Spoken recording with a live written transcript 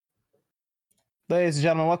Ladies and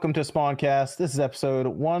gentlemen, welcome to Spawncast. This is episode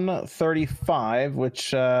 135,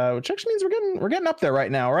 which actually means we're getting up there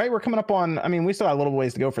right now, right? We're coming up on. I mean, we still have a little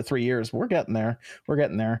ways to go for 3 years, but we're getting there. We're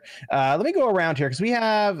getting there. Let me go around here because we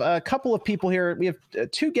have a couple of people here. We have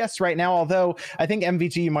two guests right now. Although I think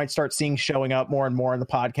MVG you might start seeing showing up more and more in the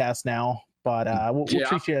podcast now. But we'll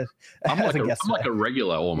treat you I'm as like a guest. I'm like a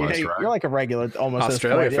regular almost, Yeah, right? You're like a regular almost.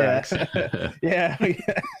 Australia facts. Yeah.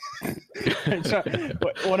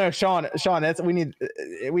 Well, no, Sean, that's we need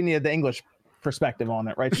the English perspective on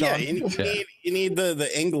it, right, Sean? Yeah, you need the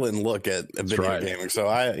England look at video gaming. So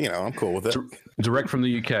I'm cool with it. Direct from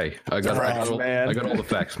the UK. I got all the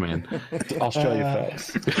facts, man. Australia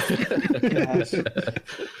facts.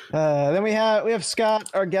 Then we have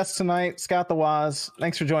Scott, our guest tonight, Scott the Waz.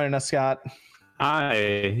 Thanks for joining us, Scott.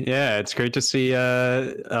 Hi, yeah, it's great to see.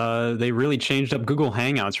 They really changed up Google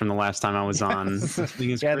Hangouts from the last time I was on. I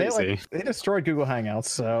think it's crazy. They destroyed Google Hangouts.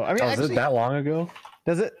 So I mean, was it that long ago?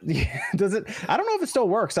 Does it? Does it? I don't know if it still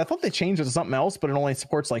works. I thought they changed it to something else, but it only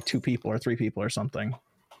supports like 2 people or 3 people or something.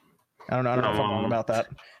 I don't know if I'm wrong about that,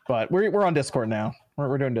 but we're on Discord now.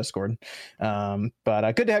 We're doing Discord.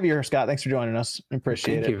 But good to have you here, Scott. Thanks for joining us.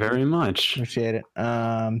 Appreciate it. Thank you very much. Appreciate it.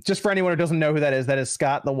 Just for anyone who doesn't know who that is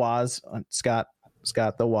Scott the Waz. Scott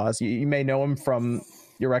the Waz. You may know him from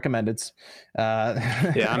your recommendeds.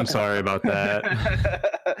 Yeah, I'm sorry about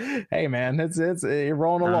that. Hey man, it's you're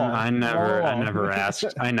rolling along. I never asked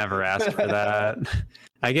for that.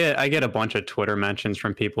 I get a bunch of Twitter mentions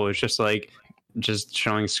from people who's just like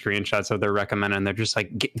showing screenshots of their recommended, and they're just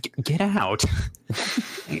like, get out.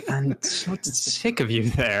 I'm so sick of you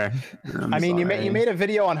there. I mean, sorry. you made a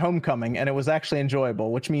video on Homecoming, and it was actually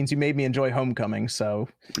enjoyable, which means you made me enjoy Homecoming. So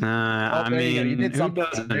I mean, you did something. Who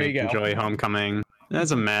doesn't enjoy Homecoming?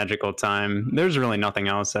 That's a magical time. There's really nothing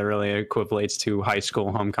else that really equates to high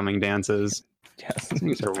school homecoming dances. Yes,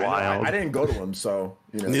 these are wild. I didn't go to them, so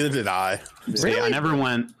neither did I. Really? I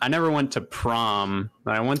never went to prom.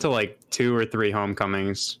 I went to like 2 or 3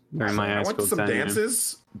 homecomings during my high school. I went to some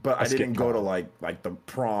dances, but I didn't go to like the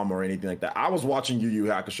prom or anything like that. I was watching Yu Yu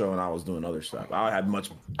Hakusho and I was doing other stuff. I had much,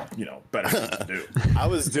 better things to do. I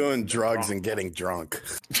was doing drugs and getting drunk.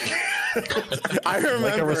 I remember,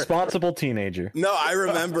 like a responsible teenager. No, I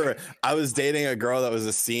remember I was dating a girl that was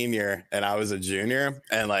a senior and I was a junior,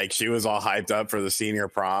 and like she was all hyped up for the senior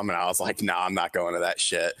prom, and I was like, "No, I'm not going to that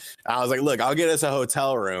shit." And I was like, "Look, I'll get us a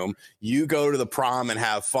hotel room. You go to the prom and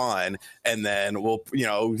have fun, and then we'll,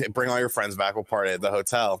 bring all your friends back. We'll party at the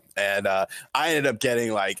hotel." And I ended up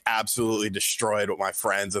getting like absolutely destroyed with my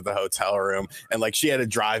friends at the hotel room, and like she had to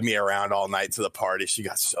drive me around all night to the party. She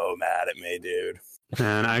got so mad at me, dude.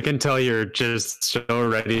 And I can tell you're just so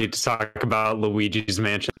ready to talk about Luigi's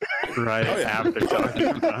Mansion after talking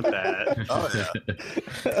about that. Oh yeah.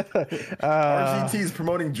 RGT's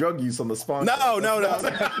promoting drug use on the sponsor. No.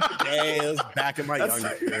 Hey, it was back in my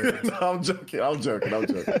younger years. No, I'm joking.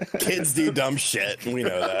 Kids do dumb shit. We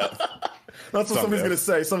know that. That's what somebody's gonna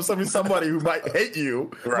say. Somebody who might hate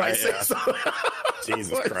you might say so.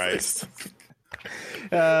 Jesus Christ.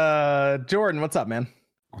 Jordan, what's up, man?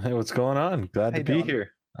 Hey, what's going on? Glad to be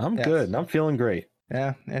here. I'm good. And I'm feeling great.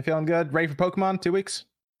 Yeah, feeling good. Ready for Pokemon? 2 weeks?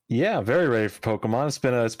 Yeah, very ready for Pokemon.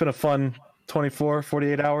 It's been a fun 24,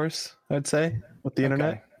 48 hours, I'd say, with the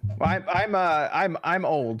internet. Well, I'm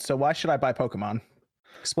old, so why should I buy Pokemon?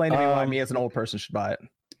 Explain to me why me as an old person should buy it.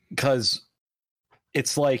 Because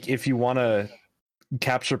it's like if you want to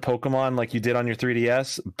capture Pokemon like you did on your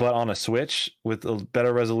 3DS, but on a Switch with a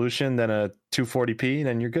better resolution than a 240p,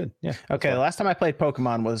 then you're good. Yeah. Okay. The last time I played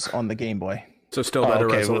Pokemon was on the Game Boy. So still better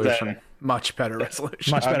resolution. Much better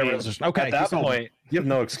resolution. Much better resolution. Okay. At that point, you have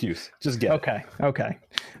no excuse. Just get it. Okay.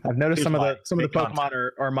 I've noticed some of the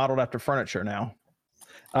Pokemon are modeled after furniture now.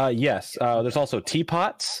 Yes. There's also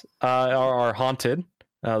teapots are haunted.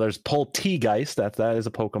 There's Polteageist. That is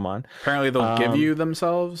a Pokemon. Apparently they'll give you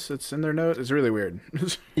themselves. It's in their note. It's really weird.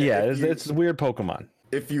 Yeah, it's a weird Pokemon.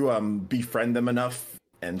 If you befriend them enough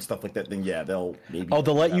and stuff like that, then yeah, they'll maybe. Oh,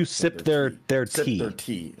 they'll let you sip their tea. Sip their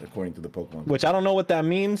tea, according to the Pokemon. Which I don't know what that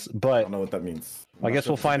means, but I don't know what that means. I guess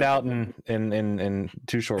we'll find out in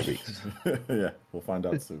 2 short weeks. Yeah, we'll find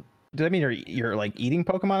out soon. Does that mean you're like eating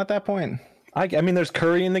Pokemon at that point? I mean, there's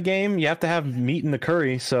curry in the game. You have to have meat in the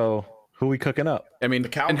curry, so. Who are we cooking up? I mean,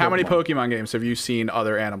 and how many Pokemon games have you seen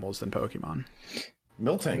other animals than Pokemon?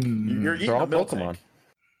 Miltank. You're eating all Pokemon.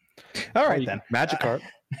 All right, then. Magikarp.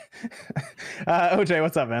 OJ,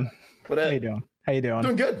 what's up, man? How you doing?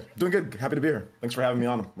 Doing good. Happy to be here. Thanks for having me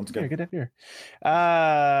on once again. Good to be here.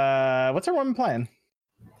 What's everyone been playing?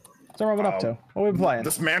 What's everyone been up to? What have we been playing?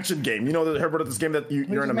 This mansion game. You know, heard about this game that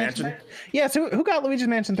you're in a mansion? Yeah, so who got Luigi's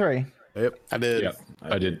Mansion 3? Yep, I did. Yep,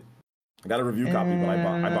 I did. I got a review copy, but I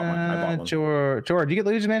bought one. George, did you get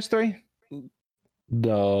Luigi's Mansion 3?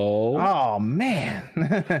 No. Oh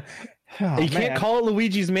man. You can't call it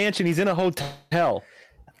Luigi's Mansion. He's in a hotel.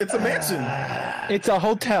 It's a mansion. It's a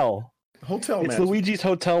hotel. Hotel It's mansion. Luigi's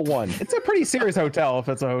Hotel 1. It's a pretty serious hotel if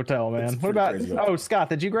it's a hotel, man. What about? Oh, Scott,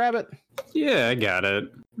 did you grab it? Yeah, I got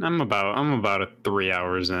it. I'm about 3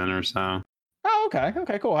 hours in or so. Oh, okay.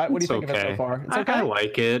 Okay, cool. What do you think of it so far? It's okay. I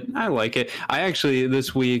like it. I actually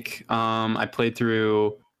this week I played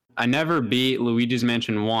through. I never beat Luigi's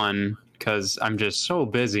Mansion 1 because I'm just so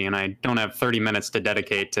busy and I don't have 30 minutes to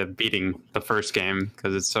dedicate to beating the first game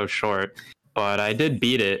because it's so short. But I did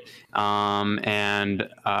beat it, and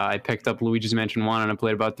I picked up Luigi's Mansion 1 and I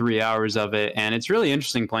played about 3 hours of it. And it's really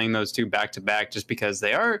interesting playing those two back to back just because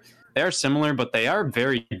they are similar, but they are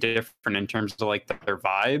very different in terms of like their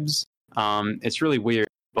vibes. It's really weird,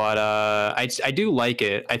 but I do like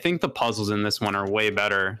it. I think the puzzles in this one are way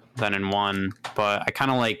better than in 1, but I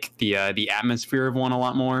kind of like the atmosphere of 1 a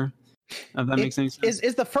lot more. If that makes any sense.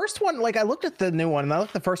 Is the first one, like I looked at the new one and I looked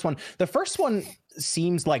at the first one. The first one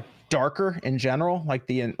seems like darker in general, like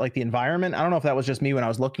the environment. I don't know if that was just me when I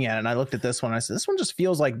was looking at it, and I looked at this one and I said, this one just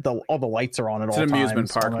feels like all the lights are on at all times. It's an amusement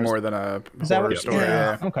park more than a horror story.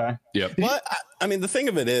 Yeah. Okay. Yep. But I mean, the thing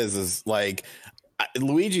of it is like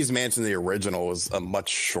Luigi's Mansion, the original, was a much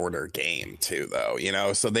shorter game too, though. You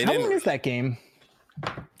know, so they How didn't. long is that game?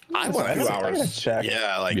 I want a few hours. Check.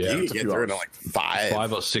 Yeah, like you can get through it in like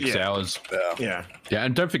 5 or 6 hours. Yeah. Yeah,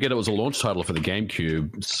 and don't forget it was a launch title for the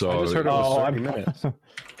GameCube. So I just heard it was 30 minutes.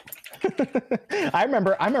 I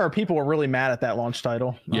remember people were really mad at that launch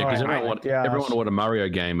title. yeah, because everyone wanted a Mario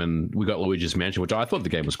game, and we got Luigi's Mansion, which I thought the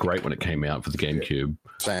game was great when it came out for the GameCube.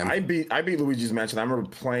 Same. I beat Luigi's Mansion. I remember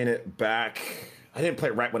playing it back. I didn't play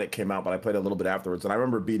it right when it came out, but I played it a little bit afterwards, and I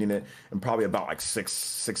remember beating it in probably about like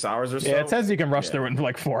six hours or so. Yeah, it says you can rush through it in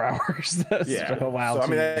like 4 hours. Yeah. So, wow. So I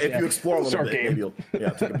mean, if you explore a little Short bit, game. maybe you'll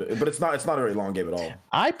take a bit. But it's not a very long game at all.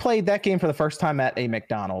 I played that game for the first time at a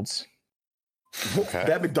McDonald's. Okay.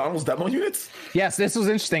 That McDonald's demo units? Yes, this was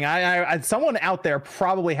interesting. I someone out there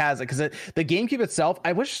probably has it because the GameCube itself.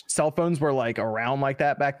 I wish cell phones were like around like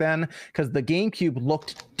that back then because the GameCube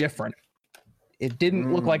looked different. It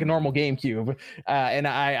didn't look like a normal GameCube, and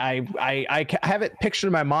I have it pictured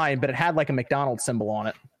in my mind, but it had like a McDonald's symbol on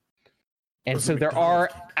it. And so there are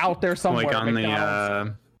out there somewhere like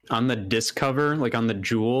on the disc cover, like on the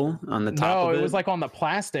jewel on the top. No, of it was like on the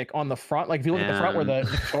plastic on the front. Like if you look at the front where the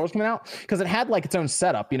controllers coming out, because it had like its own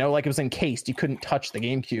setup, you know, like it was encased. You couldn't touch the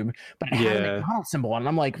GameCube, but it had a McDonald's symbol on it. And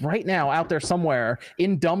I'm like, right now out there somewhere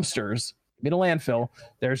in dumpsters, in a landfill,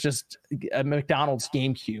 there's just a McDonald's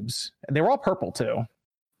GameCubes, and they were all purple too.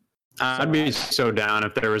 I'd be so down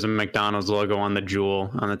if there was a McDonald's logo on the jewel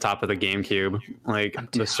on the top of the GameCube, like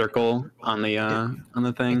the circle on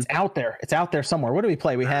the thing. It's out there. It's out there somewhere. What did we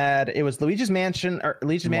play? It was Luigi's Mansion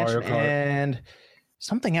and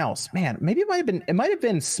something else. Man, maybe it might have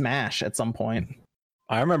been Smash at some point.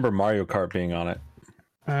 I remember Mario Kart being on it.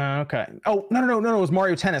 Okay. Oh no! It was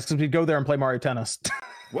Mario Tennis because we'd go there and play Mario Tennis.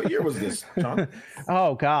 What year was this, John?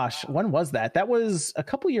 Oh gosh, when was that? That was a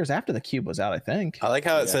couple years after the Cube was out, I think. I like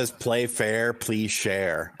how it says "Play fair, please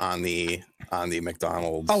share" on the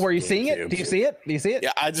McDonald's. Oh, were you seeing it? GameCube. Do you see it? Do you see it?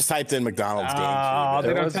 Yeah, I just typed in McDonald's Oh,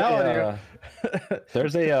 GameCube. I'm telling you.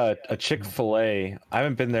 There's a Chick-fil-A. I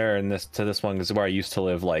haven't been there to this one. This is where I used to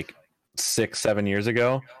live like 6-7 years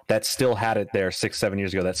ago. That still had it there 6-7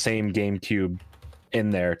 years ago. That same GameCube in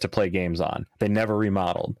there to play games on. They never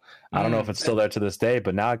remodeled. I don't know if it's still there to this day,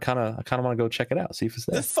 but now I kind of want to go check it out, see if it's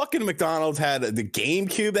there. This fucking McDonald's had the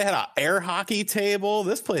GameCube. They had an air hockey table.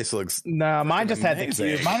 This place looks mine just had the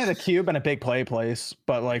amazing. Cube. Mine had a Cube and a big play place,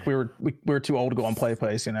 but like we were too old to go on play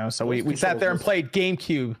place, you know. So we sat there and played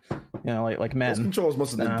GameCube, you know, like men. Those controls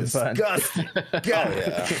must have been disgusting. That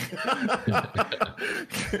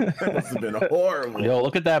must have been horrible. Yo,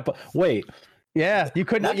 look at that. Wait. Yeah, you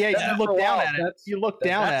couldn't. You looked down at it. You looked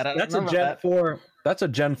down at it. That's a Gen 4. That's a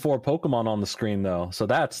Gen 4 Pokemon on the screen though. So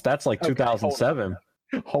that's like 2007.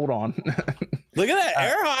 Hold on. Look at that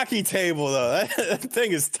air hockey table though. That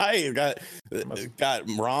thing is tight. Got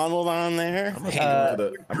Ronald on there. I went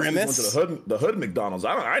to the hood McDonald's.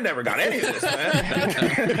 I never got any of this,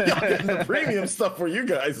 man. Y'all getting the premium stuff where you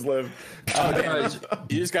guys live.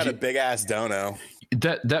 You just got a big ass dono.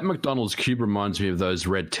 That McDonald's Cube reminds me of those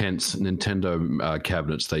red tents Nintendo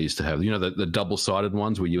cabinets they used to have. You know, the double-sided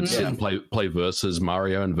ones where you would sit and play versus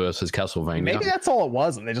Mario and versus Castlevania. Maybe that's all it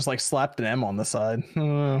was, and they just like slapped an M on the side.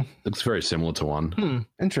 Looks very similar to one.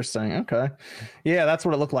 Interesting. Okay. Yeah, that's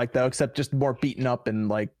what it looked like though, except just more beaten up and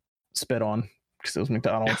like spit on because it was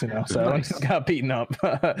McDonald's, you know. So it just got beaten up.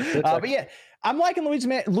 But yeah, I'm liking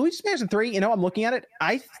Luigi's Mansion 3. You know, I'm looking at it.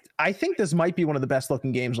 I think this might be one of the best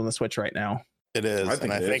looking games on the Switch right now. It is, I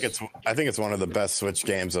think it's one of the best Switch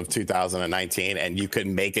games of 2019, and you could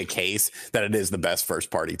make a case that it is the best first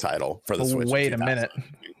party title for the Switch. Wait a minute.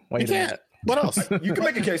 Wait a minute. What else? You can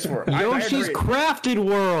make a case for it. Yoshi's Crafted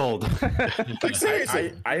World. Like,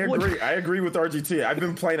 seriously, I agree. I agree with RGT. I've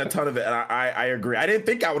been playing a ton of it, and I agree. I didn't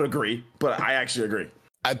think I would agree, but I actually agree.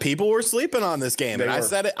 People were sleeping on this game, and I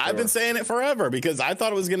said it. I've been saying it forever because I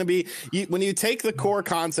thought it was going to be when you take the core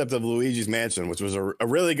concept of Luigi's Mansion, which was a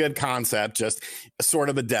really good concept, just sort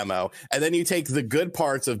of a demo, and then you take the good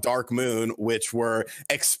parts of Dark Moon, which were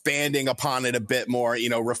expanding upon it a bit more, you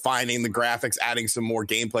know, refining the graphics, adding some more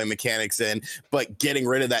gameplay mechanics in, but getting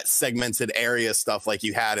rid of that segmented area stuff like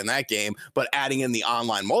you had in that game, but adding in the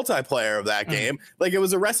online multiplayer of that game. Like, it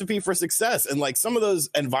was a recipe for success. And like some of those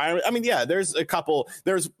environments, I mean, yeah, there's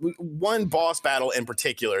one boss battle in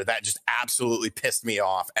particular that just absolutely pissed me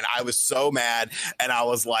off, and I was so mad, and I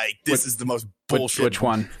was like, this is the most bullshit. Which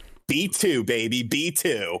one? B2, baby,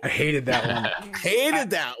 B2. I hated that one.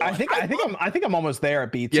 I think I'm almost there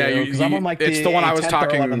at B2. Yeah, because I'm on like it's the one I was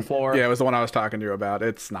talking. floor. Yeah, it was the one I was talking to you about.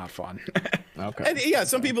 It's not fun. Okay. And yeah,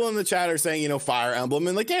 some people in the chat are saying, you know, Fire Emblem,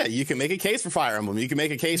 and like, yeah, you can make a case for Fire Emblem. You can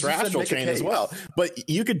make a case for Astral Chain as well. But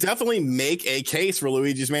you could definitely make a case for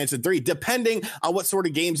Luigi's Mansion 3, depending on what sort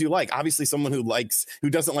of games you like. Obviously, someone who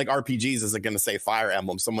doesn't like RPGs isn't going to say Fire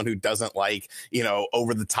Emblem. Someone who doesn't like, you know,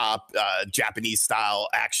 over the top Japanese style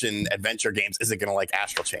action adventure games isn't going to like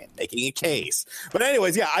Astral Chain. Making a case. But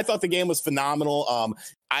anyways, yeah, I thought the game was phenomenal.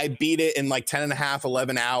 I beat it in like 10 and a half,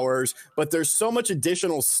 11 hours, but there's so much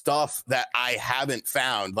additional stuff that I haven't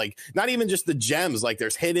found. Like, not even just the gems, like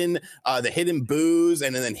there's the hidden boos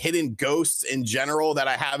and then hidden ghosts in general that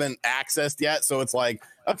I haven't accessed yet. So it's like,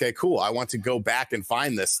 okay, cool. I want to go back and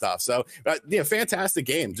find this stuff. So yeah, fantastic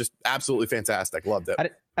game. Just absolutely fantastic. Loved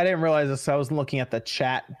it. I didn't realize this. I was looking at the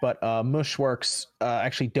chat, but Mushworks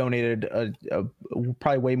actually donated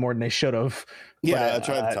probably way more than they should have. Yeah, I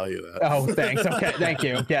tried to tell you that. Oh, thanks. Okay, thank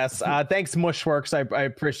you. Yes, thanks, Mushworks. I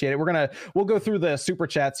appreciate it. We'll go through the super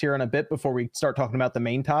chats here in a bit before we start talking about the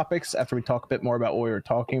main topics. After we talk a bit more about what we were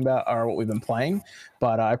talking about or what we've been playing,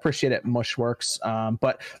 but I appreciate it, Mushworks.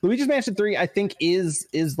 But Luigi's Mansion 3, I think, is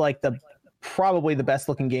like probably the best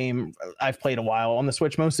looking game I've played a while on the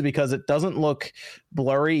Switch, mostly because it doesn't look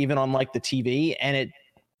blurry even on like the TV, and it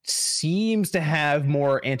seems to have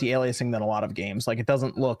more anti-aliasing than a lot of games. Like, it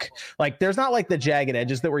doesn't look like there's not like the jagged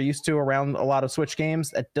edges that we're used to around a lot of Switch games.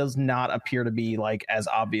 That does not appear to be like as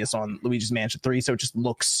obvious on Luigi's Mansion 3, so it just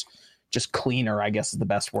looks just cleaner, I guess is the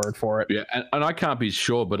best word for it. Yeah, and I can't be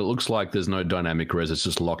sure, but it looks like there's no dynamic res. It's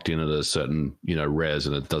just locked in at a certain, you know, res,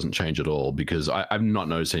 and it doesn't change at all, because I've not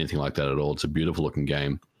noticed anything like that at all. It's a beautiful looking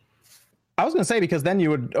game. I was going to say, because then you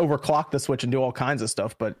would overclock the Switch and do all kinds of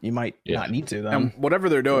stuff, but you might not need to. Then. And whatever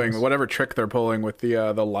they're doing, whatever trick they're pulling with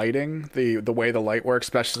the lighting, the way the light works,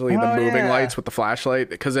 especially the moving lights with the flashlight,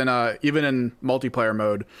 because even in multiplayer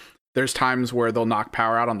mode, there's times where they'll knock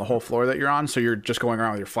power out on the whole floor that you're on, so you're just going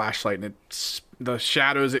around with your flashlight, and it's the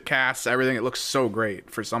shadows it casts, everything. It looks so great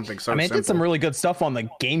for something so simple. It did some really good stuff on the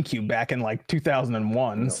GameCube back in like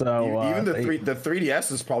 2001. So even the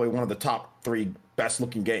 3DS is probably one of the top 3 best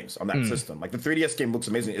looking games on that system. Like, the 3DS game looks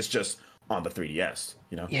amazing. It's just on the 3DS,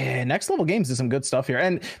 you know? Yeah, Next Level Games did some good stuff here.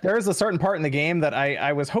 And there is a certain part in the game that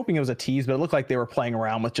I was hoping it was a tease, but it looked like they were playing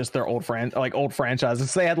around with just their old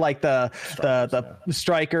franchises. So they had like the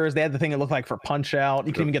Strikers. They had the thing that looked like for Punch Out.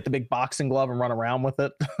 You can even get the big boxing glove and run around with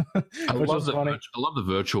it. I love the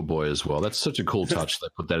Virtual Boy as well. That's such a cool touch. They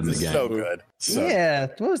put that in the game. So good. Yeah.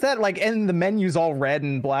 What was that like? And the menu's all red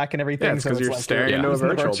and black and everything. Yeah, because you're like, staring into a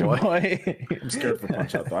Virtual Boy. I'm scared for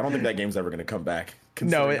Punch Out, though. I don't think that game's ever going to come back.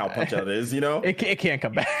 Considering how Punch Out is, you know? It can't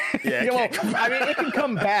come back. Yeah, I mean, it can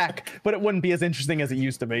come back, but it wouldn't be as interesting as it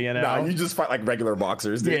used to be, you know? No, you just fight like regular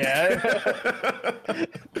boxers, dude. Yeah.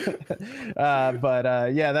 I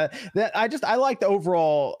like the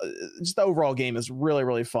overall, just the overall game is really,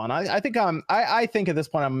 really fun. I think at this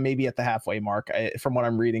point I'm maybe at the halfway mark from what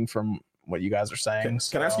I'm reading from what you guys are saying.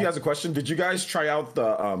 Can I ask you guys a question? Did you guys try out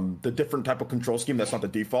the different type of control scheme that's not the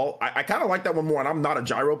default? I kind of like that one more, and I'm not a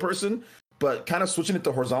gyro person, but kind of switching it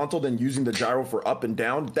to horizontal, then using the gyro for up and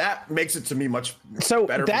down, that makes it to me much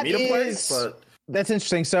better for me to play. But that's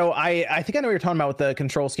interesting. So I think I know what you're talking about with the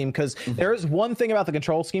control scheme, because there is one thing about the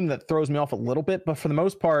control scheme that throws me off a little bit, but for the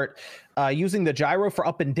most part, using the gyro for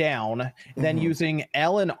up and down, then using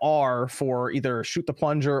L and R for either shoot the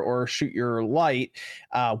plunger or shoot your light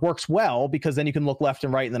works well, because then you can look left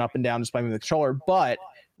and right and then up and down just by moving the controller. But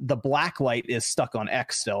the black light is stuck on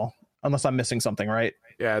X still, unless I'm missing something, right?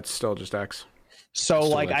 Yeah, it's still just X. So Still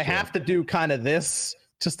like I like, yeah. have to do kind of this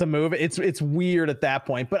just to move it. It's weird at that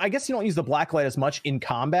point, but I guess you don't use the blacklight as much in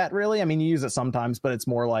combat, really. I mean, you use it sometimes, but it's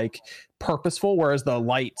more like purposeful. Whereas the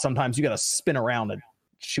light, sometimes you got to spin around and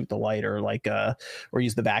shoot the light, or like or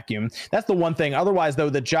use the vacuum. That's the one thing. Otherwise,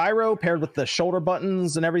 though, the gyro paired with the shoulder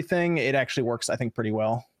buttons and everything, it actually works, I think, pretty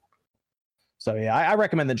well. So yeah, I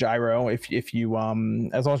recommend the gyro if you as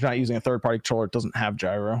long as you're not using a third-party controller, it doesn't have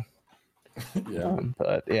gyro. Yeah.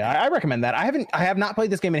 But yeah, I recommend that. I have not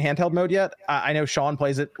played this game in handheld mode yet. I know Sean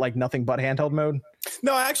plays it like nothing but handheld mode.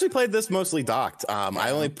 No, I actually played this mostly docked.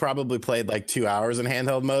 I only probably played like 2 hours in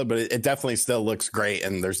handheld mode, but it definitely still looks great.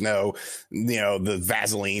 And there's no, the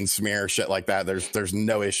Vaseline smear shit like that. There's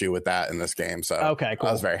no issue with that in this game. So okay, cool.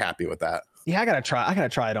 I was very happy with that. Yeah, I gotta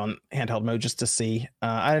try it on handheld mode just to see.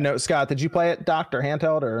 I don't know, Scott, did you play it docked or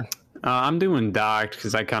handheld or? I'm doing docked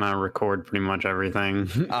because I kind of record pretty much everything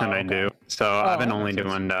that I do. So I've been only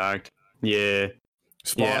doing docked. Yeah.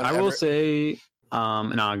 Spawn, yeah, I will say.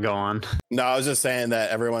 No, go on. No, I was just saying that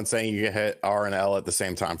everyone's saying you can hit R and L at the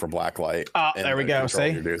same time for blacklight. There we go.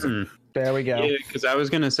 See? There we go. Yeah, because I was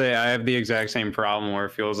going to say I have the exact same problem where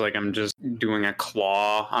it feels like I'm just doing a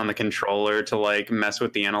claw on the controller to like mess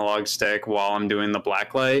with the analog stick while I'm doing the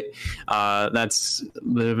blacklight. That's a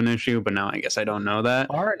bit of an issue, but now I guess I don't know that.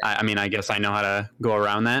 I mean, I guess I know how to go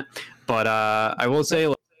around that. But I will say,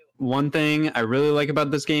 like, one thing I really like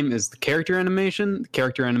about this game is the character animation. The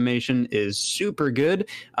character animation is super good.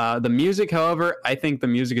 The music, however, I think the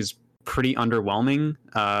music is pretty underwhelming.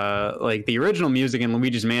 Like the original music in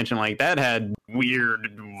Luigi's Mansion, like that had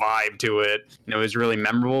weird vibe to it. It was really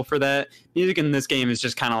memorable for that. Music in this game is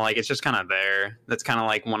just kind of like, it's just kind of there. That's kind of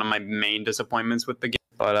like one of my main disappointments with the game.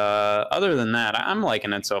 But other than that, I'm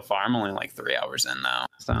liking it so far. I'm only like 3 hours in now.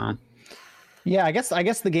 So yeah, I guess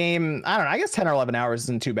the game, I don't know, I guess 10 or 11 hours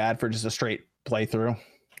isn't too bad for just a straight playthrough.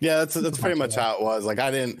 Yeah, that's pretty much how it was. Like I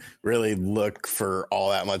didn't really look for all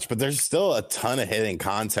that much, but there's still a ton of hidden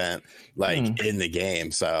content like in the game.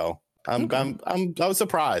 So I was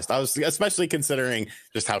surprised. I was, especially considering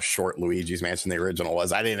just how short Luigi's Mansion the original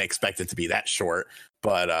was. I didn't expect it to be that short,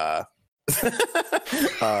 but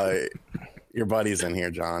your buddy's in here,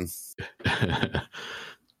 John.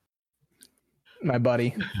 My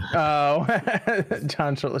buddy. Oh,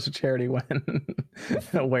 John Shirtless charity win.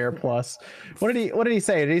 Aware plus. What did he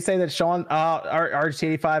say? Did he say that Sean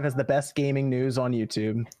RG85 has the best gaming news on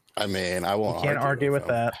YouTube? I mean, I won't. You can't argue with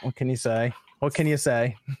that. What can you say? What can you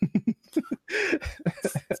say?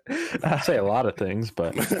 I say a lot of things,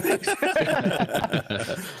 but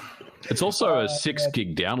it's also a 6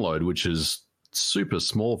 gig download, which is super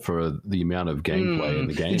small for the amount of gameplay in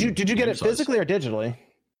the game. Did you get it physically or digitally?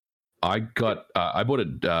 I bought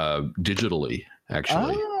it digitally,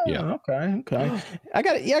 actually. Yeah. Okay. I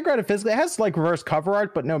got it. Yeah, I got it physically. It has like reverse cover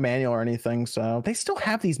art, but no manual or anything. So they still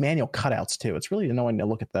have these manual cutouts too. It's really annoying to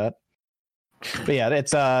look at that. But yeah,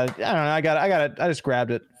 it's I don't know. I got it. I just grabbed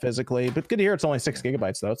it physically. But good to hear it's only 6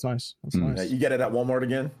 gigabytes though. It's nice. That's nice. Yeah, you get it at Walmart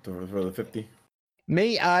again for the 50?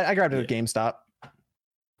 Me, I grabbed it at GameStop.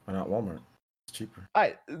 Why not Walmart? Cheaper.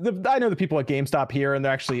 I know the people at GameStop here, and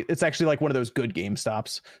it's actually like one of those good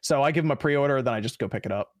GameStops. So I give them a pre-order, then I just go pick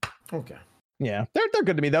it up. Okay. Yeah, they're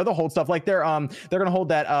good to me though. They'll hold stuff like they're gonna hold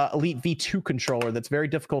that Elite V2 controller that's very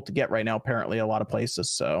difficult to get right now. Apparently, a lot of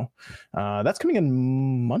places. So that's coming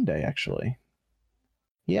in Monday, actually.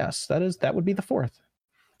 Yes, that would be the 4th.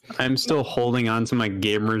 I'm still holding on to my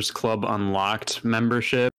Gamers Club Unlocked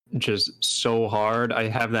membership, just so hard. I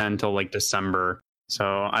have that until like December.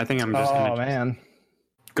 So I think I'm just gonna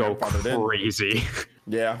go crazy.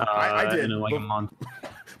 Yeah, I did in like a month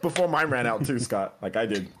before mine ran out too, Scott. Like I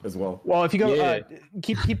did as well. Well, if you go,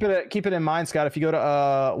 keep it in mind, Scott. If you go to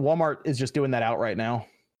Walmart, is just doing that out right now.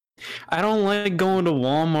 I don't like going to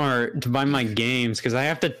Walmart to buy my games because I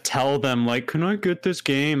have to tell them like, can I get this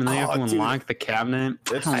game? And they have to unlock the cabinet.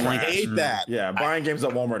 I hate that. Yeah, buying games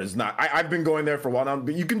at Walmart is not. I've been going there for a while now.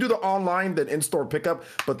 But you can do the online, then in-store pickup,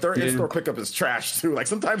 but their in-store pickup is trash too. Like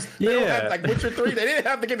sometimes they don't have, like Witcher 3, they didn't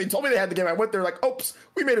have the game. They told me they had the game. I went there like, oops,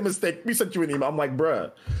 we made a mistake. We sent you an email. I'm like,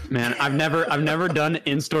 bruh. Man, I've never done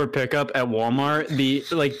in-store pickup at Walmart.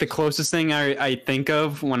 The closest thing I think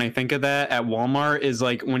of when I think of that at Walmart is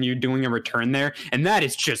like when you're doing a return there, and that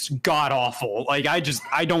is just god awful. Like I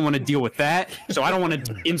don't want to deal with that, so I don't want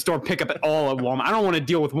to in-store pickup at all at Walmart. I don't want to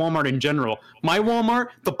deal with Walmart in general. My Walmart,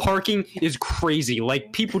 the parking is crazy.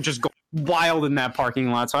 Like people just go wild in that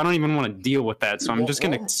parking lot, so I don't even want to deal with that. So I'm just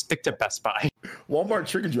gonna stick to Best Buy. Walmart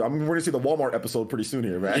triggered you. I mean, we're gonna see the Walmart episode pretty soon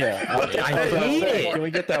here, man. Yeah, I hate it. Can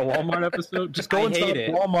we get that Walmart episode? Just I go inside hate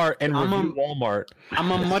it. Walmart and review Walmart.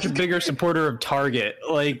 I'm a much bigger supporter of Target.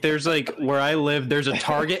 Like, there's like where I live, there's a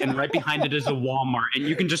Target, and right behind it is a Walmart, and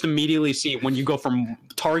you can just immediately see when you go from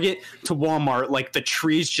Target to Walmart, like the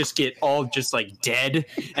trees just get all just like dead,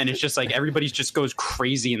 and it's just like everybody just goes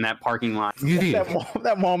crazy in that parking lot.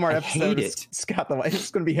 That Walmart episode hate is it. Scott the White.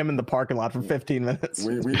 It's going to be him in the parking lot for 15 minutes.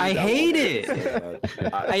 I hate it.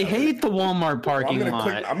 I hate the Walmart parking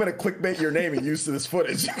lot. I'm gonna clickbait your name and use this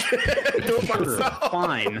footage. Do it by Sure, yourself.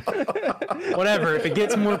 fine. Whatever. If it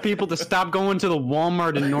gets more people to stop going to the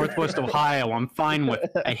Walmart in Northwest Ohio, I'm fine with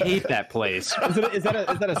it. I hate that place.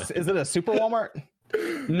 Is it a super Walmart?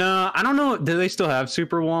 No, I don't know. Do they still have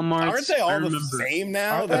super Walmarts? Aren't they all the same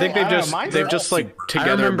now? Aren't they? I think I don't know, they've mine's just all like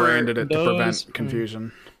together remember branded it to those- prevent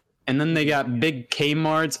confusion. And then they got big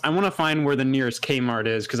Kmarts. I want to find where the nearest Kmart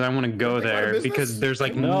is because I want to go They got a there business? because there's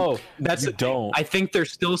like No, that's you the thing. don't. I think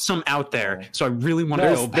there's still some out there, so I really want to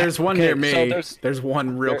go. There's one Okay, near me. so there's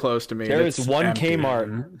one real close to me. There is that's one empty.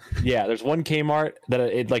 Kmart. Yeah, there's one Kmart that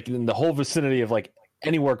it like in the whole vicinity of like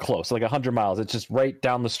anywhere close, like 100 miles. It's just right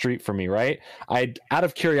down the street from me, right? Out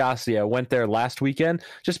of curiosity, I went there last weekend,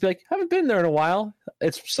 just to be like, haven't been there in a while.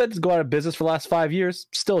 It's said to go out of business for the last 5 years.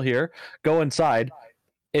 Still here. Go inside.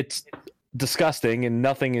 It's disgusting and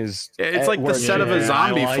nothing is. It's like the where- set of a Yeah,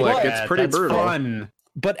 zombie I like flick. that. It's pretty That's brutal. Fun.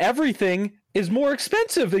 But everything is more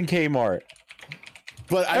expensive than Kmart.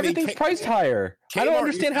 But I mean, Everything's priced higher. I don't Kmart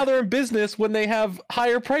understand how they're in business when they have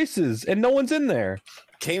higher prices and no one's in there.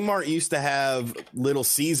 Kmart used to have Little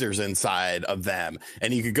Caesars inside of them,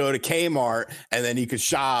 and you could go to Kmart and then you could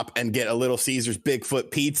shop and get a Little Caesars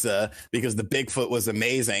Bigfoot pizza because the Bigfoot was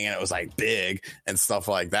amazing and it was like big and stuff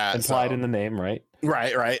like that. Implied in the name, right?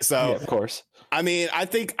 Right. So Yeah, of course. I mean, I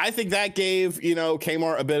think that gave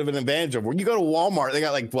Kmart a bit of an advantage. Of when you go to Walmart, they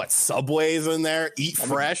got like what Subways in there, eat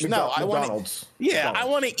fresh. No, I want McDonald's. I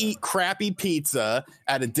want to eat crappy pizza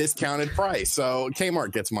at a discounted price. So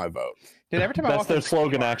Kmart gets my vote. Dude, every time I That's walk their into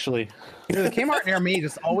slogan, actually. Dude, the Kmart near me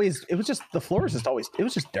it was just the floor was just always it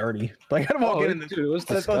was just dirty. Like I'd walk in and Dude, it was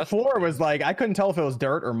the disgusting. floor was like I couldn't tell if it was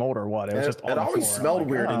dirt or mold or what. It was just on It the always floor. smelled I'm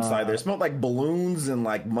like, weird "Ah." inside there. It smelled like balloons and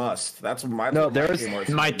like must. That's what my No, my there's- Kmart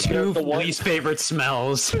My smelled two like. least favorite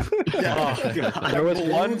smells. There was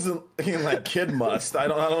one. Balloons and like kid must. I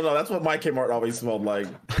don't know. That's what my Kmart always smelled like.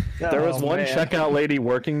 There was Oh, one man. checkout lady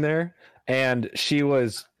working there, and she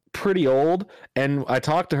was pretty old. And I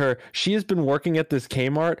talked to her. She has been working at this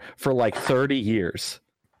Kmart for like 30 years.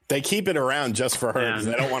 They keep it around just for her because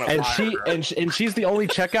they don't want to. And she's the only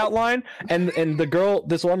checkout line. And the girl,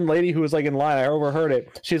 this one lady who was like in line, I overheard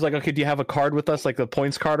it. She's like, "Okay, do you have a card with us, like the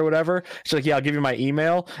points card or whatever?" She's like, "Yeah, I'll give you my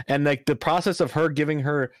email." And like the process of her giving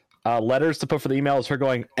her letters to put for the email is her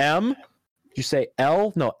going M. You say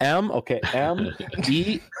L? No, M. Okay, M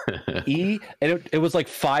E E, and it was like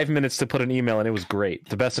 5 minutes to put an email, and it was great.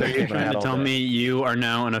 The best You're engagement I trying had to all tell day. me you are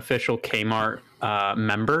now an official Kmart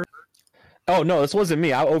member? Oh no, this wasn't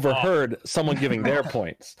me. I overheard someone giving their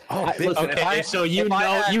points. Listen, if Okay, so you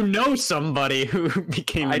know somebody who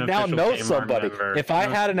became I an now official know Kmart somebody. member. If I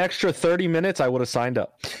had an extra 30 minutes, I would have signed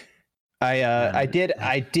up. I did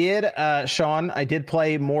Sean, I did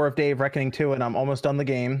play more of Day of Reckoning 2 and I'm almost done the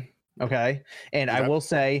game. Okay. And I will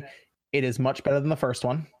say it is much better than the first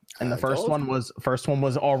one. And the first one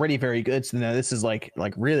was already very good. So now this is like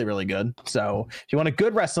really, really good. So if you want a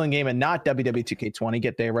good wrestling game and not WWE 2K20,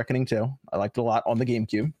 get Day of Reckoning 2. I liked it a lot on the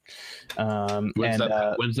GameCube.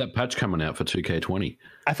 When's that patch coming out for 2K20?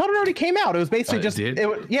 I thought it already came out. It was basically It just did?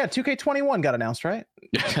 2K21 got announced, right?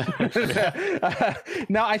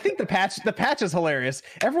 Now I think the patch is hilarious.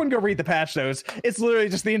 Everyone go read the patch notes. It's literally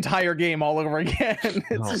just the entire game all over again.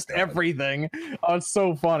 It's just everything. Oh, it's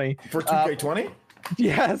so funny. For 2K20?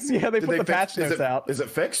 Yes, yeah, they put the patch is notes out. Is it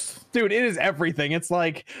fixed? Dude, it is everything. It's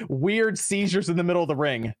like weird seizures in the middle of the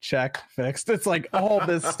ring. Check, fixed. It's like all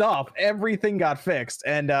this stuff. Everything got fixed.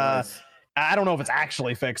 And Nice. I don't know if it's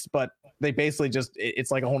actually fixed, but they basically just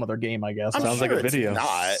it's like a whole nother game, I guess. I'm Sounds like sure a it's video.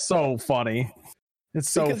 Not So funny. It's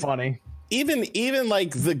so Because- funny. even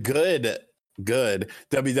like the good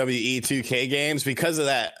WWE 2K games because of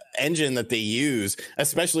that engine that they use,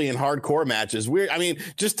 especially in hardcore matches.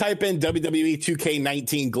 Just type in WWE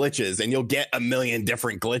 2K19 glitches and you'll get a million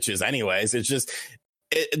different glitches anyways. It's just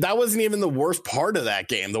that wasn't even the worst part of that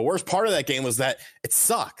game. The worst part of that game was that it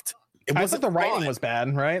sucked. It I wasn't thought the writing fun. was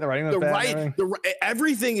bad, right? The writing was The bad. right,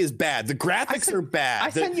 everything is bad. The graphics are bad. I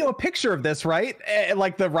sent you a picture of this, right?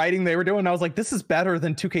 Like the writing they were doing. I was like, this is better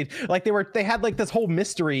than 2K. Like they had like this whole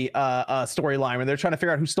mystery storyline where they're trying to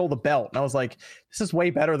figure out who stole the belt. And I was like, this is way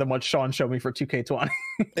better than what Sean showed me for 2K20.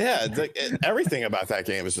 Yeah, everything about that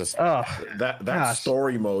game is just that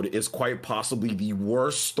story mode is quite possibly the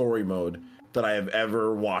worst story mode that I have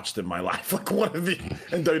ever watched in my life. Like one of the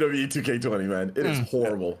in WWE 2K20, man. It is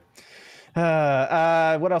horrible.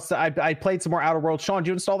 What else? I played some more Outer Worlds. Sean, did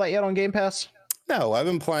you install that yet on Game Pass? No, I've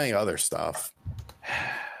been playing other stuff.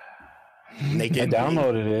 I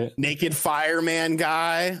downloaded it. Naked Fireman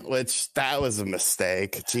guy, which that was a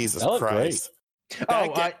mistake. Jesus That looked Christ.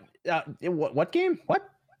 What game? What?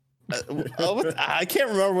 I can't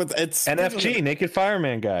remember what it's NFG, Naked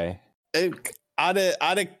Fireman guy.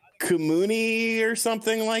 Ada Kumuni or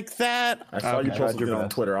something like that. I saw you posted it on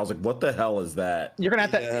Twitter. I was like, "What the hell is that?" You're gonna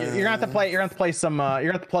have to. You're gonna have to play. You're gonna have to play some. You're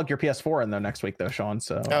gonna have to plug your PS4 in there next week, though, Sean.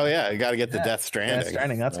 So. Oh yeah, you got to get the Death Stranding. Death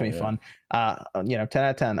Stranding. That's gonna be fun. 10 out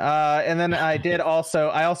of 10. And then I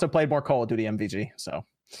also played more Call of Duty MVG. So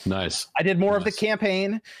nice. I did more of the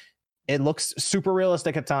campaign. It looks super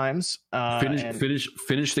realistic at times.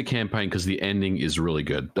 Finish the campaign because the ending is really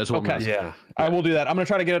good. That's what. Okay. Yeah. I will do that. I'm gonna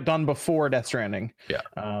try to get it done before Death Stranding. Yeah.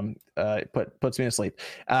 Puts me to sleep.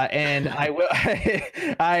 And I will.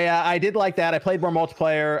 I did like that. I played more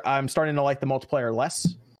multiplayer. I'm starting to like the multiplayer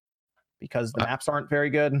less because the maps aren't very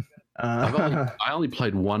good. I only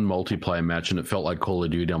played one multiplayer match and it felt like Call of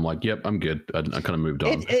Duty. I'm like, yep, I'm good. I kind of moved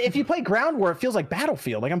on. If you play Ground War, it feels like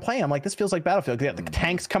Battlefield. Like I'm like, this feels like Battlefield. You got the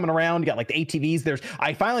tanks coming around. You got like the ATVs.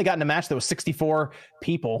 I finally got in a match that was 64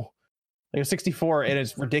 people. There's 64. It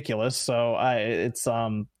is ridiculous. So it's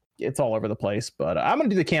all over the place. But I'm gonna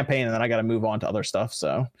do the campaign and then I got to move on to other stuff.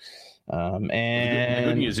 So and the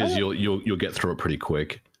good news is you'll get through it pretty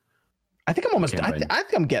quick. I think I'm almost. I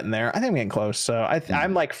think I'm getting there. I think I'm getting close. So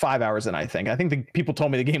I'm like 5 hours in. I think the people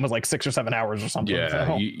told me the game was like 6 or 7 hours or something. Yeah,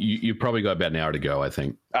 so. you probably got about an hour to go. I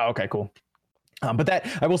think. Oh, okay, cool. But that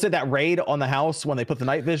I will say that raid on the house when they put the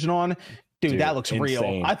night vision on, dude that looks insane.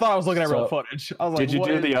 real. I thought I was looking at real footage. I was like, Did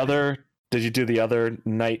you do the other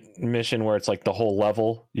night mission where it's like the whole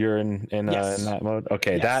level you're in that mode?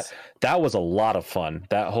 Okay, yes. that was a lot of fun.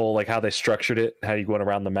 That whole like how they structured it, how you went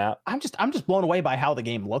around the map. I'm just blown away by how the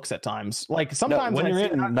game looks at times. Like sometimes when you're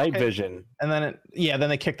in night vision, and then then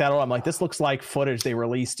they kick that out. I'm like, this looks like footage they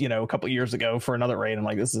released, a couple years ago for another raid. I'm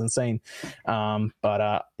like, this is insane.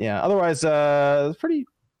 Otherwise, pretty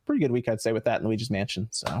good week I'd say with that in Luigi's Mansion.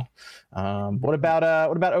 So, what about OJ?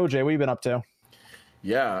 What have you been up to?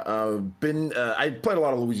 Yeah, I played a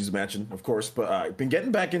lot of Luigi's Mansion, of course, but I've been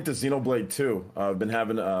getting back into Xenoblade 2. I've been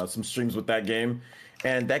having some streams with that game,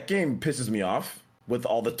 and that game pisses me off with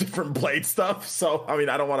all the different blade stuff. So, I mean,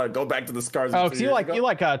 I don't want to go back to the scars. Oh, because you like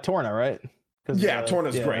Torna, right? Yeah,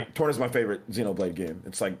 Torna's great. Torna's my favorite Xenoblade game.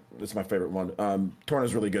 It's my favorite one.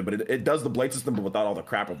 Torna's really good, but it does the blade system, but without all the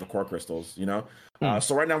crap of the core crystals,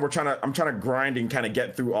 So right now I'm trying to grind and kind of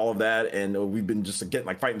get through all of that, and we've been just getting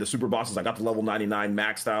fighting the super bosses. I got to level 99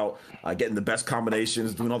 maxed out, getting the best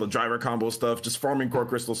combinations, doing all the driver combo stuff, just farming core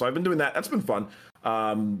crystals. So I've been doing that. That's been fun.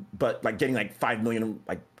 But getting 5 million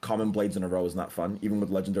common blades in a row is not fun, even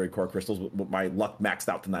with legendary core crystals. With my luck maxed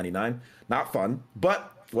out to 99, not fun,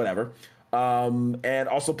 but whatever. And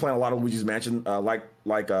also playing a lot of Luigi's Mansion, like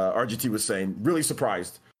RGT was saying, really was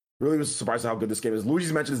surprised at how good this game is.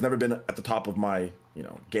 Luigi's Mansion has never been at the top of my,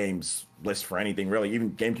 games list for anything really.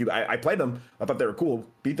 Even GameCube, I played them. I thought they were cool,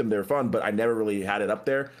 beat them, they were fun, but I never really had it up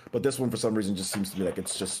there. But this one, for some reason, just seems to be like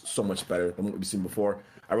it's just so much better than what we've seen before.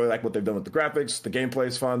 I really like what they've done with the graphics. The gameplay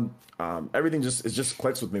is fun. Everything just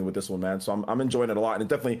clicks with me with this one, man. So I'm enjoying it a lot, and it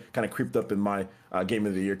definitely kind of creeped up in my game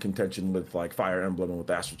of the year contention with Fire Emblem and with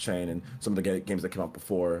Astral Chain and some of the games that came out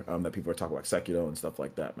before that people are talking about, Sekiro and stuff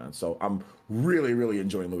like that, man. So I'm really, really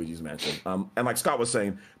enjoying Luigi's Mansion. And like Scott was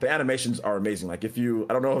saying, the animations are amazing. I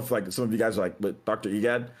don't know if some of you guys are with Dr.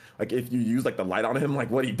 Egad, if you use the light on him,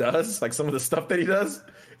 what he does, some of the stuff that he does.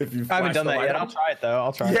 If you I haven't done that yet. I'll try it though.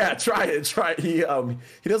 I'll try it. Yeah, try it.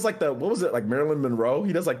 He does what was it, Marilyn Monroe?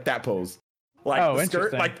 He does that pose. The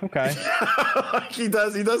skirt, okay. he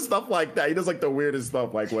does stuff like that. He does the weirdest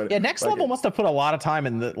stuff. Next Level must have put a lot of time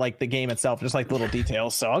in the game itself, just little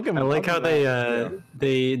details. So I'll give him. I like how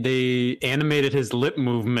they animated his lip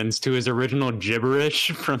movements to his original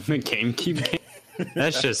gibberish from the GameCube game.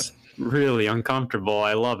 That's just really uncomfortable.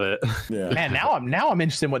 I love it. Yeah, man. Now I'm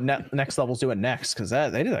interested in what Next Level's doing next, because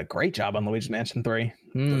they did a great job on Luigi's Mansion 3.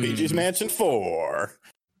 Luigi's Mansion 4.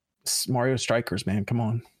 Mario Strikers, man. Come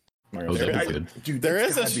on. Mario Oh, that'd be Strikers. good. Dude, There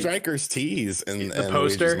that's is a gotta be- Strikers tease in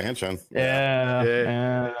poster? Luigi's Mansion.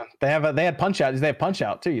 Yeah. They had Punch Out. They have Punch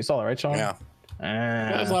Out too. You saw that, right, Sean? Yeah.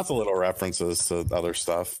 There's lots of little references to other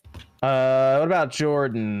stuff. What about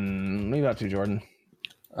Jordan? What about you, Jordan?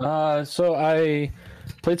 So I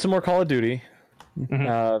played some more Call of Duty.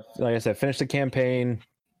 Like I said, finished the campaign.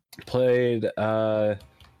 Played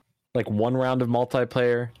like one round of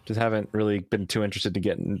multiplayer. Just haven't really been too interested to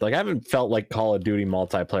get in. Like I haven't felt like Call of Duty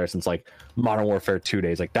multiplayer since like Modern Warfare 2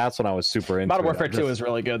 days. Like that's when I was super into Modern it. Warfare 2 is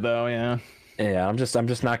really good though. Yeah. Yeah, I'm just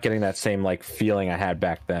not getting that same like feeling I had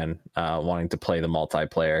back then, wanting to play the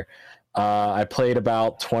multiplayer. I played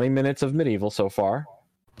about 20 minutes of Medieval so far.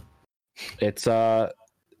 It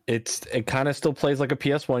kind of still plays like a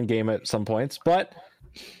PS1 game at some points, but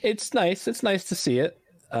it's nice. It's nice to see it.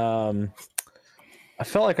 I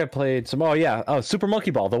felt like I played some. Super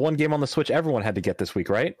Monkey Ball, the one game on the Switch everyone had to get this week,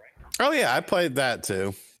 right? Oh yeah, I played that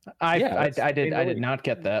too. I did not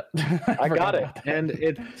get that. I got it, and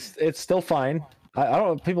it's still fine. I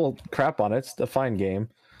don't. People crap on it. It's a fine game.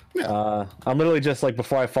 Yeah. I'm literally just like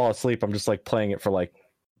before I fall asleep, I'm just like playing it for like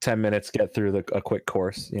 10 minutes, get through a quick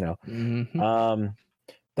course. You know. Mm-hmm.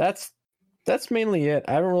 That's mainly it.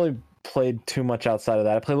 I haven't really played too much outside of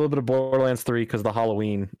that. I played a little bit of Borderlands 3 because the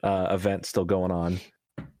Halloween event's still going on.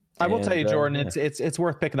 I will tell you, Jordan, it's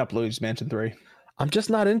worth picking up Luigi's Mansion 3. I'm just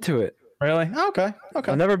not into it. Really? Okay.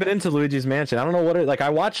 I've never been into Luigi's Mansion. I don't know what it like. I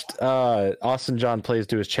watched Austin John Plays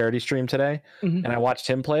do his charity stream today, and I watched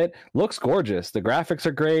him play it. Looks gorgeous. The graphics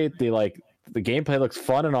are great. The gameplay looks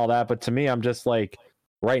fun and all that. But to me, I'm just like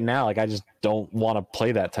right now, like I just don't want to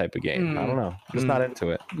play that type of game. I don't know. I'm just not into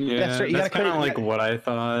it. Yeah, that's kind of like what I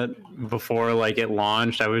thought before like it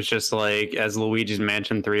launched. I was just like, as Luigi's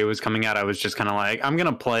Mansion 3 was coming out, I was just kind of like, I'm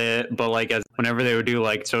gonna play it. But like as whenever they would do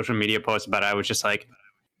like social media posts about it, I was just like,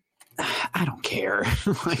 I don't care.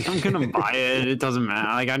 Like I'm gonna buy it. It doesn't matter.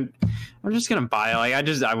 Like I'm just gonna buy it. Like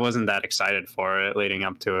I wasn't that excited for it leading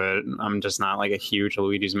up to it. I'm just not like a huge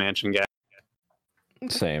Luigi's Mansion guy.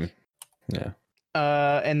 Same. Yeah.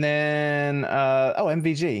 And then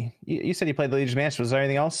MVG. You said you played Luigi's Mansion. Was there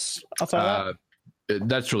anything else outside of that?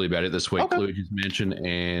 That's really about it this week. Okay. Luigi's Mansion,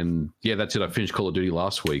 and yeah, that's it. I finished Call of Duty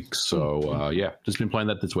last week, so yeah, just been playing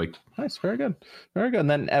that this week. Nice, very good. And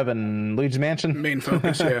then Evan, Luigi's Mansion. Main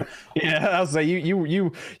focus, yeah. Yeah, I was like, you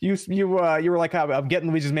were like, I'm getting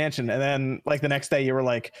Luigi's Mansion, and then like the next day you were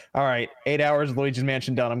like, all right, 8 hours of Luigi's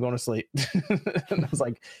Mansion done. I'm going to sleep. And I was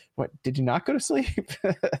like, what? Did you not go to sleep?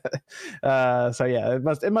 So yeah, it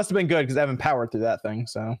must have been good because Evan powered through that thing.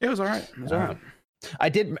 So It was all right. It was all right. I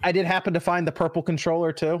did happen to find the purple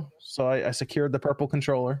controller too, so I secured the purple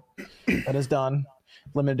controller. That is done.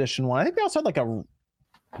 Limited edition one. I think they also had like an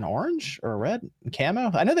orange or a red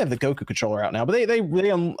camo. I know they have the Goku controller out now, but they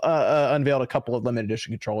unveiled a couple of limited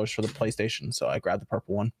edition controllers for the PlayStation, so I grabbed the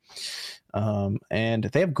purple one. And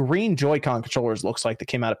they have green Joy-Con controllers. Looks like that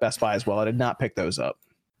came out at Best Buy as well. I did not pick those up.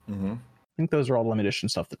 I think those are all limited edition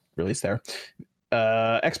stuff that released there.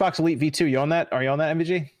 Xbox Elite V2. You on that? Are you on that,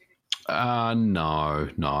 MVG? No,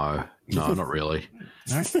 not really.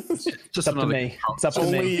 All right. Just up to me. It's up to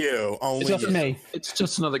Only me. you. Only It's just you. me. It's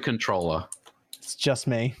just another controller. It's just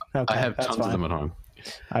me. Okay, I have that's tons fine. of them at home.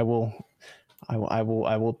 I will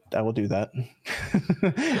do that.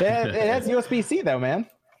 it has USB-C though, man.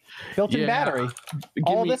 Built-in battery.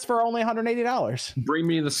 All this for only $180. Bring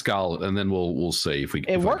me the Scarlet, and then we'll see if we.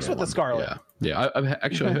 It works with the Scarlet. Yeah. I've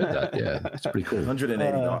actually heard that. Yeah, it's pretty cool.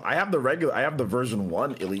 $180. I have the version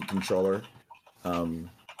 1 Elite controller.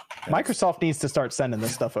 Microsoft needs to start sending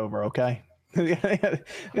this stuff over. Okay. You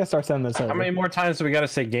gotta start sending this over. How many more times do we got to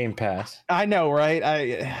say Game Pass? I know, right?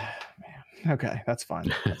 Okay, that's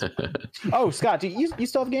fine. Oh, Scott, do you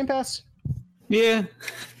still have Game Pass? Yeah,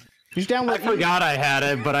 Did you download? I forgot I had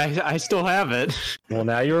it, but I still have it. Well,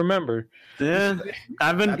 now you remember. Yeah,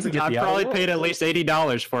 I've the probably outer paid at least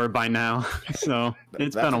 $80 for it by now. So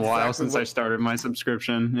it's been a while since I started my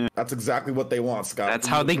subscription. Yeah. That's exactly what they want, Scott. That's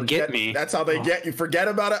how they get me. That's how they get you. Forget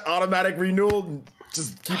about it. Automatic renewal.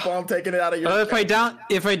 Just keep on taking it out of your. If I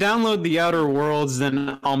download the Outer Worlds,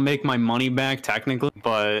 then I'll make my money back technically.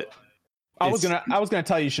 But I was gonna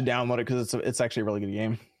tell you should download it because it's actually a really good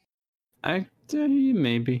game.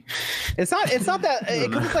 Maybe It's not that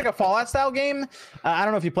because it's like a Fallout style game. I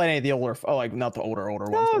don't know if you played any of the older, not the older ones,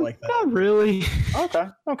 but like that. not really. Okay.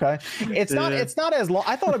 It's not as long.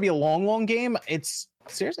 I thought it'd be a long game. It's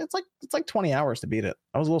seriously, it's like 20 hours to beat it.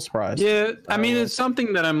 I was a little surprised. Yeah, I mean, it's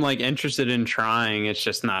something that I'm like interested in trying. It's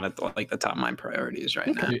just not at the top of my priorities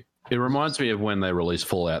right now. It reminds me of when they released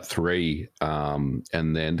Fallout 3, and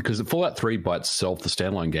then because the Fallout 3 by itself, the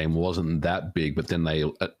standalone game wasn't that big, but then they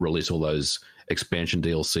released all those expansion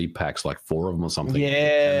DLC packs, like 4 of them or something.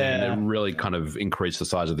 Yeah, and it really kind of increased the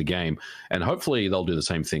size of the game, and hopefully they'll do the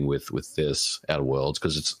same thing with this Outer Worlds,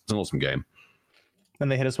 because it's an awesome game. And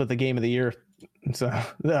they hit us with the Game of the Year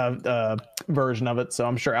version of it, so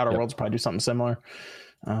I'm sure Outer Worlds will probably do something similar.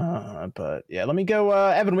 But yeah, let me go.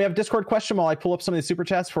 Evan, we have a Discord question while I pull up some of the super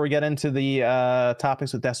chats before we get into the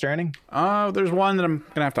topics with Death Stranding. There's one that I'm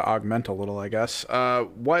gonna have to augment a little, I guess.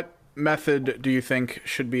 What method do you think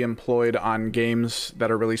should be employed on games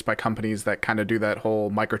that are released by companies that kind of do that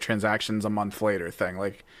whole microtransactions a month later thing?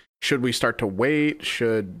 Like, should we start to wait?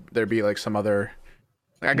 Should there be like some other,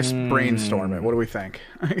 I guess, brainstorm it? What do we think?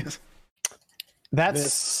 I guess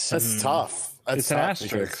that's tough. It's an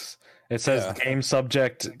asterisk. It says game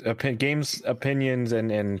subject, games opinions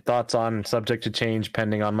and thoughts on subject to change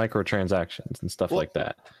pending on microtransactions and stuff like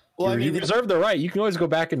that. Well, you reserve the right. You can always go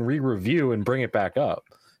back and re-review and bring it back up.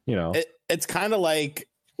 You know, it's kind of like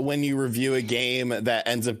when you review a game that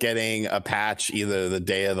ends up getting a patch either the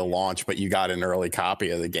day of the launch, but you got an early copy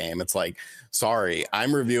of the game. It's like, sorry,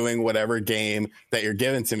 I'm reviewing whatever game that you're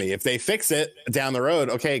giving to me. If they fix it down the road,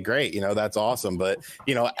 okay, great. You know, that's awesome. But,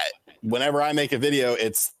 you know, whenever I make a video,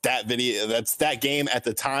 it's that video, that's that game at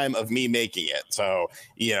the time of me making it. So,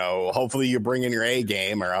 you know, hopefully you bring in your A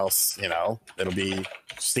game, or else, you know, it'll be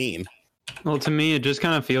seen. Well, to me, it just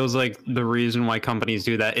kind of feels like the reason why companies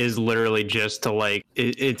do that is literally just to like,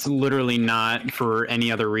 it's literally not for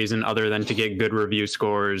any other reason other than to get good review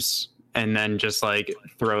scores and then just like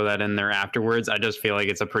throw that in there afterwards. I just feel like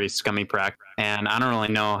it's a pretty scummy practice, and I don't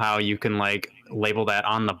really know how you can like label that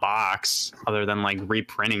on the box other than like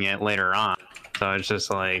reprinting it later on. So it's just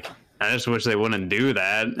like, I just wish they wouldn't do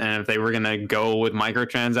that. And if they were gonna go with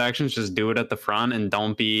microtransactions, just do it at the front and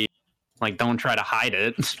don't try to hide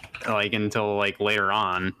it like until like later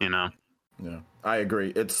on, you know. Yeah, I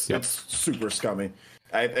agree. It's super scummy.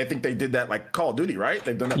 I think they did that like Call of Duty, right?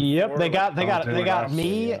 They've done that. Yep, before.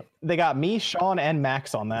 they got me, Sean, and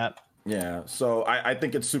Max on that. Yeah, so I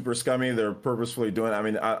think it's super scummy. They're purposefully doing it. I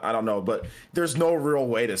mean, I don't know, but there's no real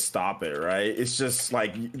way to stop it, right? It's just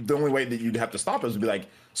like the only way that you'd have to stop it would be like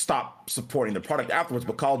stop supporting the product afterwards.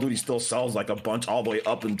 But Call of Duty still sells like a bunch all the way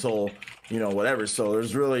up until, you know, whatever. So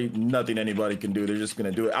there's really nothing anybody can do. They're just going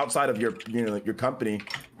to do it outside of your, you know, your company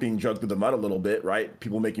being dragged through the mud a little bit, right?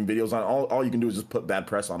 People making videos on all you can do is just put bad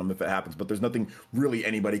press on them if it happens. But there's nothing really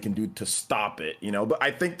anybody can do to stop it, you know. But I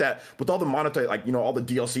think that with all the monetary, like, you know, all the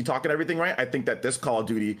DLC talk and everything, right? I think that this Call of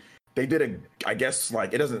Duty, they did I guess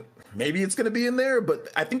like it doesn't. Maybe it's going to be in there, but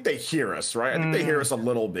I think they hear us, right? I think they hear us a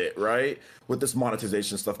little bit, right, with this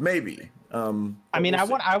monetization stuff. Maybe. I mean, I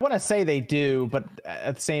want to say they do, but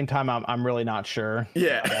at the same time, I'm really not sure.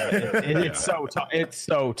 Yeah, it's so tough. It's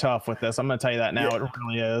so tough with this. I'm going to tell you that now. Yeah. It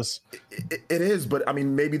really is. It is, but I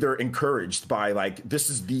mean, maybe they're encouraged by like this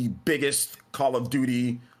is the biggest Call of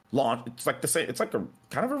Duty launch. It's like the same. It's like a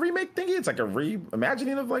kind of a remake thingy. It's like a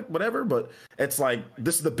reimagining of like whatever, but it's like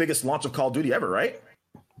this is the biggest launch of Call of Duty ever, right?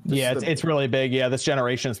 It's really big. Yeah, this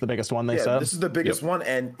generation is the biggest one, they said. This is the biggest one,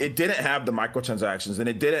 and it didn't have the microtransactions, and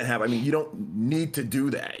it didn't have, I mean, you don't need to do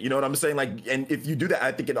that. You know what I'm saying? Like, and if you do that,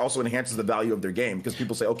 I think it also enhances the value of their game, because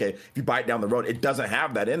people say, okay, if you buy it down the road, it doesn't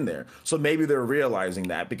have that in there. So maybe they're realizing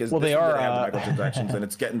that, because they are have the microtransactions, and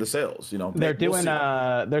it's getting the sales, you know. They're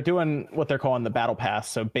doing what they're calling the battle pass,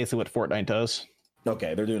 so basically what Fortnite does.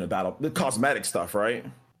 Okay, they're doing the cosmetic stuff, right?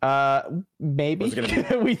 Maybe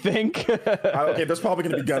we think. Okay, there's probably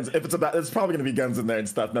gonna be guns. If it's probably gonna be guns in there and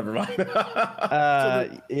stuff. Never mind.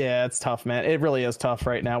 Yeah, it's tough, man. It really is tough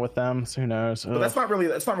right now with them. So who knows? But that's not really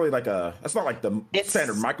like the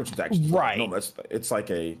standard microtransactions, right? No, it's like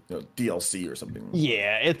a DLC or something.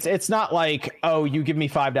 Yeah, it's not like, oh, you give me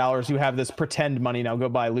 $5, you have this pretend money, now go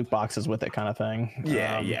buy loot boxes with it kind of thing.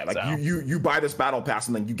 Yeah. Like so. you buy this battle pass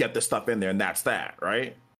and then you get this stuff in there and that's that,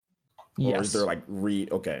 right? Yes. Or is there like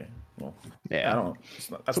okay? Well, yeah, I don't.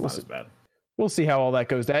 That's not as bad. We'll see how all that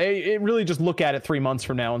goes down. It really just look at it 3 months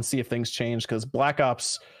from now and see if things change, because Black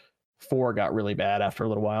Ops 4 got really bad after a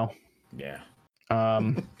little while. Yeah. A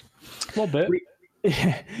little bit.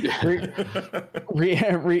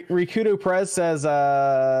 Rikudo Prez says,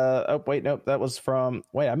 oh wait, nope, that was from,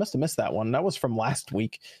 I must have missed that one. That was from last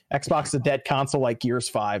week. Xbox is a dead console like Gears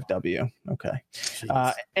 5 W. Okay.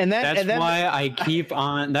 That's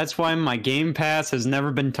why my Game Pass has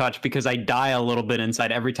never been touched, because I die a little bit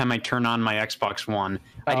inside every time I turn on my Xbox One.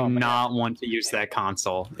 I do not want to use that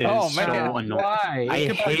console. It is so annoying. Why?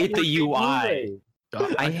 I hate the UI.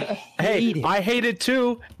 I hate it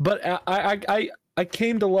too, but I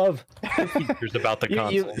came to love the features about the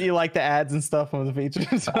console. You like the ads and stuff on the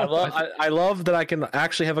features. I love that I can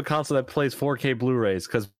actually have a console that plays 4K Blu-rays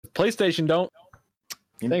because PlayStation don't.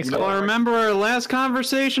 Thanks. Well, I remember our last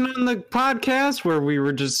conversation on the podcast where we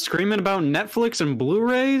were just screaming about Netflix and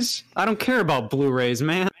Blu-rays. I don't care about Blu-rays,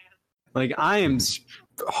 man. Like, I am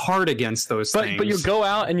hard against those things. But you go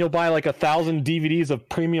out and you'll buy like 1,000 DVDs of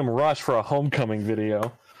Premium Rush for a homecoming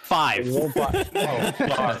video. 5. You won't buy.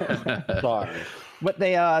 Oh, sorry. But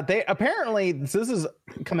they apparently, so this is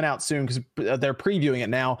coming out soon because they're previewing it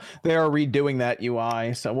now. They are redoing that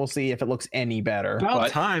UI, so we'll see if it looks any better. About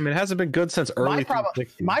time. It hasn't been good since early.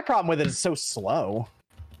 My problem with it is so slow.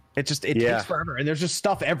 It takes forever, and there's just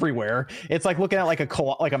stuff everywhere. It's like looking at like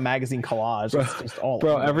a magazine collage. It's just all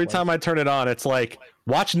every time I turn it on, it's like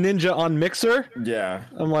watch Ninja on Mixer. Yeah,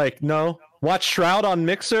 I'm like, no. Watch Shroud on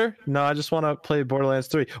Mixer. No, I just want to play Borderlands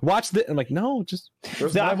 3. Watch this. I'm like, no, just.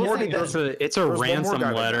 It's a ransom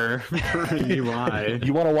letter for UI.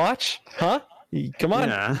 You want to watch? Huh? Come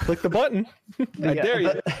on, click the button. I dare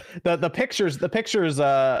you. The pictures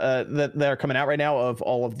that they're coming out right now of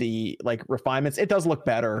all of the like refinements, it does look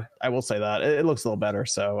better. I will say that it looks a little better.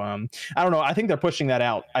 So I don't know. I think they're pushing that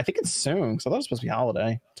out. I think it's soon. So that was supposed to be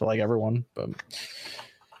holiday to like everyone, but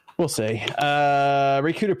we'll see.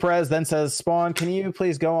 Rikuda Perez then says, Spawn, can you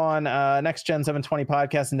please go on Next Gen 720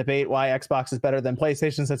 podcast and debate why Xbox is better than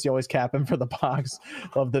PlayStation since you always cap him for the box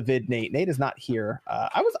of the vid, Nate? Nate is not here.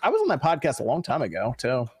 I was on that podcast a long time ago,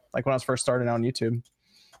 too. Like when I was first starting on YouTube.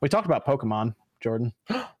 We talked about Pokemon, Jordan.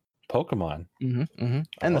 Pokemon?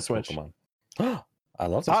 And the Switch. Pokemon. I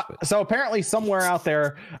love the Switch. So apparently somewhere out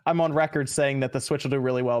there, I'm on record saying that the Switch will do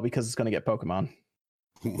really well because it's going to get Pokemon.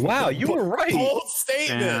 Wow, you were right. Bold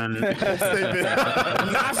statement.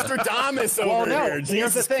 Nostradamus over here.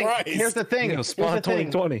 Here's the thing. Christ. Here's the thing. Spawn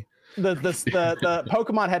 2020. The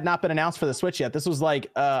Pokemon had not been announced for the Switch yet. This was like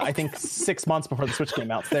I think 6 months before the Switch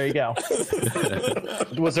came out. So there you go.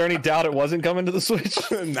 Was there any doubt it wasn't coming to the Switch?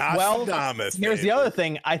 Nostradamus. Here's the other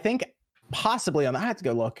thing. I think possibly I had to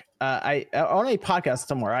go look. I on a podcast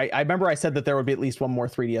somewhere. I remember I said that there would be at least one more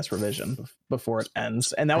 3DS revision before it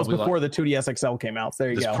ends, and that was before the 2DS XL came out. So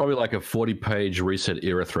there you go. There's probably like a 40-page reset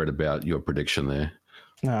era thread about your prediction there.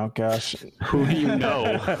 Oh gosh, who do you know?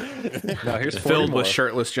 No, here's filled with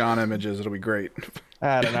shirtless John images. It'll be great.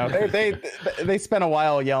 I don't know. They spent a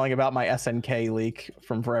while yelling about my SNK leak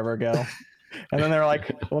from forever ago, and then they're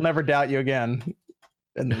like, "We'll never doubt you again."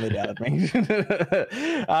 And then they doubted me.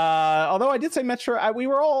 Although I did say we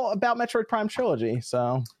were all about Metroid Prime Trilogy.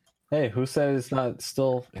 So, hey, who said it's not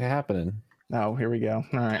still happening? Oh, here we go.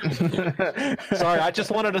 All right. Sorry, I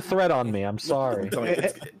just wanted a thread on me. I'm sorry.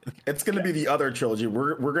 It's going to be the other trilogy.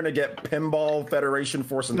 We're going to get Pinball Federation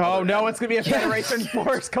Force. No, it's going to be a Federation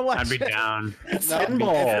Force collection. I'd be down.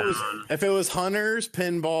 Pinball. If it was Hunters,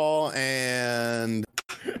 Pinball, and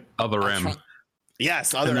Other M.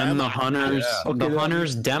 Yes, other and then M. the Hunters,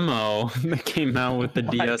 Hunters demo that came out with the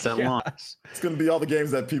DS at launch. It's going to be all the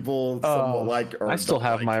games that people somewhat like. Or I still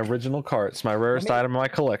have my original carts, my rarest item in my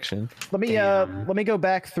collection. Let me go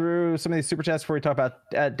back through some of these super chats before we talk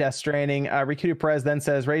about Death Stranding. Rikuda Perez then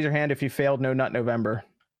says, "Raise your hand if you failed No Nut November."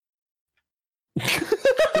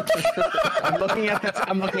 I'm looking at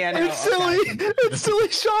it. It's silly. It's silly.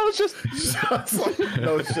 Sean was just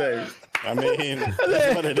no shade. I mean,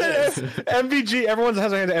 that's what it is. MVG. Everyone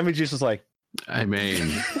has their hand. MVG's just like, I mean,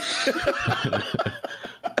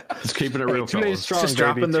 just keeping it real. 2 days strong. Just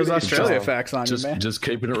dropping baby. those 2 days Australia strong. facts on you, man. Just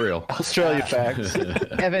keeping it real. Australia facts.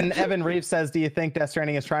 Evan Reeves says, "Do you think Death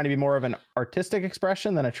Stranding is trying to be more of an artistic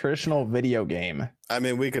expression than a traditional video game?" I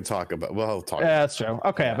mean, we could talk about. We'll talk. Yeah, that's true.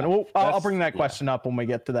 Okay, Evan. Well, I'll bring that question up when we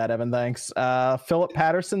get to that, Evan. Thanks. Philip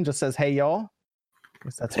Patterson just says, "Hey, y'all." I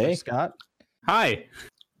guess that's for Scott. Hi.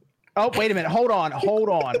 Oh, wait a minute. Hold on.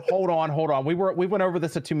 We went over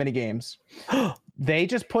this at Too Many Games. They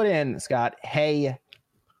just put in, Scott, "Hey,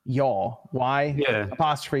 y'all." Why? Yeah.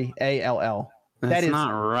 Apostrophe ALL. That's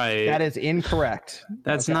not right. That is incorrect.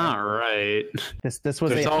 That's not right. This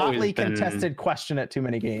was a hotly contested question at Too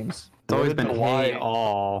Many Games. It's always been hey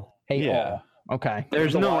all. Hey all. Okay.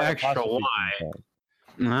 There's no extra Y.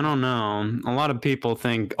 I don't know. A lot of people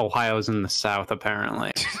think Ohio's in the South,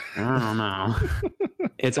 apparently. I don't know.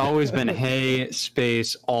 It's always been hey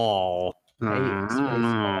space all. I don't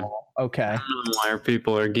know. Okay. I don't know why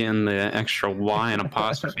people are getting the extra Y and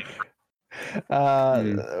apostrophe.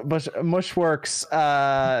 Mushworks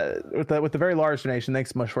with the very large donation.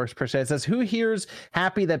 Thanks, Mushworks. Appreciate it. It says, "Who here's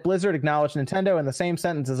happy that Blizzard acknowledged Nintendo in the same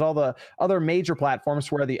sentence as all the other major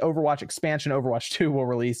platforms where the Overwatch expansion, Overwatch 2, will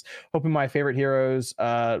release? Hoping my favorite heroes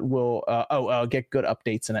will get good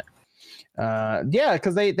updates in it." Yeah,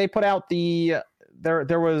 because they put out the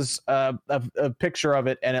there was a picture of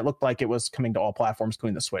it, and it looked like it was coming to all platforms,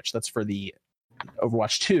 including the Switch. That's for the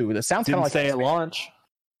Overwatch 2. That sounds kind of like say at launch.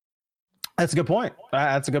 That's a good point.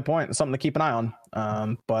 That's a good point. Something to keep an eye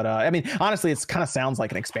on. But I mean, honestly, it's kind of sounds like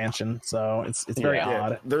an expansion, so it's very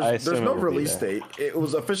odd. There's no release date. It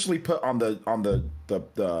was officially put on the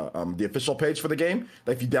official page for the game.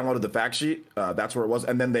 Like if you downloaded the fact sheet, that's where it was,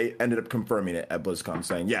 and then they ended up confirming it at BlizzCon,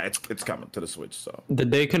 saying it's coming to the Switch. So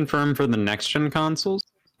did they confirm for the next gen consoles?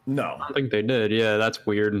 No, I don't think they did. Yeah, that's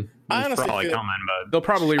weird. I honestly probably feel- coming, but They'll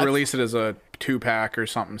probably release it as a 2-pack or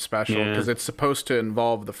something special because it's supposed to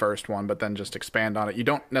involve the first one, but then just expand on it. You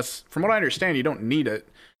don't from what I understand, you don't need it,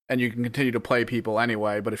 and you can continue to play people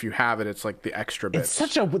anyway. But if you have it, it's like the extra bits.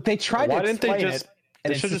 It's such a. They tried Why to didn't they explain just? it,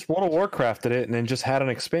 and They should just World of Warcrafted it and then just had an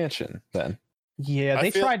expansion then. Yeah, I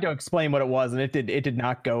they feel- tried to explain what it was, and it did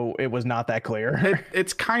not go. It was not that clear.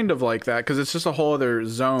 It's kind of like that because it's just a whole other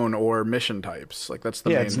zone or mission types. Like that's the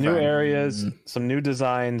main It's new thing. areas, some new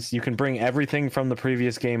designs. You can bring everything from the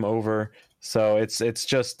previous game over. So it's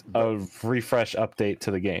just a refresh update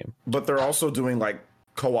to the game. but they're also doing like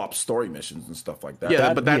co-op story missions and stuff like that.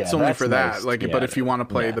 Yeah, but that's only that's for that. nice. Like, Yeah. but if you want to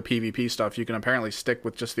play Yeah. the PvP stuff, you can apparently stick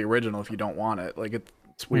with just the original if you don't want it. Like,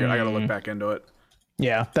 it's weird. I got to look back into it.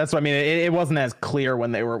 Yeah, that's what I mean. It wasn't as clear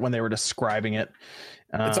when they were describing it.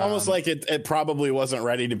 It's almost like it probably wasn't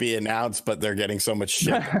ready to be announced, but they're getting so much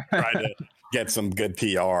shit trying to get some good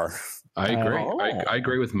PR. I agree. Oh. I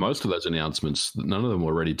agree with most of those announcements. None of them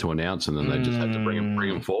were ready to announce, and then they just had to bring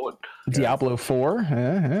them forward. Diablo 4.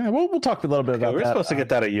 We'll talk a little bit about We were that. supposed to get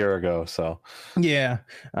that a year ago, so Yeah,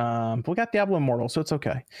 but we got Diablo Immortal, so it's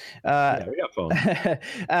okay. yeah, we got phone.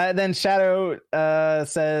 Then Shadow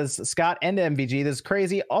says, Scott and MVG, this is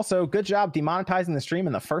crazy. Also, good job demonetizing the stream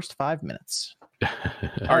in the first 5 minutes.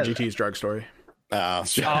 RGT's drug story.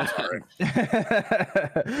 Sorry.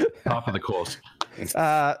 Half of the course.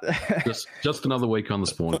 Uh, just another week on the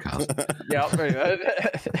Spawncast. yeah, very good.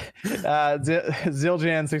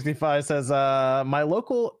 Ziljan65 says, my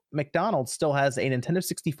local McDonald's still has a Nintendo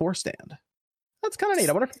 64 stand. That's kind of neat.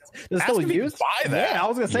 I wonder if it's still Ask if you used. can buy that. Yeah, I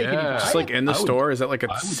was gonna say, can you Yeah. buy Just it? like in the I would- store, is that like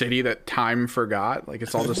a city that time forgot? Like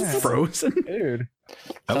it's all just frozen. dude.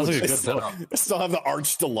 Sounds like a They good still, setup. they still have the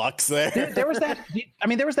Arch Deluxe there. There was that. I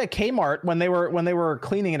mean, there was that Kmart when they were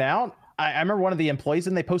cleaning it out. I remember one of the employees,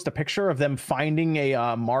 and they post a picture of them finding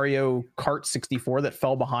a Mario Kart 64 that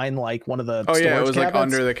fell behind like one of the. Oh yeah, it storage was like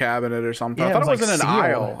cabinets. under the cabinet or something. Yeah, I thought it it was was, in like, an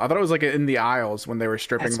sealed. aisle. I thought it was like in the aisles when they were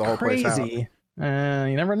stripping That's the whole place out. crazy. You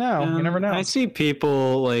never know. You never know. I see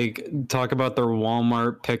people like talk about their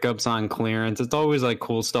Walmart pickups on clearance. It's always like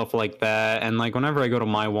cool stuff like that. And like whenever I go to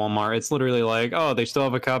my Walmart, it's literally like, oh, they still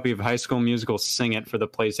have a copy of High School Musical Sing It for the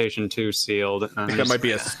PlayStation 2 sealed. And I think that might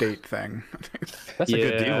be a state thing. That's a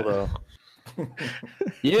good Yeah. deal though.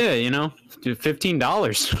 yeah,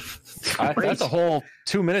 $15. That's a whole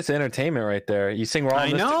 2 minutes of entertainment right there. You sing "We're All I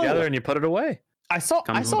in This know. Together" and you put it away. I saw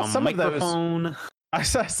Comes with a some of those. microphone. I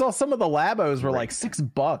saw some of the Labos were like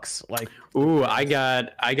 $6. Like, Ooh, I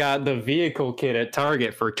got the vehicle kit at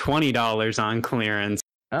Target for $20 on clearance.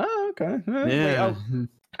 oh, okay. Wait, Yeah.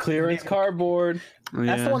 Clearance cardboard.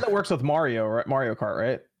 that's the one that works with Mario, right? Mario Kart,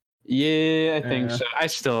 right? Yeah, I think Yeah.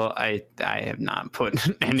 so. I have not put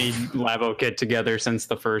any Labo kit together since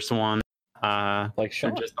the first one. Like They're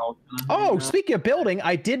Sean. just all Oh, speaking of building,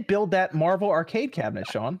 I did build that Marvel arcade cabinet,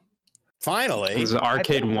 Sean. Finally. is it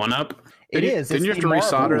arcade one up? It is. Didn't you It's have to the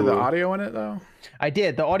Marvel. resolder the audio in it though? I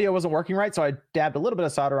did. The audio wasn't working right, so I dabbed a little bit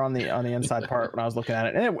of solder on the inside part when I was looking at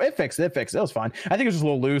it, and it fixed it. It was fine. I think it was just a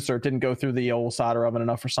little loose, or it didn't go through the old solder oven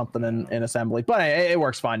enough or something in assembly. But it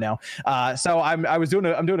works fine now. So I'm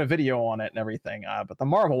doing a video on it and everything. But the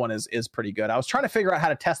Marvel one is pretty good. I was trying to figure out how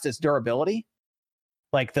to test its durability,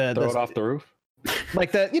 like Throw it off the roof.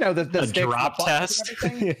 like the A sticks, drop the buttons and test?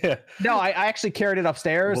 everything. Yeah. No, I actually carried it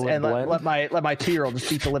upstairs Will it and blend? let my 2-year-old just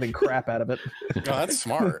beat the living crap out of it. Oh, that's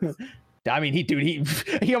smart. I mean,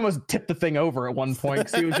 he almost tipped the thing over at one point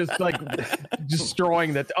because he was just like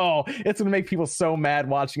destroying that. Oh, it's gonna make people so mad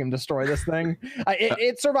watching him destroy this thing.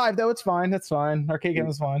 It survived though. It's fine. It's fine. Arcade game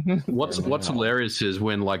is fine. What's hilarious is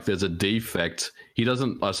when like there's a defect, he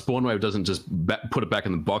doesn't Spawnwave doesn't just put it back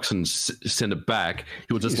in the box and send it back.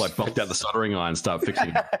 He'll just like bump out the soldering iron and start fixing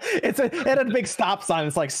it. It had a big stop sign.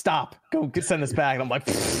 It's like stop. Go send this back. And I'm like,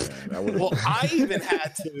 Well,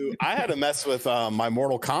 I had to mess with my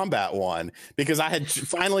Mortal Kombat one because I had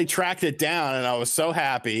finally tracked it down and I was so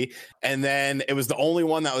happy. And then it was the only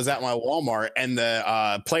one that was at my Walmart, and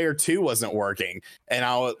the player 2 wasn't working. And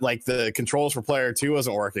I was like, the controls for player 2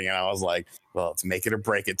 wasn't working. And I was like, well, it's make it or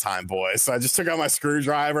break it time, boys. So I just took out my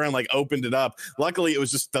screwdriver and like opened it up. Luckily, it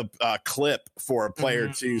was just the clip for a player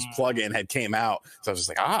 2's plugin had came out. So I was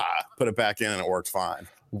just like, put it back in and it worked fine.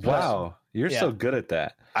 Wow, you're so good at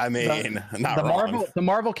that. I mean, not the wrong. The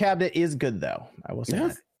Marvel cabinet is good though. I will say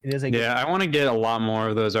that. It is a good I want to get a lot more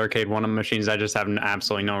of those Arcade One-Up machines. I just have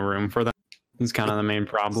absolutely no room for them. It's kind of the main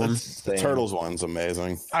problem. The Turtles one's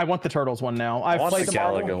amazing. I want the Turtles one now. I want played the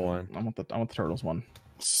Galaga one. I want the Turtles one.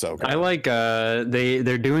 So good. I like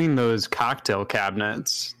they're doing those cocktail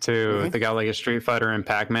cabinets too. They got like a Street Fighter and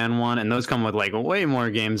Pac-Man one, and those come with like way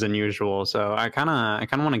more games than usual. So I kind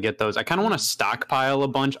of want to get those. I kind of want to stockpile a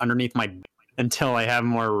bunch underneath my until I have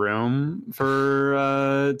more room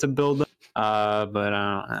for to build them. But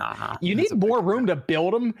I don't know. You need more room to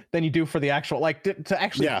build them than you do for the actual to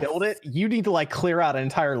actually build it. You need to like clear out an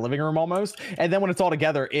entire living room almost, and then when it's all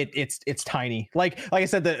together, it's tiny. Like I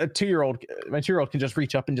said, my 2-year-old can just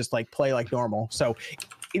reach up and just like play like normal. So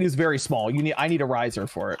it is very small. I need a riser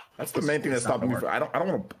for it. That's the main thing that's stopping me. I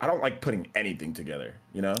don't like putting anything together.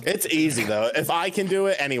 You know, it's easy though. If I can do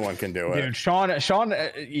it, anyone can do it. Dude, Sean,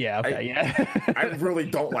 yeah. I really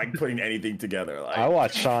don't like putting anything together. Like, I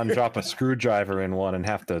watched Sean drop a screwdriver in one and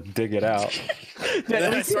have to dig it out. And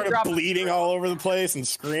then I started bleeding all over the place and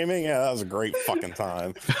screaming. Yeah, that was a great fucking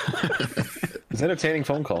time. It's an entertaining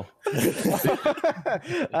phone call.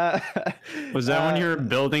 Was that when you were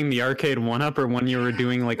building the Arcade One-Up, or when you were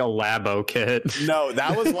doing like a Labo kit? No,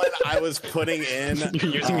 that was when I was putting in.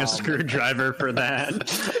 You're using a screwdriver for that.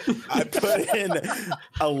 I put in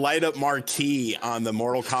a light up marquee on the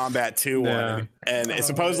Mortal Kombat 2 one, and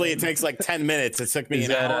supposedly it takes like 10 minutes. It took me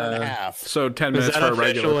an hour and a half. So 10 Was minutes that for a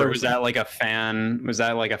regular official, or person. was that like a fan? Was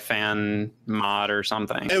that like a fan mod or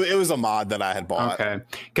something? It was a mod that I had bought. Okay,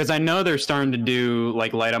 because I know they're starting to do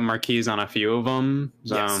like light up marquees on a few of them.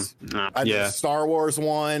 So, Yes. The Star Wars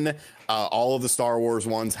one, all of the Star Wars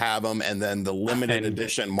ones have them, and then the limited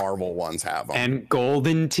edition Marvel ones have them. And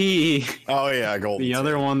Golden Tee. Oh yeah, Golden. The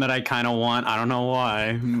other one that I kind of want. I don't know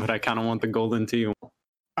why, but I kind of want the Golden Tee one.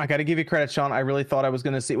 I got to give you credit, Sean. I really thought I was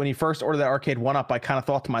going to see when you first ordered that Arcade One-Up. I kind of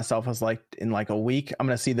thought to myself, I was like, in like a week, I'm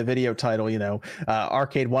going to see the video title,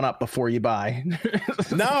 Arcade One-Up before you buy.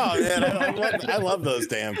 No, man, I love those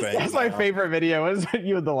damn things. That's my favorite video. Was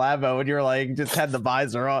you with the Labo and you're like just had the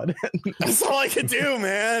visor on. That's all I could do,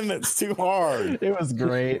 man. It's too hard. It was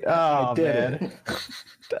great. Oh man,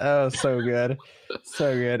 oh so good,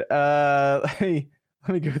 so good. Let me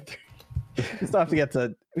go through. We still have to get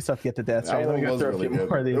to death. That Right? Let me one go was through a really few good.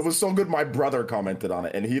 more of these. It was so good. My brother commented on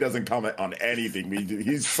it, and he doesn't comment on anything.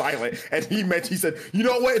 He's silent, and he said, "You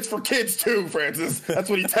know what? It's for kids too, Francis." That's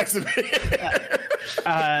what he texted me.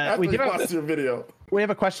 We do watched your video. We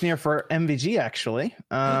have a question here for MVG actually,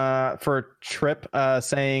 for Trip,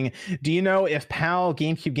 saying, "Do you know if PAL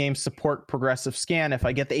GameCube games support progressive scan? If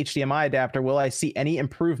I get the HDMI adapter, will I see any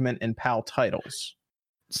improvement in PAL titles?"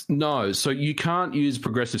 No, so you can't use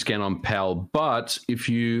progressive scan on PAL, but if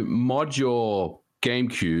you mod your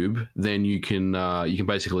GameCube, then you can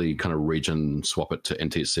basically kind of region swap it to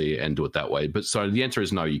NTSC and do it that way. But so the answer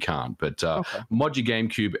is no, you can't. But mod your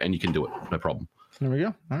GameCube and you can do it, no problem. There we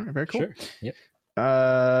go. All right, very cool. Sure. Yep.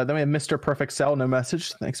 Then we have Mr. Perfect Cell, no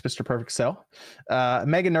message. Thanks, Mr. Perfect Cell.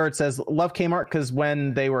 Mega Nerd says, love Kmart because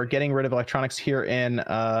when they were getting rid of electronics here in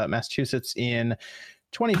Massachusetts in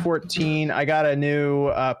 2014, I got a new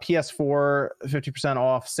PS4 50%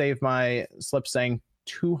 off, saved my slip saying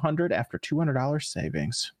 $200 after $200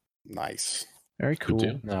 savings. Nice. Very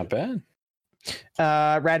cool. Not bad.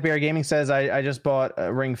 Radberry Gaming says, I just bought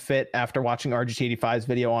a Ring Fit after watching RGT85's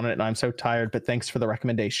video on it, and I'm so tired, but thanks for the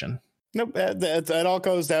recommendation. Nope, that all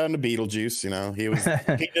goes down to Beetlejuice.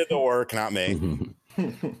 He did the work, not me.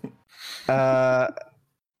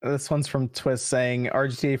 This one's from Twist saying,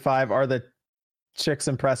 RGT85, are the chicks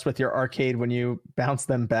impressed with your arcade when you bounce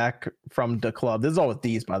them back from the club? This is all with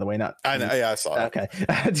these, by the way, not I know, yeah, I saw it. Okay.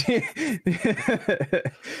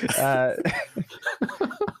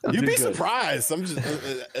 You'd be surprised.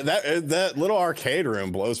 That little arcade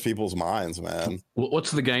room blows people's minds, man.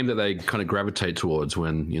 What's the game that they kind of gravitate towards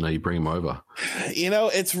when you bring them over?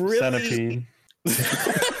 It's really Centipede.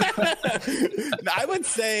 I would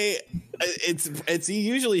say it's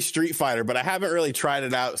usually Street Fighter, but I haven't really tried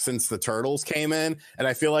it out since the Turtles came in, and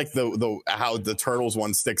I feel like the how the Turtles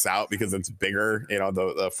one sticks out because it's bigger.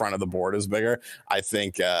 The front of the board is bigger. I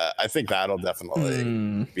think that'll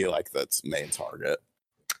definitely be like that's main target.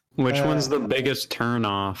 Which one's the biggest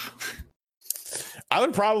turnoff? I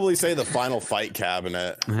would probably say the Final Fight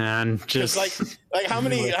cabinet. And just like how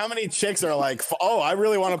many chicks are like, oh, I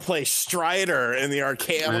really want to play Strider in the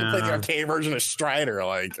arcade. I want to play the arcade version of Strider.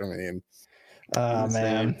 Oh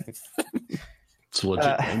man. It's a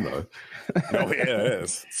legit game though. Oh yeah, it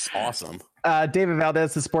is. It's awesome. David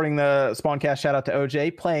Valdez is supporting the Spawncast. Shout out to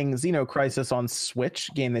OJ playing Xeno Crisis on Switch,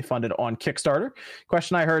 game they funded on Kickstarter.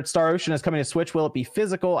 Question I heard: Star Ocean is coming to Switch. Will it be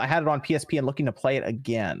physical? I had it on PSP and looking to play it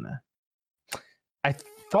again. I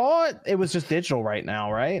thought it was just digital right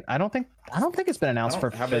now, right? I don't think it's been announced for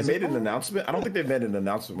have physical. they made an announcement? I don't think they've made an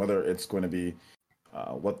announcement whether it's going to be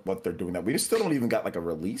what they're doing. That we still don't even got like a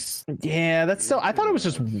release. Yeah, that's still. I thought it was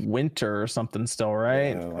just winter or something still,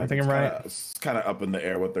 right? Yeah, I think I'm right. It's kind of up in the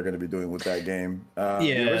air what they're going to be doing with that game. Yeah.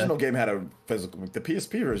 The original game had a physical. The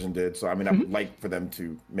PSP version did. So I mean, I would like for them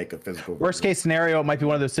to make a physical. Worst version. case scenario, it might be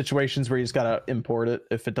one of those situations where you just gotta import it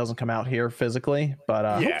if it doesn't come out here physically. But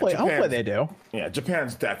hopefully they do. Yeah,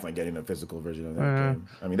 Japan's definitely getting a physical version of that game.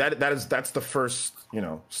 I mean, that's the first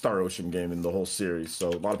Star Ocean game in the whole series. So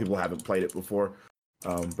a lot of people haven't played it before.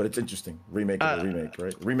 But it's interesting. Remake of a remake,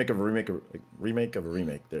 right? Remake of a remake of a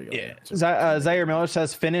remake. There you go. Yeah. Zaire Miller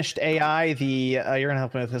says finished AI. You're gonna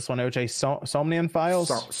help me with this one, OJ. Somnium Files.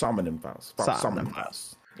 Somnium Files. Somnium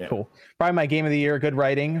Files. Yeah. Cool. Probably my game of the year. Good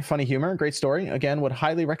writing, funny humor, great story. Again, would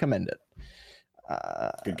highly recommend it.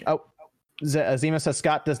 Good game. Zima says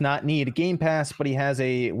Scott does not need Game Pass, but he has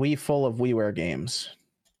a Wii full of WiiWare games.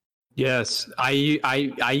 Yes, I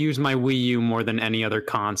use my Wii U more than any other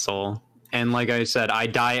console. And like I said, I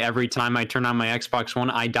die every time I turn on my Xbox One.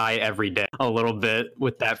 I die every day a little bit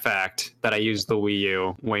with that fact that I use the Wii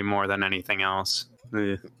U way more than anything else.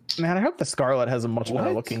 Ugh. Man, I hope the Scarlet has a much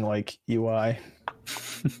better looking like UI.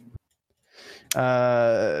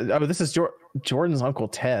 This is Jordan's Uncle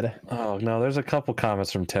Ted. Oh no, there's a couple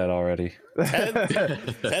comments from Ted already.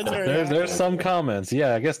 There's some comments.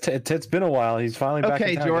 Yeah, I guess Ted's been a while. He's finally back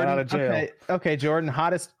in town, Jordan, out of jail. Okay, Jordan,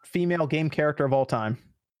 hottest female game character of all time.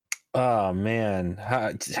 Oh man,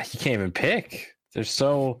 you can't even pick. There's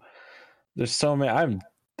so many.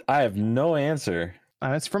 I have no answer.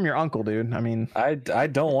 It's from your uncle, dude. I mean, I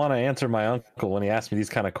don't want to answer my uncle when he asks me these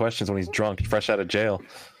kind of questions when he's drunk, fresh out of jail.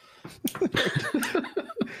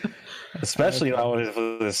 Especially not with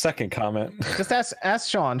the second comment. Just ask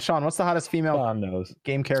Sean. Sean, what's the hottest female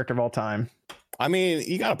game character of all time? I mean,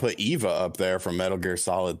 you got to put Eva up there from Metal Gear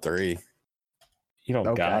Solid 3. You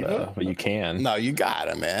don't gotta, but you can. No, you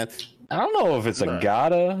gotta, man. I don't know if it's a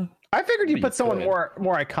gotta. I figured you put someone more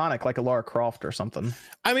iconic, like a Lara Croft or something.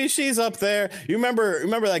 I mean, she's up there. You remember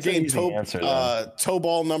that game, Toe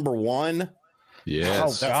Ball number 1?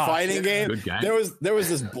 Yes. That fighting game. Good game. There was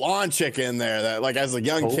this blonde chick in there that, like, as a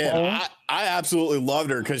young kid, I absolutely loved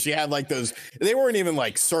her because she had like those. They weren't even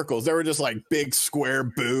like circles; they were just like big square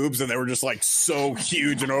boobs, and they were just like so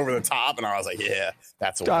huge and over the top. And I was like, yeah,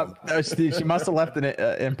 that's a one. She must have left an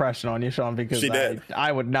impression on you, Sean, because she did.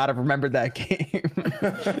 I would not have remembered that game.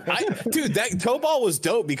 Dude, that Toe Ball was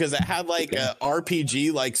dope because it had like a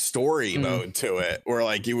RPG like story mode to it, where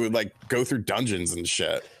like you would like go through dungeons and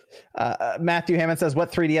shit. Matthew Hammond says,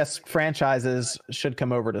 what 3DS franchises should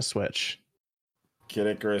come over to Switch? Kid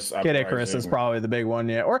Icarus. Kid Icarus is probably the big one,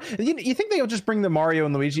 yeah. Or you think they'll just bring the Mario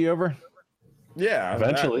and Luigi over? Yeah,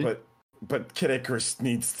 eventually. But Kid Icarus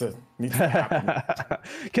needs to happen.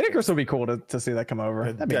 Kid Icarus would be cool to see that come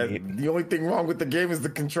over. That'd be neat. The only thing wrong with the game is the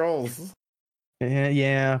controls.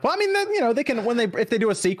 Yeah. Well, I mean, they can if they do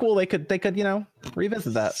a sequel, they could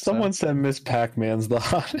revisit that. Someone said Miss Pac-Man's the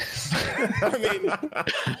hottest. I mean,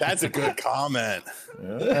 that's a good comment.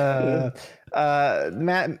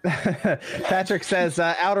 Matt Patrick says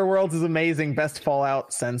Outer Worlds is amazing, best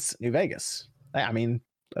Fallout since New Vegas. I mean,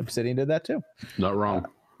 Obsidian did that too. Not wrong.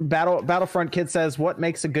 Battlefront Kid says, what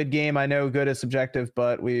makes a good game? I know good is subjective,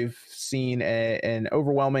 but we've seen an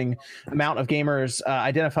overwhelming amount of gamers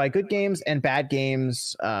identify good games and bad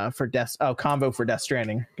games for combo for Death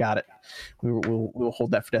Stranding. Got it. We'll hold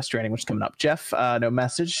that for Death Stranding, which is coming up. Jeff, no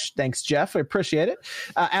message. Thanks, Jeff. I appreciate it.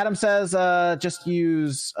 Adam says, just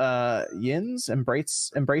use yins, embrace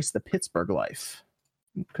the Pittsburgh life.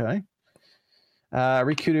 Okay.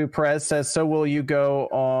 Rikudu Perez says, so will you go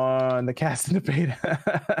on the cast and debate?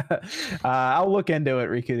 I'll look into it,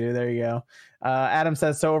 Rikudu. There you go. Adam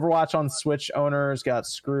says, so Overwatch on Switch owners got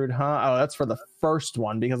screwed, huh? Oh, that's for the first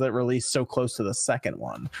one because it released so close to the second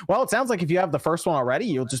one. Well, it sounds like if you have the first one already,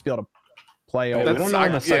 you'll just be able to play over. We don't know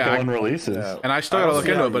when the second one releases. Yeah. And I still gotta look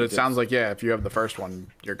into it, but it sounds like, if you have the first one,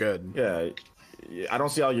 you're good. Yeah. I don't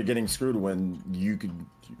see how you're getting screwed when you could,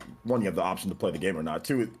 one, you have the option to play the game or not.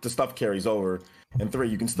 Two, the stuff carries over. And three,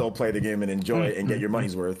 you can still play the game and enjoy it and get your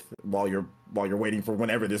money's worth while you're waiting for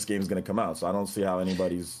whenever this game's going to come out. So I don't see how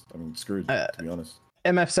anybody's screwed, to be honest.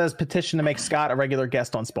 MF says petition to make Scott a regular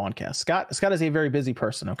guest on Spawncast. Scott is a very busy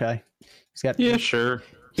person. Okay, he's got sure.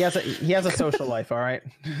 He has a social life. All right.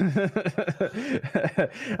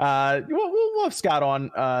 We'll have Scott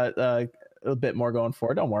on a bit more going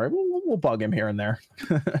forward. Don't worry. We'll bug him here and there.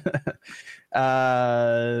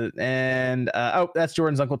 That's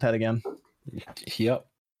Jordan's Uncle Ted again. Yep.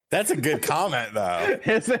 That's a good comment, though.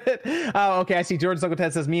 Is it? Oh, okay. I see Jordan's Uncle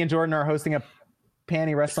Ted says, me and Jordan are hosting a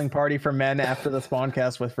panty wrestling party for men after the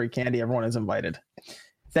Spawncast with free candy. Everyone is invited.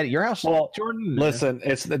 Is that at your house, Well, Jordan? Listen,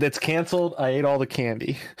 it's canceled. I ate all the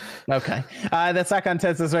candy. Okay. That Sakon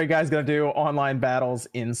Ted says, are you guys going to do online battles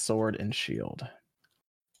in Sword and Shield?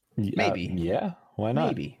 Maybe. Yeah. Why not?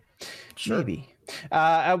 Maybe. Sure. Maybe.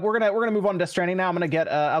 We're gonna move on to Death Stranding now. I'm gonna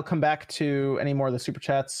get I'll come back to any more of the super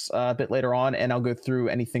chats a bit later on, and I'll go through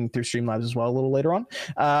anything through Streamlabs as well a little later on.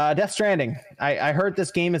 Death Stranding. I heard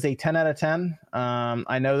this game is a 10 out of 10.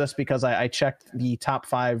 I know this because I checked the top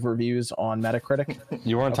 5 reviews on Metacritic.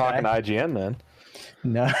 You weren't talking to IGN then.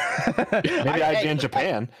 No. Maybe IGN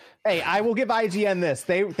Japan. Hey, I will give IGN this.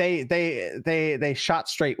 They shot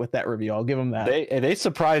straight with that review. I'll give them that. They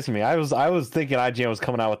surprised me. I was thinking IGN was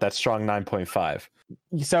coming out with that strong 9.5.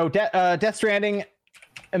 So Death Stranding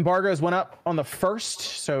embargoes went up on the 1st,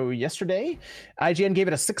 so yesterday. IGN gave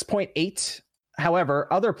it a 6.8. However,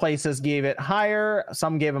 other places gave it higher.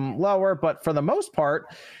 Some gave them lower, but for the most part,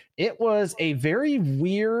 it was a very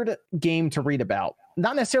weird game to read about.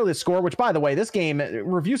 Not necessarily the score, which, by the way, this game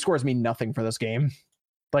review scores mean nothing for this game.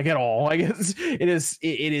 Like at all. I guess it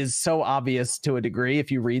is so obvious to a degree if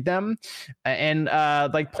you read them. And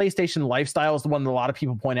like PlayStation Lifestyle is the one that a lot of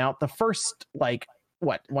people point out. The first, like,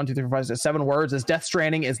 what, 1, 2, 3, 4, 5, 6, 7 words is Death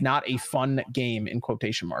Stranding is not a fun game, in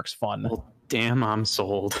quotation marks. Fun. Well, damn, I'm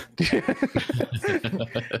sold.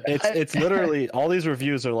 It's literally all these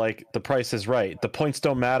reviews are like the price is right. The points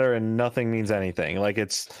don't matter and nothing means anything. Like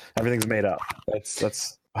everything's made up.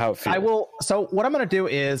 That's how it feels. So what I'm going to do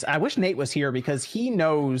is, I wish Nate was here because he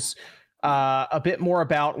knows a bit more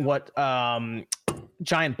about what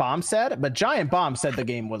Giant Bomb said, but Giant Bomb said the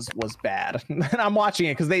game was bad. And I'm watching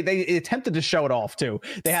it because they attempted to show it off too.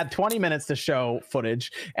 They had 20 minutes to show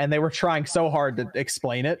footage and they were trying so hard to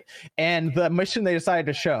explain it. And the mission they decided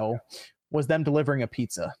to show was them delivering a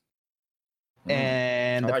pizza.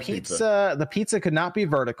 And the pizza could not be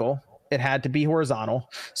vertical. It had to be horizontal.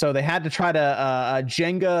 So they had to try to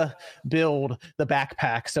Jenga build the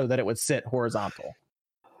backpack so that it would sit horizontal.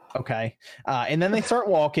 Okay. And then they start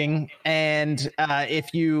walking, and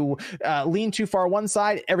if you lean too far one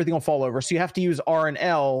side, everything will fall over. So you have to use R and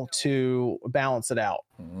L to balance it out.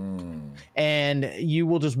 And you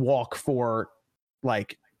will just walk for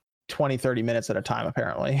like 20, 30 minutes at a time,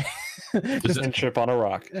 apparently. Just a trip on a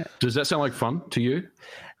rock. Does that sound like fun to you?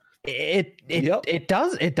 It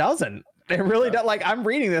doesn't. It really does. Like, I'm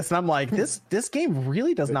reading this and I'm like, this game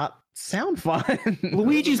really does not sound fun.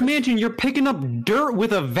 Luigi's Mansion, you're picking up dirt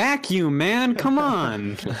with a vacuum, man. Come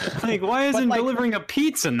on. Like, why isn't delivering a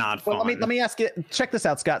pizza not fun? Well, let me ask you, check this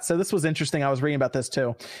out, Scott. So this was interesting. I was reading about this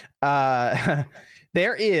too. There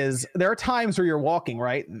are times where you're walking,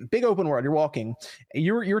 right? Big open world, you're walking.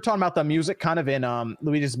 You were talking about the music kind of in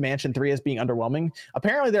Luigi's Mansion 3 as being underwhelming.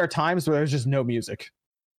 Apparently there are times where there's just no music.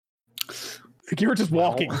 Like you were just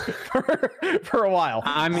walking for a while.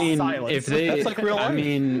 I mean, silence. That's like real life. I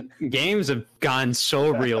mean, games have gotten so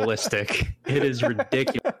realistic. It is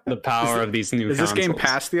ridiculous, the power of these new consoles. Is this game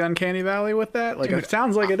past the Uncanny Valley with that? Like, it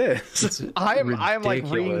sounds like it is. I'm like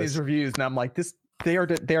reading these reviews and I'm like, they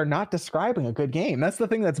are not describing a good game. That's the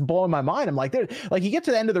thing that's blowing my mind. I'm like, you get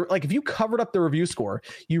to the end of if you covered up the review score,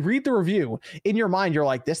 you read the review in your mind, you're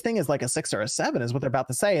like, this thing is like a 6 or a 7 is what they're about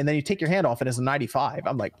to say. And then you take your hand off and it's a 95.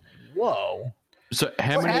 I'm like, whoa. So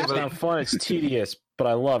how many of us? It's not fun. It's tedious, but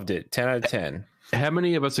I loved it. 10 out of 10. How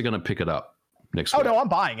many of us are going to pick it up next week? Oh no, I'm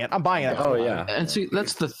buying it. Oh yeah. And see,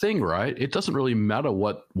 that's the thing, right? It doesn't really matter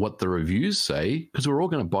what the reviews say because we're all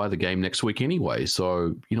going to buy the game next week anyway.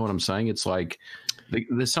 So you know what I'm saying? It's like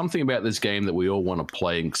there's something about this game that we all want to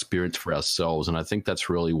play and experience for ourselves, and I think that's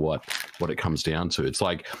really what it comes down to. It's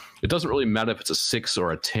like it doesn't really matter if it's a 6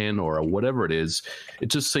 or a 10 or a whatever it is. It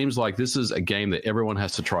just seems like this is a game that everyone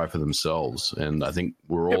has to try for themselves, and I think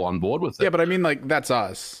we're all on board with it. Yeah, but I mean, like, that's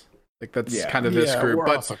us. Like, that's kind of this group.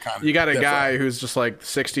 But you got a guy who's just like,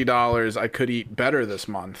 $60, I could eat better this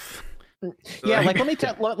month. Yeah, like let me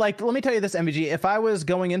tell you this, MVG. If I was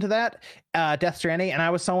going into that Death Stranding and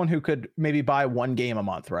I was someone who could maybe buy one game a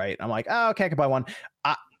month, right? I'm like, oh, okay, I could buy one.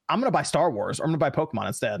 I'm gonna buy Star Wars or I'm gonna buy Pokemon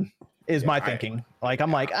instead. Is my thinking.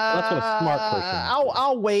 I'm like, that's what a smart person.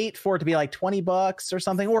 I'll wait for it to be like $20 or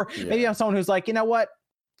something, or maybe I'm someone who's like, you know what?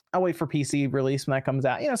 I'll wait for PC release when that comes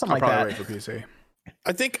out. You know, something like that. Wait for PC.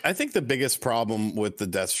 I think the biggest problem with the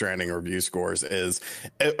Death Stranding review scores is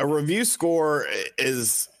a review score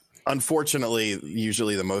is unfortunately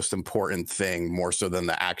usually the most important thing, more so than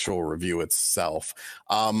the actual review itself.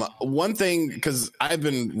 One thing, because I've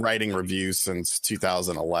been writing reviews since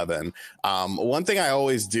 2011, one thing I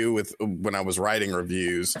always do with when I was writing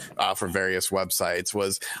reviews for various websites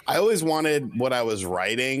was I always wanted what I was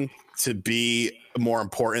writing to be more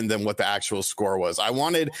important than what the actual score was. I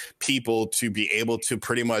wanted people to be able to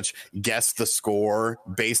pretty much guess the score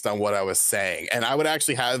based on what I was saying. And I would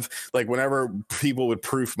actually have, like, whenever people would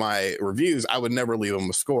proof my reviews, I would never leave them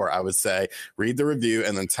a score. I would say, read the review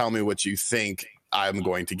and then tell me what you think I'm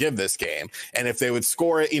going to give this game. And if they would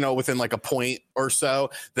score it, within like a point or so,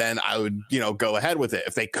 then I would, go ahead with it.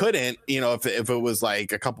 If they couldn't, if it was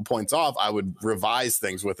like a couple points off, I would revise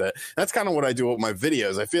things with it. That's kind of what I do with my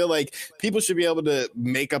videos. I feel like people should be able to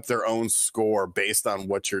make up their own score based on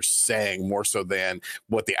what you're saying, more so than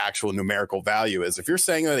what the actual numerical value is. If you're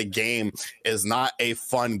saying that a game is not a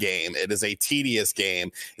fun game, it is a tedious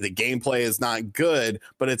game, the gameplay is not good,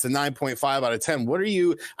 but it's a 9.5 out of 10.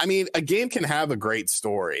 A game can have a great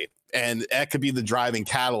story, and that could be the driving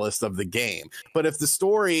catalyst of the game. But if the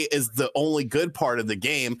story is the only good part of the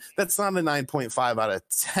game, that's not a 9.5 out of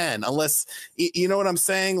 10, unless, you know what I'm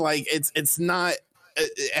saying? Like, it's not.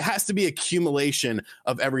 It has to be accumulation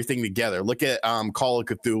of everything together. Look at Call of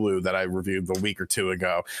Cthulhu that I reviewed a week or two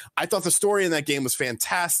ago. I thought the story in that game was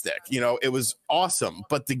fantastic. It was awesome,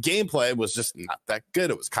 but the gameplay was just not that good.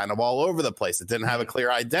 It was kind of all over the place. It didn't have a clear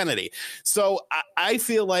identity. So I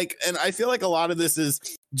feel like a lot of this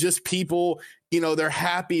is just people, they're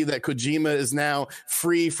happy that Kojima is now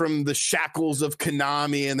free from the shackles of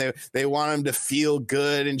Konami, and they want him to feel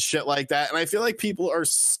good and shit like that. And I feel like people are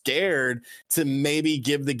scared to maybe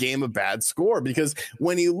give the game a bad score, because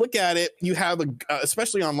when you look at it, you have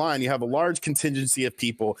especially online, you have a large contingency of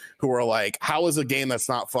people who are like, how is a game that's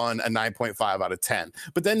not fun a 9.5 out of 10?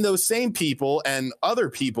 But then those same people and other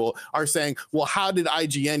people are saying, well, how did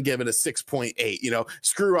IGN give it a 6.8?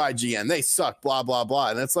 Screw IGN, they suck, blah, blah,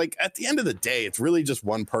 blah. And it's like, at the end of the day, it's really just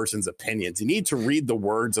one person's opinions. You need to read the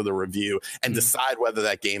words of the review and decide whether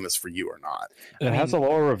that game is for you or not. It has a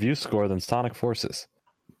lower review score than Sonic Forces.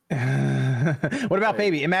 What about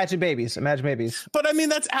Imagine Babies? But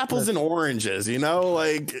that's apples and oranges,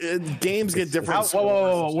 like games get different.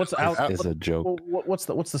 Whoa! Is a joke. What's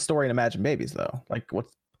the story in Imagine Babies though? Like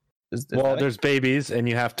there's babies, and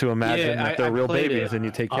you have to imagine that they're real babies, and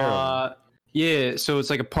you take care of them. Yeah, so it's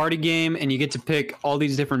like a party game, and you get to pick all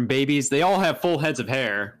these different babies. They all have full heads of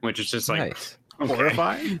hair, which is just like nice.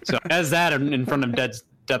 Horrifying. So as that in front of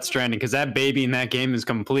Death Stranding, because that baby in that game is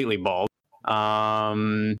completely bald.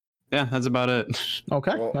 Yeah, that's about it.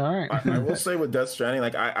 Okay, well, all right. I will say with Death Stranding,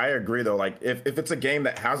 like I agree though. Like if it's a game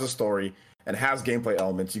that has a story and has gameplay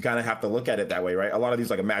elements, you kind of have to look at it that way, right? A lot of these,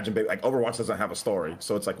 like Imagine Baby, like Overwatch doesn't have a story,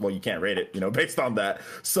 so it's like, well, you can't rate it, based on that.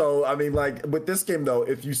 So like with this game though,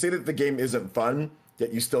 if you say that the game isn't fun,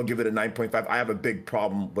 yet you still give it a 9.5, I have a big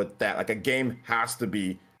problem with that. Like a game has to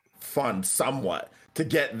be fun somewhat to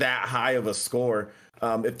get that high of a score.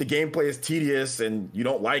 If the gameplay is tedious and you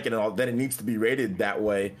don't like it and all, then it needs to be rated that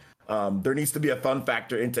way. There needs to be a fun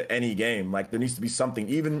factor into any game. Like there needs to be something,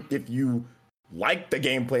 even if you like the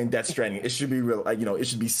gameplay in Death Stranding, it should be real. It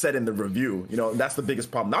should be said in the review. And that's the biggest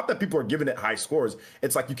problem. Not that people are giving it high scores.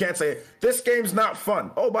 It's like you can't say this game's not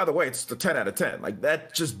fun. Oh, by the way, it's a 10 out of 10. Like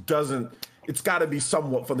that just doesn't. It's got to be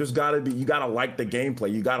somewhat fun. There's got to be, you got to like the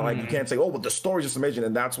gameplay. You got to you can't say, oh, well, the story's just amazing.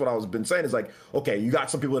 And that's what I was been saying is like, okay, you got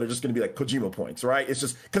some people that are just going to be like Kojima points, right? It's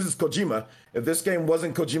just because it's Kojima. If this game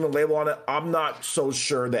wasn't Kojima label on it, I'm not so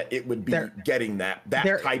sure that it would be getting that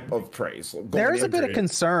type of praise. There is a bit of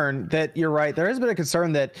concern that you're right. There is a bit of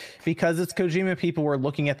concern that because it's Kojima, people were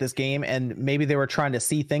looking at this game and maybe they were trying to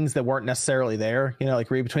see things that weren't necessarily there,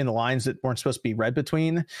 like read between the lines that weren't supposed to be read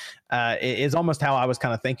between. Is almost how I was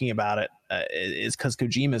kind of thinking about it. Is because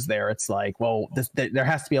Kojima's there. It's like, well, there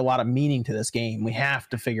has to be a lot of meaning to this game. We have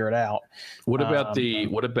to figure it out. What about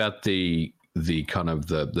the kind of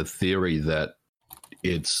the theory that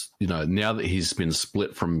it's now that he's been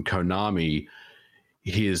split from Konami,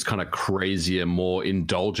 his kind of crazier, more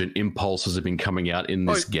indulgent impulses have been coming out in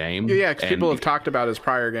this game. Yeah, because people have talked about his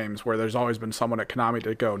prior games where there's always been someone at Konami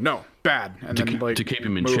to go, no, bad, and then to keep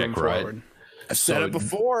him in check, right? I've said it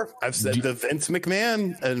before. I've said the Vince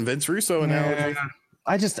McMahon and Vince Russo analogy.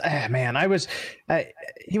 I just, man,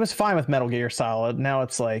 he was fine with Metal Gear Solid. Now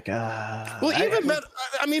it's like, well,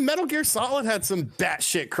 Metal Gear Solid had some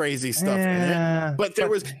batshit crazy stuff in it, but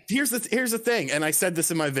here's the thing, and I said this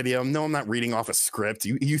in my video. No, I'm not reading off a script.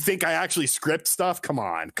 You think I actually script stuff? Come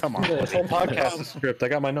on. This whole podcast is script. I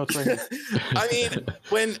got my notes right here. I mean,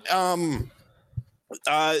 when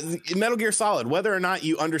Metal Gear Solid, whether or not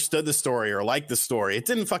you understood the story or liked the story, it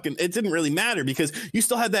didn't really matter because you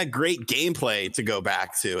still had that great gameplay to go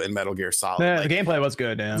back to in Metal Gear Solid. Yeah, the gameplay was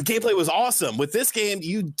good. Yeah. The gameplay was awesome. With this game,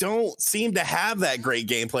 you don't seem to have that great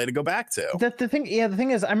gameplay to go back to. The thing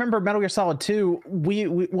is, I remember Metal Gear Solid 2. We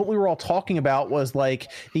what we were all talking about was like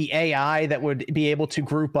the AI that would be able to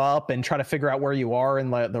group up and try to figure out where you are in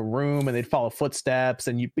the room, and they'd follow footsteps,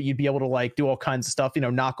 and you'd be able to like do all kinds of stuff,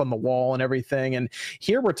 knock on the wall and everything. And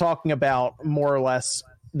here we're talking about more or less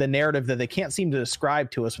the narrative that they can't seem to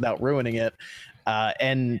describe to us without ruining it.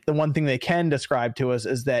 And the one thing they can describe to us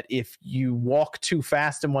is that if you walk too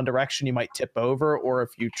fast in one direction, you might tip over, or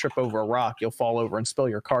if you trip over a rock, you'll fall over and spill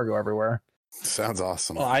your cargo everywhere. Sounds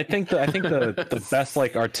awesome. Well, I think the best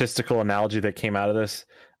like artistical analogy that came out of this,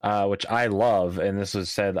 which I love, and this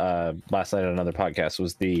was said last night on another podcast,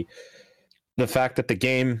 was the fact that the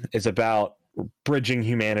game is about bridging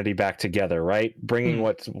humanity back together, right? Bringing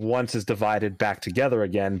what once is divided back together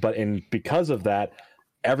again. But because of that,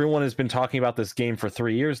 everyone has been talking about this game for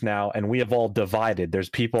 3 years now, and we have all divided. There's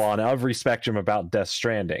people on every spectrum about Death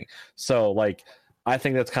Stranding. So like, I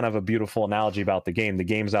think that's kind of a beautiful analogy about the game. The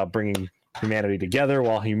game's out bringing humanity together,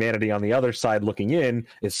 while humanity on the other side looking in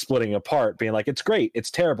is splitting apart, being like, it's great,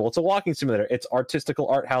 it's terrible, it's a walking simulator, it's artistical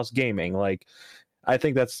art house gaming. Like, I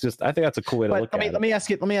think that's a cool way to look at it. Let me ask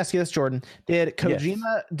you this, Jordan. Did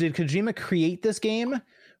Kojima create this game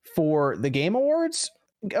for the Game Awards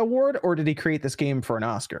award, or did he create this game for an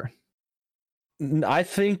Oscar? I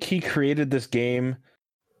think he created this game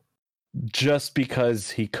just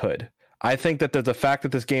because he could. I think that the fact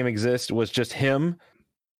that this game exists was just him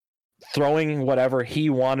throwing whatever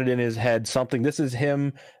he wanted in his head. This is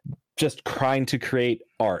him just trying to create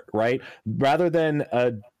art, right? Rather than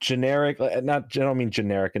a generic, I don't mean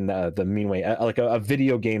generic in the mean way, like a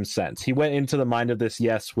video game sense. He went into the mind of this,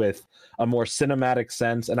 yes, with a more cinematic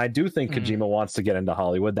sense. And I do think Kojima wants to get into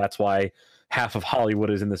Hollywood. That's why half of Hollywood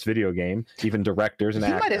is in this video game, even directors and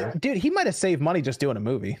actors. He might have saved money just doing a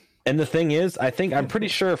movie. And the thing is, I'm pretty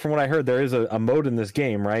sure from what I heard, there is a mode in this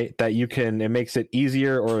game, right? That it makes it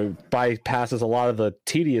easier or bypasses a lot of the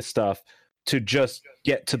tedious stuff to just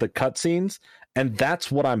get to the cutscenes. And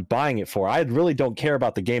that's what I'm buying it for. I really don't care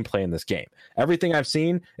about the gameplay in this game. Everything I've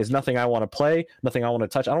seen is nothing I want to play, nothing I want to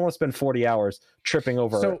touch. I don't want to spend 40 hours tripping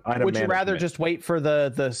over. So would you rather just wait for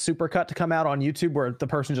the supercut to come out on YouTube, where the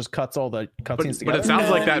person just cuts all the cutscenes together? But it sounds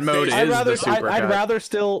like that mode is the supercut.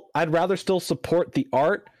 I'd rather still support the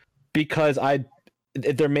art, because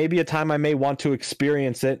there may be a time I may want to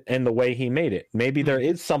experience it in the way he made it. Maybe there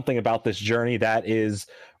is something about this journey that is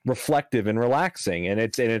reflective and relaxing,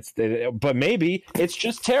 but maybe it's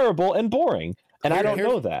just terrible and boring, and I don't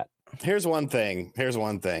know that. Here's one thing.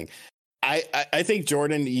 I think,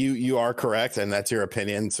 Jordan, you are correct, and that's your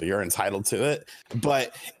opinion, so you're entitled to it.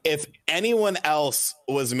 But if anyone else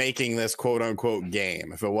was making this quote unquote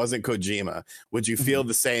game, if it wasn't Kojima, would you feel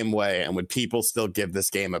the same way, and would people still give this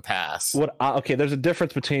game a pass? There's a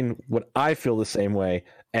difference between what I feel the same way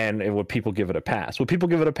and would people give it a pass. Would people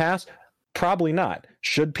give it a pass? Probably not.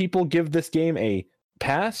 Should people give this game a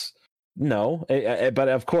pass? No, but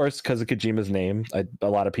of course, because of Kojima's name, a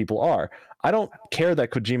lot of people are. I don't care that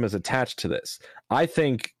Kojima's attached to this. I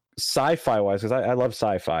think sci-fi wise, because I love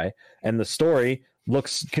sci-fi, and the story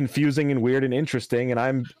looks confusing and weird and interesting,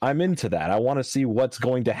 and I'm into that. I want to see what's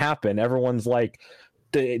going to happen. Everyone's like,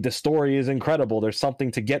 the story is incredible. There's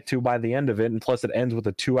something to get to by the end of it, and plus it ends with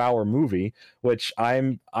a 2-hour movie, which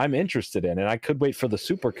I'm interested in, and I could wait for the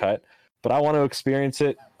supercut, but I want to experience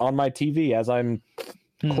it on my TV as I'm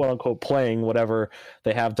quote unquote playing whatever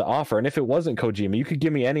they have to offer. And if it wasn't Kojima, you could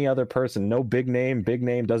give me any other person, no big name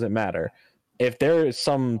doesn't matter. If there is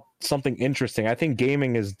something interesting, I think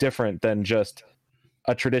gaming is different than just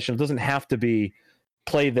a tradition. It doesn't have to be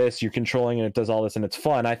play this, you're controlling and it does all this and it's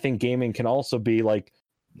fun. I think gaming can also be like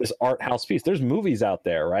this art house piece. There's movies out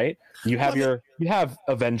there, right? You have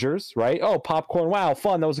Avengers, right? Oh, popcorn, wow,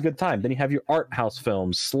 fun, that was a good time. Then you have your art house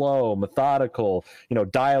films, slow, methodical,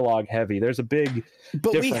 dialogue heavy. There's a big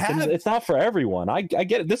difference. It's not for everyone. I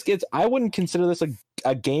get it. I wouldn't consider this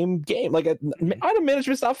a game. Like item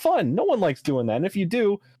management's not fun. No one likes doing that. And if you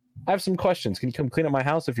do, I have some questions. Can you come clean up my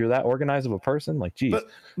house if you're that organized of a person? Like, geez.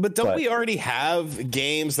 But don't we already have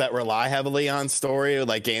games that rely heavily on story,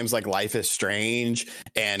 like games like Life is Strange?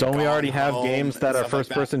 And don't we already have Home games that are stuff like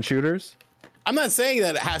first-person shooters? I'm not saying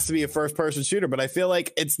that it has to be a first-person shooter, but I feel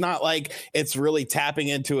like it's not like it's really tapping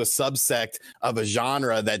into a subsect of a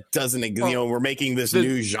genre that doesn't, we're making this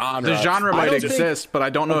new genre. The genre might think- exist, but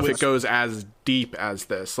I don't know if it goes as deep as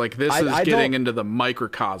this. Like, this is getting into the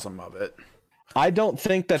microcosm of it. I don't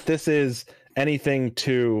think that this is anything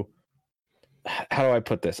to, how do I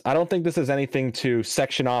put this? I don't think this is anything to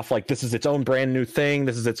section off like this is its own brand new thing.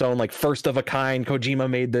 This is its own like first of a kind. Kojima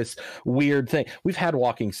made this weird thing. We've had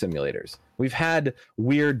walking simulators. We've had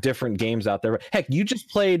weird different games out there. Heck, you just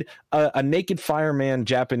played a Naked Fireman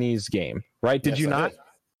Japanese game, right? Did Yes, you I not? did.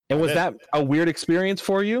 And was did. that a weird experience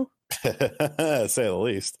for you? Say the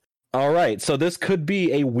least. All right, so this could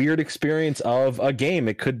be a weird experience of a game.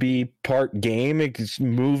 It could be part game, it's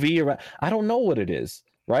movie, or I don't know what it is,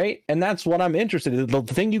 right? And that's what I'm interested in. The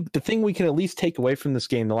thing we can at least take away from this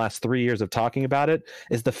game the last 3 years of talking about it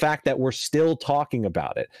is the fact that we're still talking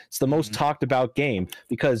about it. It's the most talked about game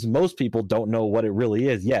because most people don't know what it really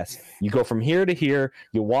is. Yes, you go from here to here,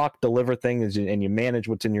 you walk, deliver things, and you manage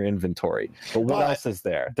what's in your inventory. But what else is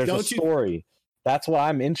there? There's a story. That's why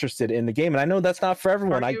I'm interested in the game, and I know that's not for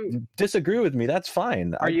everyone. I disagree with me. That's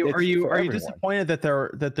fine. Are you disappointed that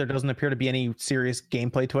there doesn't appear to be any serious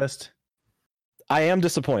gameplay twist? I am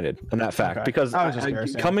disappointed in that fact because I was just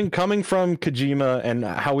curious, coming from Kojima and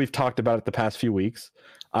how we've talked about it the past few weeks,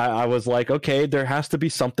 I was like, okay, there has to be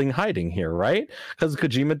something hiding here, right? Because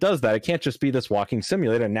Kojima does that. It can't just be this walking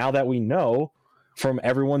simulator. Now that we know from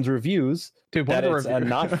everyone's reviews, that it's a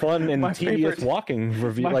not fun and tedious walking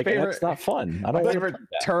review, like that's not fun. I don't My favorite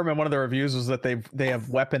term in one of the reviews was that they have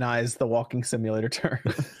weaponized the walking simulator term.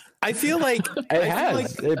 I feel like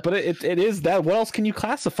but it is that. What else can you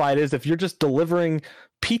classify it as if you're just delivering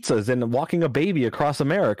pizzas and walking a baby across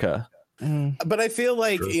America? But I feel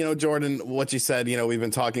like, Jordan, what you said, we've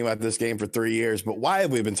been talking about this game for 3 years, but why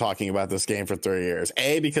have we been talking about this game for 3 years?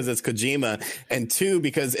 A, because it's Kojima, and two,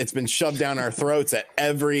 because it's been shoved down our throats at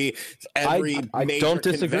every I major don't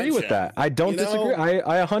disagree with that. I don't disagree.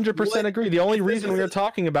 I 100% agree. The only reason we are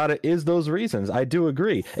talking about it is those reasons. I do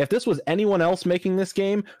agree. If this was anyone else making this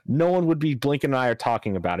game, no one would be Blink and I are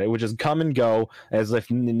talking about it. It would just come and go as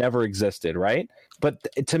if it never existed, right? But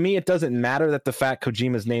to me, it doesn't matter that the fact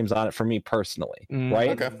Kojima's name's on it for me personally,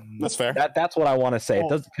 right? Okay, that's fair. That's what I want to say.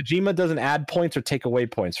 Kojima doesn't add points or take away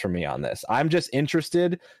points for me on this. I'm just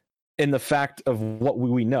interested in the fact of what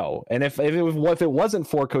we know. And if it wasn't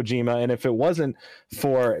for Kojima and if it wasn't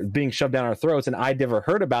for being shoved down our throats and I'd never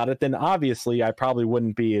heard about it, then obviously I probably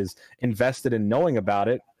wouldn't be as invested in knowing about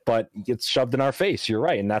it. But it's shoved in our face. You're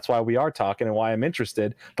right, and that's why we are talking and why I'm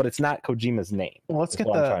interested. But it's not Kojima's name. Well, I'm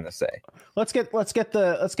trying to say. Let's get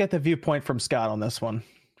the viewpoint from Scott on this one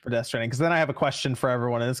for Death Stranding, because then I have a question for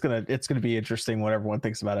everyone, and it's gonna be interesting what everyone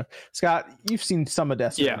thinks about it. Scott, you've seen some of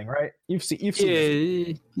Death Stranding, right? You've seen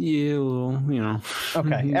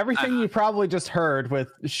Okay, everything you probably just heard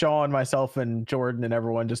with Sean, myself, and Jordan, and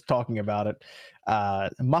everyone just talking about it.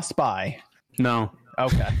 Must buy. No.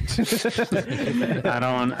 Okay.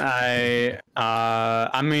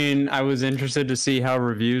 I mean, I was interested to see how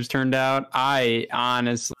reviews turned out. I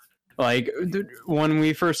honestly, when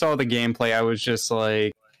we first saw the gameplay, I was just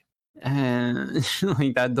like,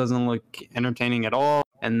 that doesn't look entertaining at all.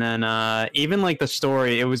 And then even the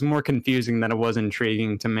story, it was more confusing than it was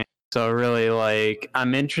intriguing to me. So really,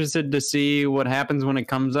 I'm interested to see what happens when it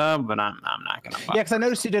comes up, but I'm not gonna buy. Yeah, because I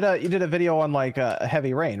noticed you did a video on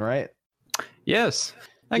Heavy Rain, right? Yes,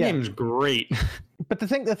 that game's great. But the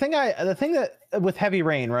thing that with Heavy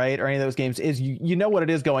Rain, right, or any of those games is you know what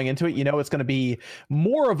it is going into it. You know it's going to be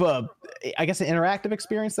more of an interactive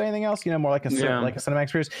experience than anything else. More like a cinematic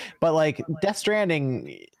experience. But Death Stranding,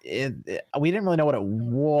 we didn't really know what it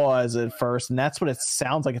was at first, and that's what it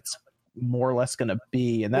sounds like it's more or less going to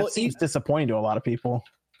be, and that seems disappointing to a lot of people.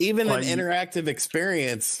 Even an interactive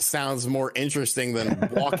experience sounds more interesting than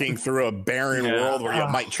walking through a barren world where you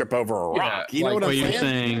might trip over a rock. You know what I'm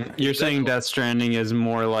saying? You're saying Death Stranding is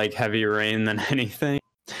more like Heavy Rain than anything?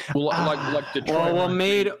 Well, like Detroit.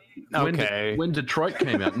 When Detroit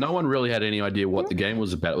came out, no one really had any idea what the game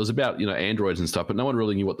was about. It was about androids and stuff, but no one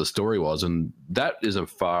really knew what the story was, and that is a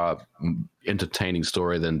far entertaining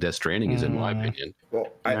story than Death Stranding is, in my opinion. Well,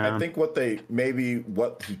 I think what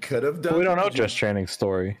he could have done. We don't know Death Stranding's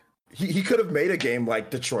story. He could have made a game like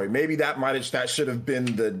Detroit. Maybe that should have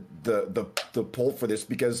been the pull for this,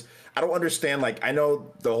 because I don't understand. Like, I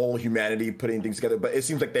know the whole humanity putting things together, but it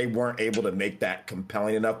seems like they weren't able to make that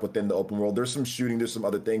compelling enough within the open world. There's some shooting, there's some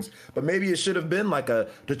other things, but maybe it should have been like a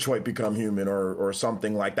Detroit Become Human or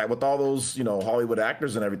something like that with all those, you know, Hollywood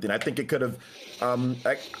actors and everything. I think it could have.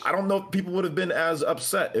 I don't know if people would have been as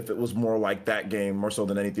upset if it was more like that game more so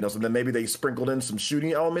than anything else. And then maybe they sprinkled in some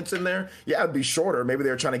shooting elements in there. Yeah, it'd be shorter. Maybe they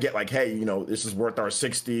were trying to get like, hey, you know, this is worth our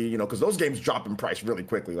 60, you know, because those games drop in price really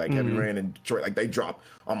quickly. Like Heavy Rain and Detroit, like they drop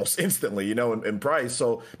almost instantly, you know, in price.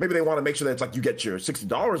 So maybe they want to make sure that it's like you get your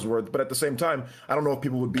 $60 worth. But at the same time, I don't know if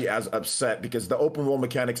people would be as upset because the open world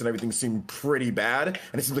mechanics and everything seem pretty bad.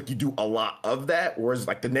 And it seems like you do a lot of that, whereas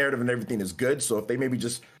like the narrative and everything is good. So if they maybe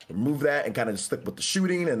just remove that and kind of stick with the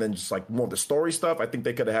shooting and then just like more of the story stuff, I think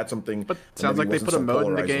they could have had something. But it sounds like they put a mode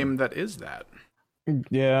in the game that is that.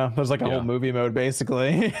 Yeah, there's like a whole movie mode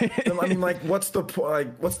basically. I mean, like, what's the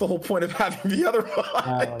whole point of having the other one?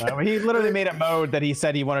 I don't know. He literally made a mode that he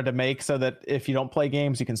said he wanted to make so that if you don't play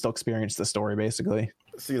games, you can still experience the story basically.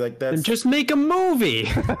 See, like that's Then just make a movie.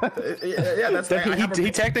 yeah, that's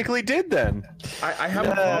He technically did then. I have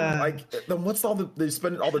a problem. Like, then what's all they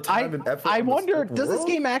spend all the time and effort? I on this wonder, open does this world?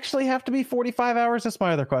 game actually have to be 45 hours? That's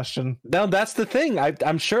my other question. No, that's the thing.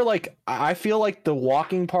 I'm sure. Like, I feel like the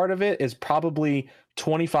walking part of it is probably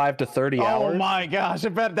 25 to 30 hours. Oh my gosh,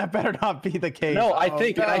 that better not be the case. No, I Oh,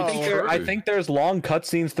 think no. I think there's long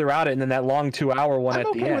cutscenes throughout it, and then that long 2-hour one I'm at the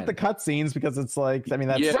okay end. with the cutscenes because it's like, I mean,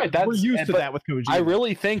 that's, Yeah, right, that's- we're used to but that with Kojima. I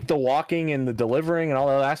really think the walking and the delivering and all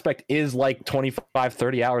that aspect is like 25,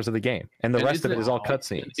 30 hours of the game, and the And rest of it isn't is all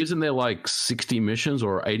cutscenes. Isn't there like 60 missions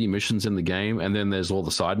or 80 missions in the game? And then there's all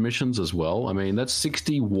the side missions as well. I mean, that's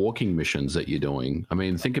 60 walking missions that you're doing. I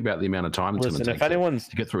mean, think about the amount of time it's going Listen, to if take anyone's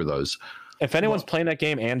to get through those. If anyone's playing that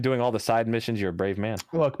game and doing all the side missions, you're a brave man.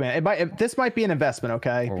 Look, man, this might be an investment,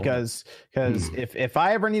 okay? Because if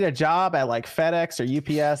I ever need a job at like FedEx or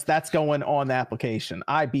UPS, that's going on the application.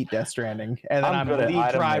 I beat Death Stranding, and then I'm good a at lead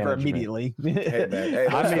item driver management. immediately. Hey, man, hey,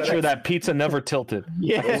 I those made FedEx- sure that pizza never tilted.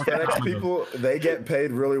 Yeah, those FedEx people, they get paid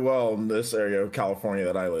really well in this area of California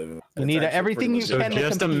that I live in. you need It's actually everything you pretty can. So to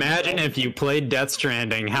just compete. imagine if you played Death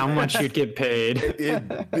Stranding, how much you'd get paid.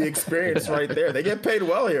 the experience right there. They get paid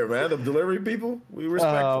well here, man. The delivery people, we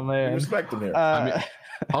respect Oh, them. man. We respect them here.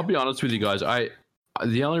 I'll be honest with you guys.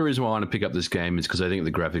 The only reason why I want to pick up this game is because I think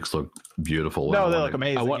the graphics look beautiful. No, and they I look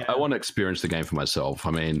amazing, I want to experience the game for myself.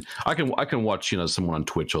 I mean, I can watch someone on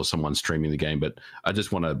Twitch or someone streaming the game, but I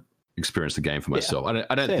just want to experience the game for myself.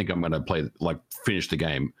 I don't think I'm going to finish the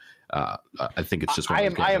game. I think it's just one I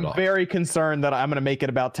of those am games that very concerned that I'm going to make it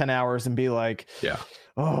about 10 hours and be like, yeah.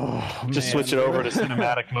 oh, Just man. switch it over to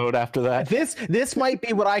cinematic mode after that. This might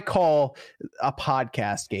be what I call a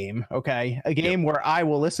podcast game. Okay, a game where I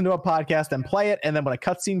will listen to a podcast and play it, and then when a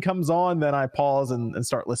cutscene comes on, then I pause and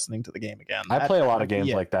start listening to the game again. I play a lot of might be games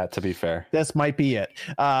it. like that, to be fair. This might be it.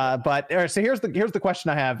 But all right, so here's the question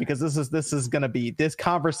I have, because this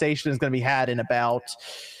conversation is gonna be had in about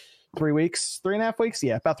 3 weeks, 3.5 weeks.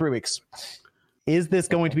 Yeah, about 3 weeks. Is this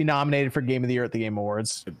going to be nominated for Game of the Year at the Game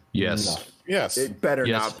Awards? Yes. Yes. It better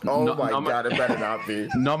Yes. not. Oh No- my god, it better not be.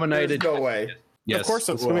 Nominated. There's no way. Yes. Of course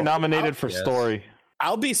it It's going to will. be nominated for Yes. story.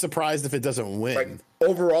 I'll be surprised if it doesn't win. Like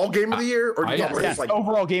overall game of the year, or do you Yes. talk about Yes, just like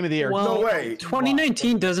overall Game of the Year. Well, no way.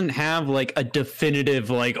 2019 doesn't have like a definitive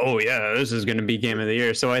like, oh yeah, this is going to be game of the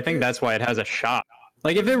year. So I think that's why it has a shot.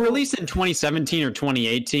 Like if it released in 2017 or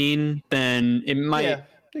 2018, then it might Yeah,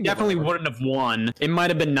 definitely wouldn't have won. It might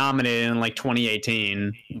have been nominated in like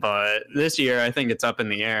 2018, but this year I think it's up in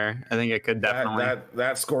the air. I think it could definitely.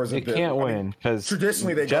 that scores a It bit. can't I mean, win because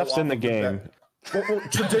traditionally they Jeff's go in off the of game. Well,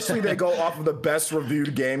 traditionally they go off of the best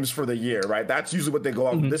reviewed games for the year, right? That's usually what they go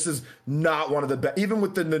off of. This is not one of the best, even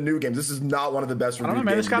within the new games. This is not one of the best I reviewed don't know,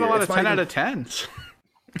 man. games. It's got a the year. lot of It's 10 not out even- of 10s.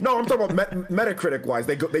 No, I'm talking about Metacritic wise.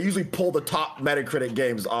 They usually pull the top Metacritic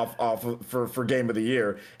games off for Game of the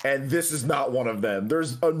Year, and this is not one of them.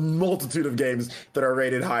 There's a multitude of games that are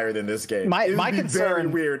rated higher than this game. My It would be concern- very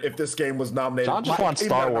weird if this game was nominated. John just wants even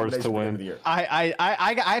Star got a Wars to nomination for Game win. of the Year.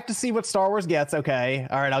 I have to see what Star Wars gets. Okay,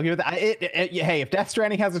 all right, I'll give it that. Hey, if Death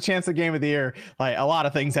Stranding has a chance at Game of the Year, like a lot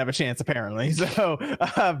of things have a chance apparently. So,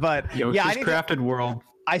 but Yo, yeah, I it's need crafted world.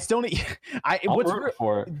 I still need. I'll root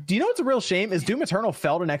for it. Do you know what's a real shame is Doom Eternal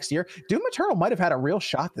fell to next year. Doom Eternal might have had a real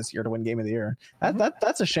shot this year to win Game of the Year.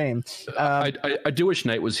 That's a shame. I do wish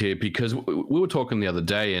Nate was here because we were talking the other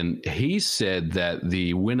day and he said that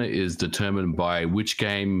the winner is determined by which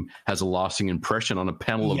game has a lasting impression on a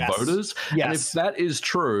panel of Yes. voters. And Yes. if that is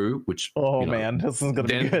true, which Oh you know, man, this is gonna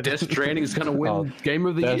be then good. Death Stranding is going to win Oh, Game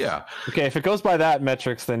of the That's- Year. Okay, if it goes by that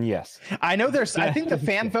metrics, then yes. I know there's. I think the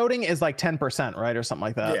fan voting is like 10%, right, or something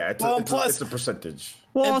like that. Yeah, Well, it's a percentage.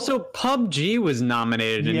 Well, also PUBG was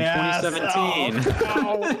nominated in Yes. 2017.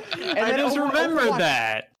 Oh, no. And I then just remembered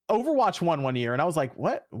that. Overwatch won one year, and I was like,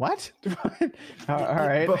 "What? All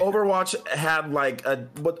right." But Overwatch had like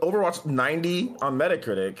Overwatch 90 on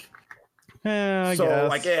Metacritic. Yeah, I So guess.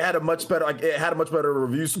 like it had a much better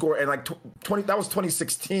review score, and like 20 that was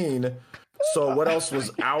 2016. So what else was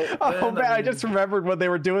out? Oh then? man, I mean, just remembered when they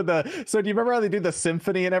were doing so do you remember how they do the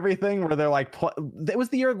symphony and everything where they're like it was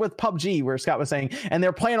the year with PUBG where Scott was saying, and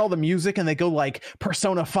they're playing all the music and they go like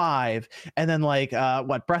Persona 5 and then like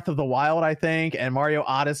Breath of the Wild, I think, and Mario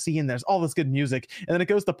Odyssey, and there's all this good music, and then it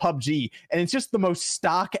goes to PUBG and it's just the most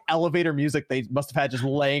stock elevator music they must have had just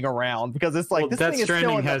laying around, because it's like, Well, this Death thing is still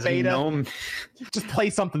Stranding in the has beta. no. Just play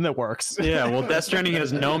something that works. Yeah, well, Death Stranding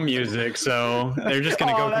has no music, so they're just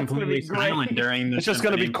gonna Oh, go that's gonna completely be great. silent during the. It's just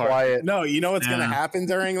gonna be symphony part. quiet. No, you know what's gonna Yeah. happen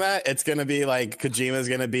during that? It's gonna be like Kojima's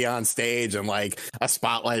gonna be on stage and like a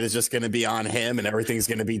spotlight is just gonna be on him and everything's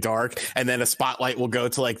gonna be dark. And then a spotlight will go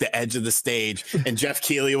to like the edge of the stage and Jeff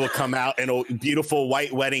Keighley will come out in a beautiful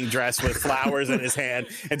white wedding dress with flowers in his hand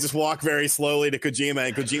and just walk very slowly to Kojima.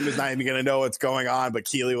 And Kojima's not even gonna know what's going on, but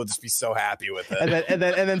Keighley will just be so happy with it. And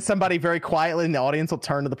then somebody very quietly in the audience will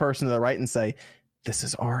turn to the person to the right and say, "This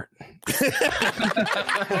is art."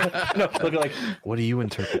 No, look like, what do you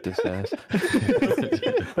interpret this as?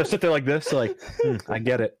 I sit there like this, like, I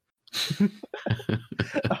get it.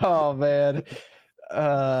 Oh man,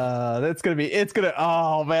 oh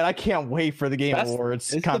man, I can't wait for the Game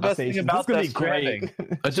Awards It's the best thing conversation. about It's gonna Death be great.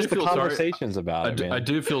 Stranding. I do Just the feel sorry. conversations about it, man. I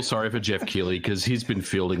do feel sorry for Jeff Keighley because he's been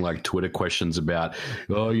fielding like Twitter questions about,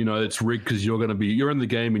 oh, you know, it's rigged because you're in the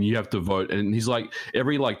game and you have to vote. And he's like,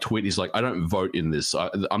 every like tweet, he's like, I don't vote in this.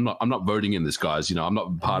 I'm not voting in this, guys. You know, I'm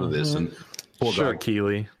not part of this. And poor Sure, guy.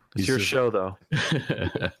 Keely. It's He's your just- show, though.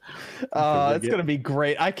 It's gonna be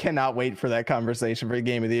great. I cannot wait for that conversation for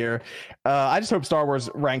Game of the Year. I just hope Star Wars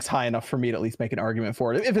ranks high enough for me to at least make an argument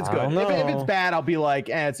for it. If it's I good, don't if it's know. bad, I'll be like,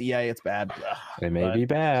 it's EA, it's bad. It may be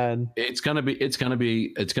bad. It's gonna be a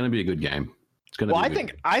good game. It's gonna. Well, be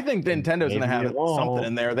I a good think Nintendo's gonna Maybe have it won't. something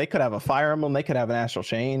in there. They could have a Fire Emblem. They could have an Astral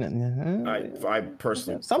Chain, and I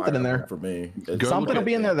personally Something in there. for me. Go something look will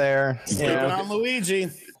be in there. Sleeping on Luigi.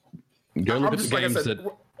 Go look I'm at the just like I games said, that.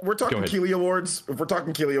 we're Go talking ahead. Keighley Awards. If we're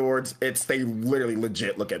talking Keighley Awards, they literally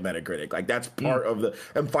legit look at Metacritic. Like that's part of the.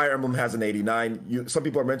 And Fire Emblem has an 89. Some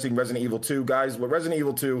people are mentioning Resident Evil 2, guys. With Resident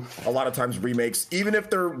Evil 2, a lot of times remakes, even if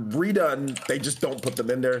they're redone, they just don't put them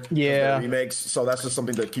in there. 'cause they're Yeah. remakes. So that's just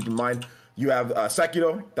something to keep in mind. You have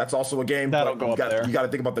Sekiro. That's also a game. That'll but go you up got, there. You got to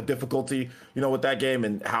think about the difficulty, with that game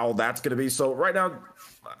and how that's going to be. So right now,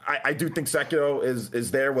 I do think Sekiro is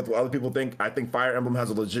there with what other people think. I think Fire Emblem has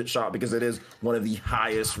a legit shot because it is one of the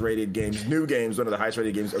highest rated games, new games, one of the highest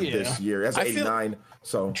rated games of this year. It has an I feel- 89.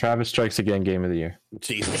 So Travis Strikes Again, Game of the Year.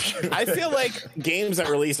 Jesus. I feel like games that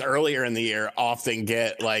release earlier in the year often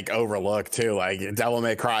get like overlooked too, like Devil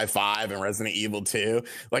May Cry 5 and Resident Evil 2.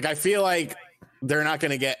 Like I feel like they're not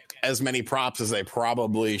going to get as many props as they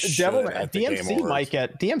probably should. At the Game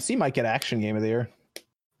DMC might get Action Game of the Year.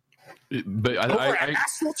 But Over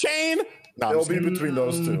Astral Chain? No, I'm it'll just be kidding. between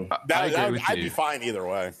those two. I agree with I'd you. be fine either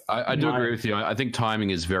way. I do agree with you. I think timing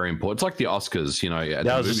is very important. It's like the Oscars, at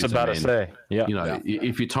That the was just movies, about to say. Yeah.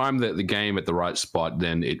 If you time the game at the right spot,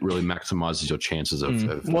 then it really maximizes your chances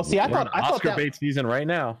of Well, see, I thought Oscar bait season right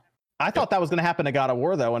now. that was going to happen to God of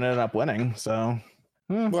War though, and it ended up winning. So,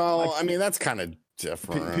 Well, I mean, that's kind of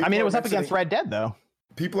different. I mean, it was up mentioning- against Red Dead though.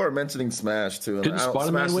 People are mentioning Smash too. And Didn't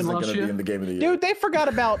Spider-Man Smash win isn't last going to year? be in the Game of the Year. Dude, they forgot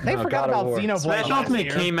about God of War. Xenoblade Smash last Ultimate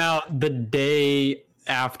year. came out the day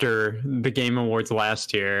after the Game Awards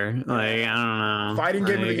last year. Like, I don't know. Fighting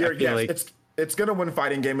Game of the Like, Year. I feel Yes, like- it's going to win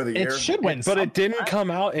Fighting Game of the Year. It should win, But it didn't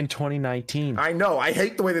come out in 2019. I know. I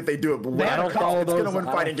hate the way that they do it. But when I don't it comes, follow it's going to those- win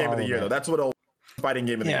I Fighting don't Game of the follow Year, though. that. That's what it'll Fighting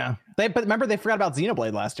Game of the Year. But remember they forgot about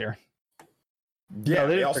Xenoblade last year. Yeah, they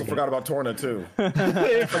they didn't also forget. forgot about Torna too, They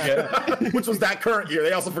didn't forget. which was that current year.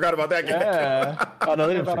 They also forgot about that game. Yeah. Oh no,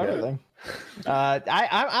 they didn't About forget. everything.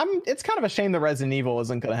 I'm. It's kind of a shame that Resident Evil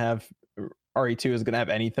isn't going to have RE2 is going to have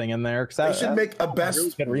anything in there They because should make a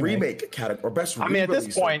best good remake. remake category or best. I mean, at this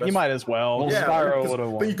re-release or point, you best- might as well. Well, Yeah, Spyro because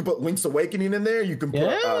would've won. then you can put Link's Awakening in there. You can put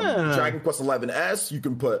Yeah. Dragon Quest XI-S. You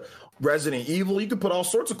can put Resident Evil. You can put all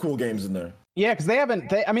sorts of cool games in there. Yeah, because they haven't.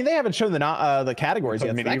 They haven't shown the categories Put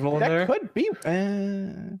yet. Medieval in that there? could be.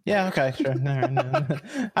 Yeah. Okay. Sure. No.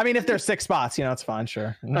 I mean, if there's 6 spots, it's fine.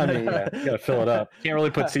 Sure. I mean, yeah, you gotta fill it up. Can't really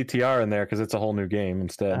put CTR in there because it's a whole new game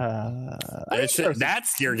instead.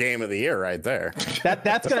 That's your Game of the Year right there.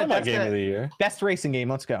 That's gonna my that's game gonna, of the year. best racing game.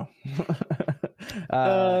 Let's go.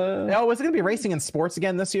 Oh, is it gonna be racing and sports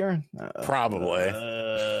again this year? Probably.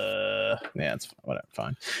 Yeah, it's whatever.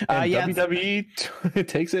 Fine. And Yeah. WWE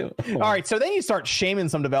takes it. All right, so then you start shaming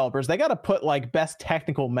some developers. They got to put like best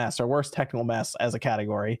technical mess or worst technical mess as a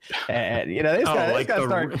category, and they just gotta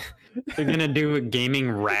start. They're gonna do a gaming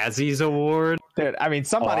Razzies award. Dude, I mean,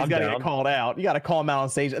 somebody's I'm got to down. get called out. You got to call them out on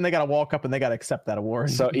stage, and they got to walk up and they got to accept that award.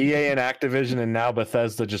 So EA and Activision and now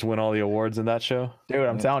Bethesda just win all the awards in that show. Dude,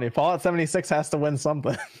 I'm telling you, Fallout 76 has to win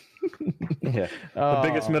something. Yeah, the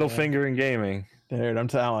biggest middle finger in gaming. Dude, I'm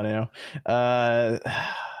telling you.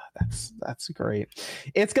 That's great.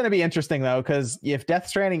 It's going to be interesting though, because if Death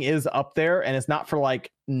Stranding is up there and it's not for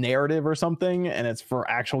like narrative or something, and it's for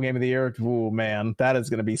actual game of the year, oh man, that is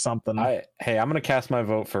going to be something. I'm gonna cast my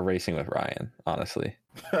vote for Racing with Ryan. Honestly,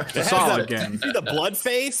 It's a solid game. See the blood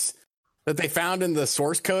face that they found in the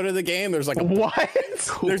source code of the game? There's like a What?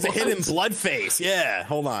 there's a hidden blood face. Yeah,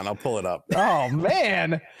 hold on, I'll pull it up. Oh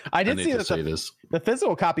man, I did need see to that see this. the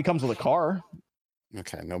physical copy comes with a car.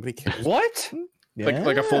 Okay, nobody cares. what?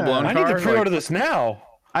 Like a full blown I car. need to pre-order like, this now.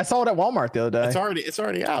 I saw it at Walmart the other day. It's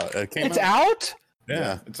already out. It came It's out. out,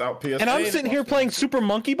 Yeah. It's out PS. and I'm sitting here playing Super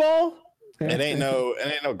Monkey Ball. It ain't no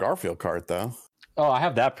Garfield kart though. Oh, I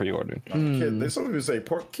have that pre-ordered. Kid, there's some people say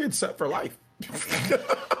poor kid set for life.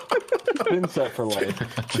 Been set for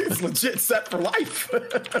life. Kid's legit set for life.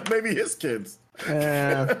 Maybe his kids.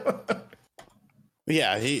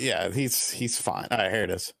 Yeah. He's fine. All right, here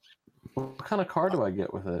it is. What kind of car do I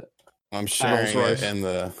get with it? I'm sharing it in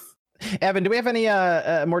the. Evan, do we have any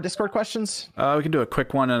more Discord questions? we can do a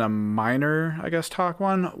quick one and a minor, I guess, talk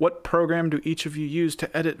one. What program do each of you use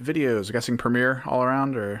to edit videos? I'm guessing Premiere all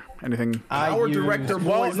around or anything? Power Director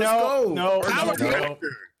boys. Let's go. No, Power Director.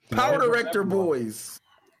 Power Director boys.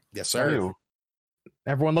 Yes, sir.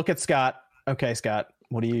 Everyone look at Scott. Okay, Scott,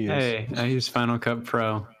 what do you use? Hey, I use Final Cut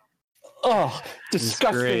Pro. Oh,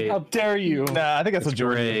 disgusting! great. How dare you? Nah, I think that's what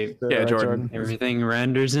Jordan Great. used, Yeah, right, Jordan. Everything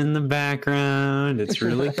renders in the background. It's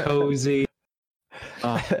really cozy.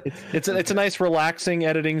 It's a nice, relaxing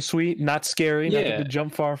editing suite. Not scary. Nothing Yeah. to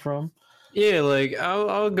jump far from. Yeah, like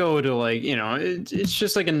I'll go to like, it's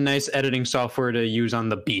just like a nice editing software to use on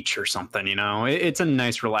the beach or something. It's a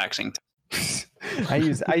nice relaxing. I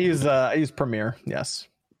use Premiere. Yes.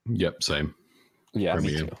 Yep, same. Yeah, me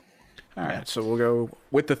Premiere. too. All right, so we'll go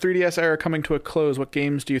with the 3DS era coming to a close. What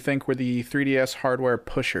games do you think were the 3DS hardware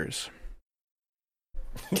pushers?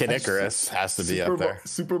 Kid Icarus has to be up there.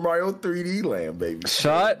 Super Mario 3D Land, baby.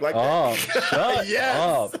 Shut Like- up! Shut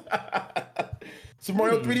Yes. up! Super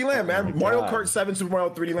Mario 3D Land, man. Mario God. Kart 7, Super Mario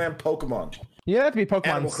 3D Land, Pokemon. You have to be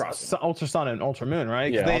Animal Pokemon Crossing. Ultra Sun and Ultra Moon,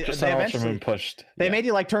 right? 'Cause Yeah, they Ultra Sun, Ultra eventually- Moon pushed. They yeah. made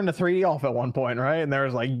you like turn the 3D off at one point, right? And there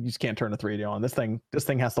was like, you just can't turn the 3D on. This thing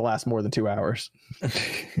has to last more than 2 hours. I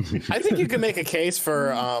think you can make a case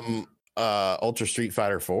for Ultra Street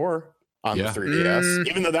Fighter 4 on Yeah. the 3DS,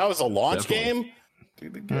 even though that was a launch Definitely. game.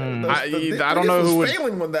 I don't know who would-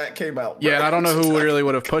 failing when that came out. Yeah, and I don't know who Right? really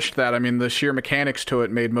would have pushed that. I mean, the sheer mechanics to it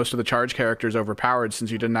made most of the charge characters overpowered since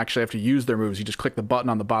you didn't actually have to use their moves. You just click the button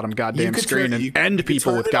on the bottom goddamn could screen turn- and you could- end you could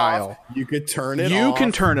people turn with it guile. off. You could turn it You off.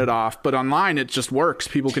 can turn it off, but online it just works.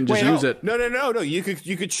 People can just use it. No. You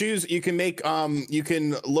could choose. You can make. You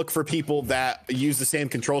can look for people that use the same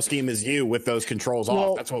control scheme as you with those controls Well,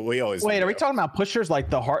 off. That's what we always. Wait, do. are we talking about pushers like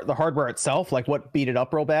the hardware itself, like what beat it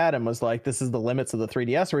up real bad and was like, this is the limits of the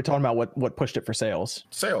 3DS? Or are we talking about what pushed it for sales?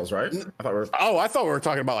 Sales, right? I thought we were. Oh, I thought we were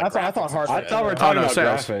talking about like. I thought graphics hardware. and I shit. thought we were talking no, about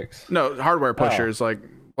sales. graphics. No, hardware pushers. Like,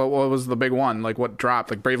 what was the big one? Like, what dropped?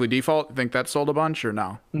 Like Bravely Default? You think that sold a bunch or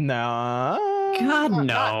no? No. God,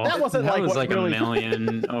 no. That wasn't that like was what like really- a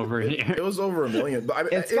million over here. It was over 1 million, but I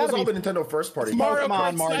mean, It's it was gotta all be- the Nintendo first party. Mario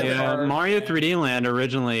Pokemon, Kart Mario 7. Yeah, Mario 3D Land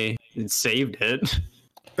originally saved it.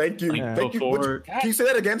 Thank you. Like Thank you. before- Can you say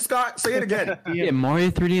that again, Scott? Say it again. Yeah, Mario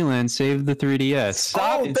 3D Land saved the 3DS.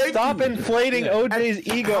 Stop! Oh, thank Stop you. inflating OJ's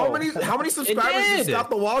ego. How many subscribers does did. Scott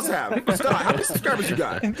the Walls have? Scott, how many subscribers you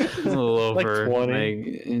got? You A little Like over. 20.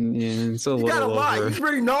 It's a gotta little lie. over. You're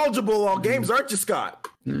pretty knowledgeable on games, aren't you, Scott?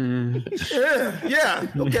 Yeah.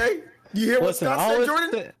 Okay. You hear what Listen, Scott all said, it's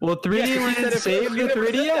Jordan? Well, 3D Land saved the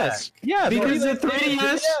 3DS. Yeah, Because the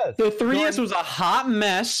 3DS 3DS, the 3DS was a hot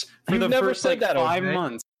mess for You've the never first said like that, 5 OJ.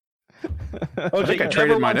 months. OJ, think I you traded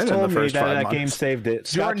never mine once in the told me first that 5 that months. game saved it.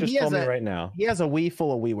 Scott Jordan, just he told has me a- right now. He has a Wii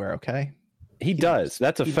full of WiiWare, okay? He does.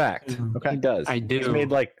 That's a fact. Okay. He does. I do. He's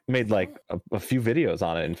made like a few videos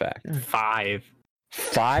on it. In fact, 5.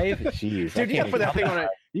 5. Jeez, I Dude, you gotta can't put that even- thing on it.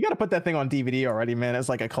 You gotta put that thing on DVD already, man. It's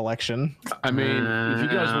like a collection. I mean, if you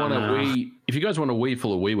guys want a No. Wii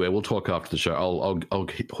full of WiiWare, we'll talk after the show. I'll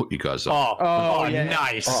hook you guys up. Oh, yeah.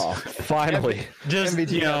 nice. Oh, finally. Just,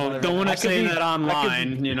 MVT has one don't want I to could say be- that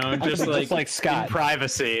online, just be like, just like Scott. in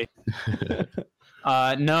privacy.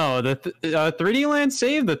 No, the 3D Land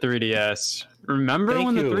saved the 3DS. Remember Thank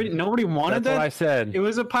when the you. 3D nobody wanted That's that? what I said. It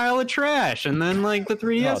was a pile of trash, and then like the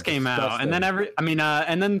 3DS came out, and then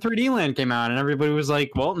and then 3D Land came out, and everybody was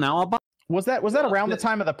like, "Well, now I'll buy." Was that around the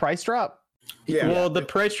time of the price drop? Yeah. Well, the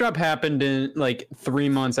price drop happened in like 3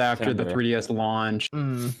 months after the September. 3DS launched.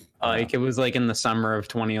 Mm. Like it was like in the summer of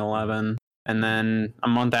 2011, and then a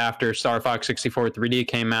month after Star Fox 64 3D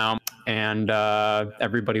came out, and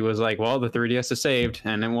everybody was like, "Well, the 3DS is saved,"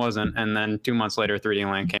 and it wasn't. And then 2 months later, 3D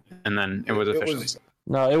Land came, and then it was officially.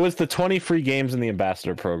 No, it was the 20 free games in the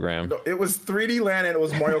ambassador program. No, it was 3D Land and it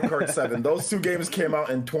was Mario Kart 7. Those two games came out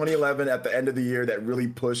in 2011 at the end of the year that really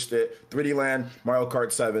pushed it. 3D Land, Mario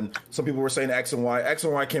Kart 7. Some people were saying X and Y. X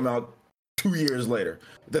and Y came out 2 years later.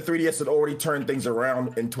 The 3DS had already turned things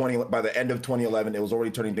around by the end of 2011. It was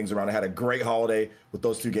already turning things around. It had a great holiday with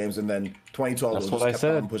those two games, and then 2012 That's was what just I kept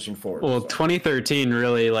said. on pushing forward. Well, So, 2013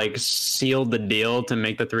 really like sealed the deal to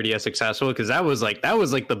make the 3DS successful, because that was like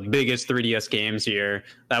the biggest 3DS games here.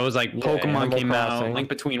 That was like Pokemon Animal came out, Crossing. Link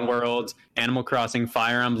Between Worlds, Animal Crossing,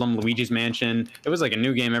 Fire Emblem, Luigi's Mansion. It was like a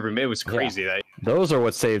new game every day. It was crazy. That Those are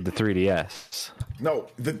what saved the 3DS. no,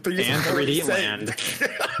 the 3DS and was already 3D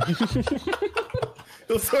saved. Land.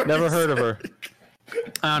 It was already Never heard of her.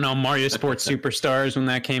 I don't know, Mario Sports Superstars when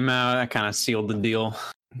that came out, that kind of sealed the deal.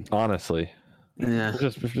 Honestly, Yeah.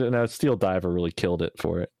 Steel Diver really killed it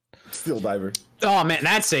for it. Steel Diver. Oh man,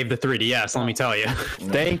 that saved the 3DS. Let me tell you.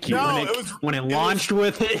 Thank you. No, When it launched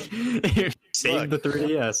with it, it saved the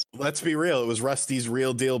 3DS. Let's be real. It was Rusty's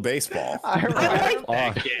Real Deal Baseball. I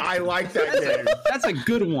I like that game. That's a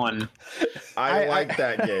good one. I like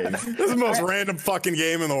that game. This is the most random fucking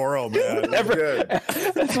game in the world, man. It's good.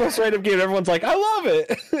 That's the most random game. Everyone's like, I love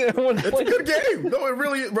it. Everyone's It's a like, good game. No, it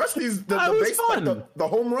really. Rusty's the That was base, like, fun. the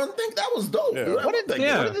home run thing. That was dope. Yeah. Dude. I What love that did,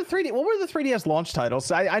 game. what did the 3D? What were the 3DS launch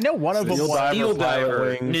titles? I know one of them Steel was. Diver, Steel Pilot Diver,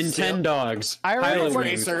 Wings. Nintendogs, I remember Pilot when-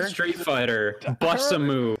 Wings, Racer. Street Fighter, Bust a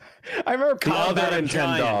Move, I remember other Combat Nintendogs.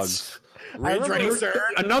 Giants. Ridge Racer.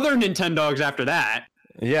 Another Nintendogs after that.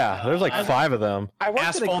 Yeah, there's like 5 of them. I worked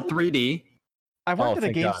Asphalt 3D. I worked Oh, at a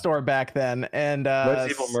thank game God. store back then, and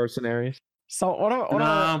Resident Evil Mercenaries. so one of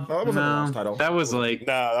that wasn't a launch title. That was like No,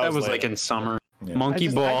 that was later. like in summer. Yeah. Monkey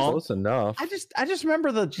I Ball. Close enough. I just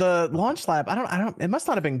remember the launch lab. I don't. It must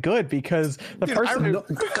not have been good because the person who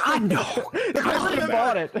God no. the person who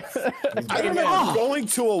bought it. I remember going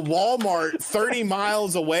to a Walmart 30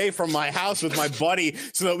 miles away from my house with my buddy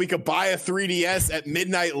so that we could buy a 3DS at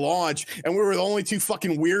midnight launch, and we were the only two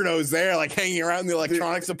fucking weirdos there, like hanging around in the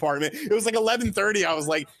electronics department. It was like 11:30. I was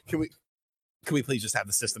like, "Can we please just have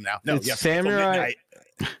the system now?" No, It's you have to wait till Samurai- midnight.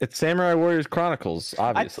 It's Samurai Warriors Chronicles,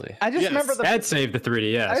 obviously. I just Yes. remember the. That saved the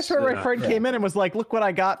 3DS. I just remember my friend came in and was like, "Look what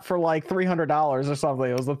I got for like $300 or something."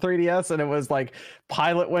 It was the 3DS, and it was like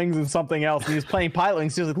Pilot Wings and something else. And he was playing Pilot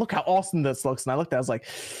Wings. He was like, "Look how awesome this looks!" And I looked at it, I was like,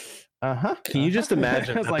 Can you just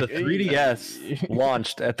imagine I was that like, the 3DS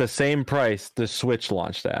launched at the same price the Switch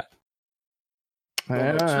launched at?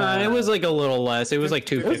 It was like a little less. It was like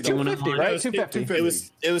 250 when it 250, launched. right? It was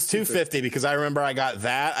 250. It was 250 because I remember I got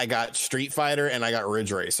that, I got Street Fighter, and I got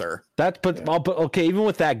Ridge Racer. But okay, even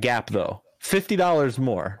with that gap though, $50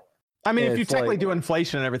 more. I mean, if you It's technically like- do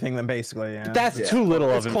inflation and everything, then basically, yeah. That's too little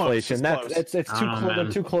It's of close, inflation. it's That's close. it's too Oh, close. They're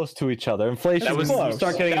man. too close to each other. Inflation. That was you close.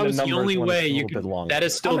 start getting That into was the numbers only when way it's a you little could. bit longer. That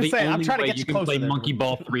is still I'm the saying, I'm only trying to way get you you can closer play there. Monkey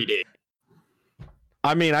Ball 3D.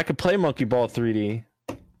 I mean, I could play Monkey Ball 3D.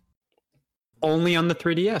 Only on the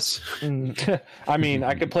 3DS. I mean,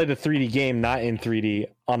 I could play the 3D game not in 3D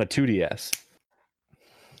on a 2DS.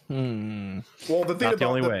 Well, the thing Not the about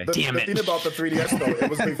only the, way. the, Damn the it. thing about the 3DS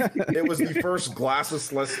though, it was the first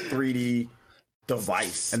glassesless 3D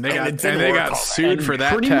device. And they And got it didn't they work got all sued And for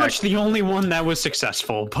that pretty tech. much the only one that was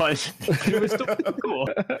successful, but it was still cool.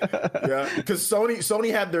 Yeah, because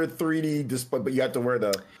Sony had their 3D display, but you had to wear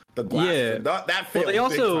the glasses. Yeah. That failed Well, they big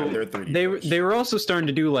also time, their 3D. they were also starting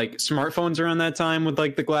to do like smartphones around that time with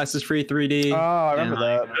like the glasses free 3D. Oh, I remember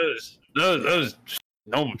And, like, that. those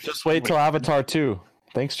no, Just wait till Avatar 2.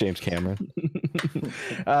 Thanks, James Cameron.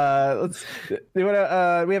 Let's. We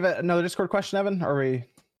have another Discord question, Evan. Or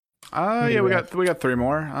are we? Yeah, we got 3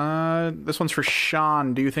 more. This one's for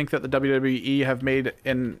Sean. Do you think that the WWE have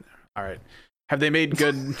they made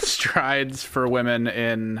good strides for women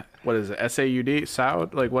in what is it,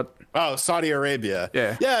 Saud? Like what? Oh, Saudi Arabia.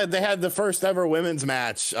 Yeah. They had the first ever women's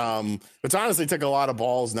match, which honestly took a lot of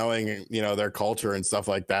balls knowing, their culture and stuff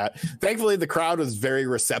like that. Thankfully, the crowd was very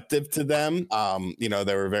receptive to them.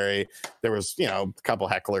 There was, a couple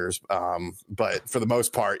hecklers, but for the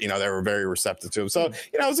most part, they were very receptive to them. So,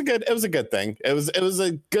 it was a good thing. It was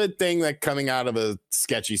a good thing that coming out of a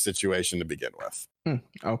sketchy situation to begin with.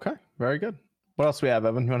 Okay, very good. What else we have,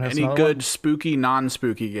 Evan? You want to have Any some good spooky,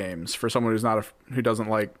 non-spooky games for someone who's not who doesn't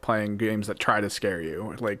like playing games that try to scare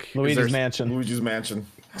you? Like Luigi's Mansion. Luigi's Mansion.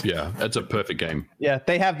 Yeah, that's a perfect game. Yeah,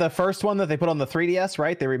 they have the first one that they put on the 3DS,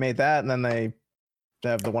 right? They remade that, and then they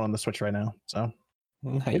have the one on the Switch right now. So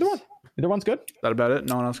Nice. either one's good. Is that about it?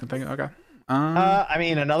 No one else can think of. Okay. I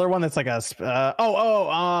mean, another one that's like a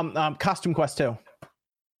Costume Quest 2.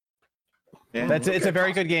 Yeah. It's a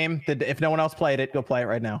very good game. If no one else played it, go play it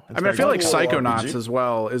right now. I mean, I feel like Cool Psychonauts RPG. as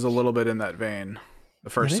well is a little bit in that vein. The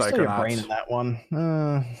first Your brain in Psychonauts. that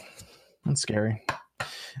one. That's scary.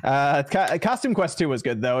 Costume Quest 2 was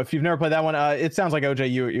good though. If you've never played that one, it sounds like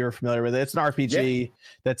OJ you're familiar with it. It's an RPG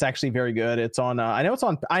that's actually very good. It's on. I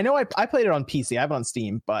know I played it on PC. I have it on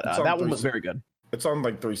Steam, but It's on that one 360. was very good. It's on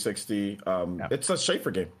like 360. It's a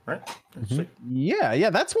Schaefer game, right? Yeah,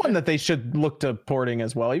 that's one that they should look to porting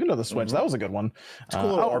as well. Even to the Switch, that was a good one. It's a cool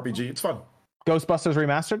little RPG. It's fun. Ghostbusters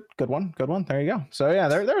Remastered, good one. There you go. So yeah,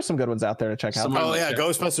 there are some good ones out there to check out. Someone- Oh yeah,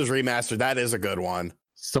 Ghostbusters Remastered. That is a good one.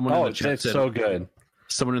 Someone in Oh, the chat it's said, so good.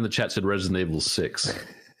 Someone in the chat said Resident Evil 6.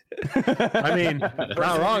 I mean,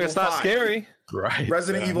 not wrong. It's not 5. scary. Right.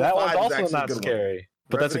 Resident Evil That 5 one's is also actually a not good one. scary,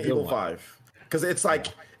 but that's a Resident good Evil one. 5. Because it's like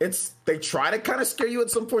they try to kind of scare you at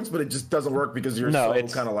some points, but it just doesn't work because you're No, so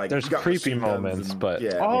it's kind of like there's you got creepy machine guns moments, and- but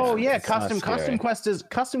Oh yeah, it's not scary.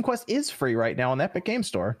 Custom Quest is free right now on the Epic Game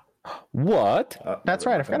Store. What? That's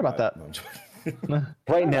right, I forgot about that. No, I'm joking.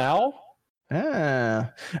 Right now?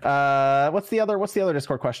 What's the other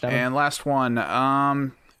Discord question? Evan? And last one.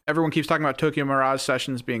 Everyone keeps talking about Tokyo Mirage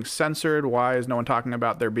Sessions being censored. Why is no one talking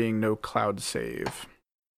about there being no cloud save?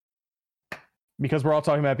 Because we're all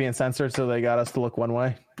talking about being censored, so they got us to look one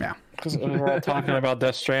way. Because we're all talking about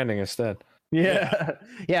Death Stranding instead. Yeah.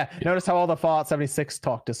 Notice how all the Fallout 76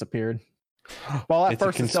 talk disappeared. Well, at It's a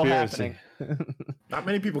first it's still conspiracy. happening. Not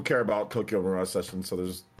many people care about Tokyo Mirage Sessions, so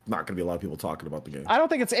there's not going to be a lot of people talking about the game. I don't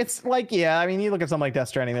think it's like, yeah, I mean, you look at something like Death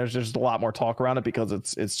Stranding, there's just a lot more talk around it because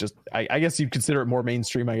it's just, I guess you'd consider it more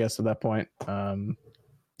mainstream, I guess, at that point.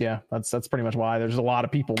 Yeah, that's pretty much why there's a lot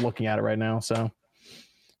of people looking at it right now. So,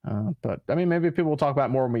 but I mean, maybe people will talk about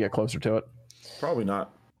it more when we get closer to it. Probably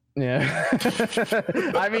not. Yeah.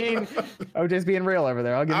 I mean, OJ's being real over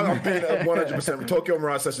there. I'll give I'm him being 100%. Tokyo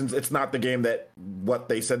Mirage Sessions, it's not the game that what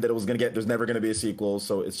they said that it was going to get. There's never going to be a sequel,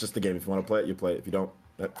 so it's just the game. If you want to play it, you play it. If you don't,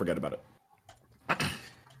 forget about it.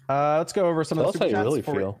 Let's go over some of the Tell us how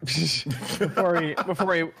super you chats really feel.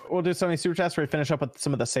 before we'll do some of these super chats before we finish up with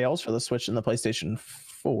some of the sales for the Switch and the PlayStation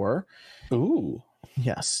 4. Ooh.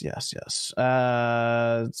 Yes.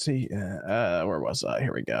 Let's see. Where was I?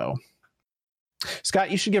 Here we go. Scott,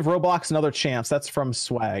 you should give Roblox another chance. That's from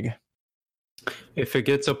Swag. If it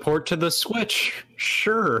gets a port to the Switch,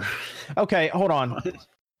 sure. Okay, hold on.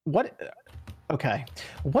 What? Okay,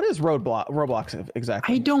 what is Roblox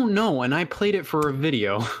exactly? I don't know, and I played it for a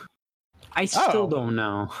video. I still Oh. don't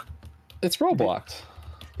know. It's Roblox.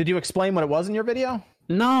 Did you explain what it was in your video?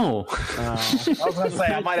 No. I was gonna say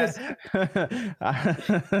I might have.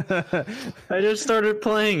 I just started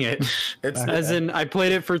playing it. It's As in, I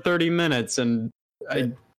played it for 30 minutes, and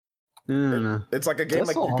I don't know. it's like a game That's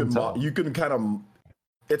like a long time. you can kind of.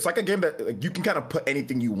 It's like a game that like, you can kind of put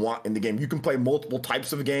anything you want in the game. You can play multiple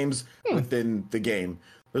types of games within the game.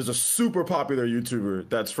 There's a super popular YouTuber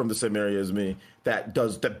that's from the same area as me that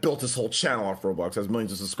built his whole channel off Roblox, has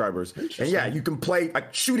millions of subscribers. And yeah, you can play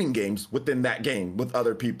like shooting games within that game with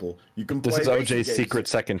other people. You can play This is racing OJ's games. secret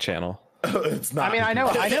second channel. It's not. I mean, I know.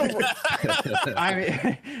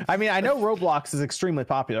 I mean, I know Roblox is extremely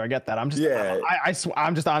popular. I get that. I'm just, Yeah.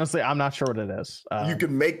 I'm just honestly, I'm not sure what it is. You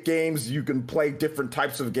can make games, you can play different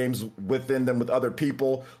types of games within them with other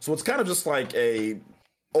people. So it's kind of just like a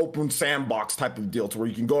open sandbox type of deal to where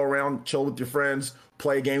you can go around, chill with your friends,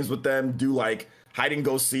 play games with them, do like hide and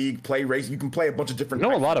go seek, play race. You can play a bunch of different You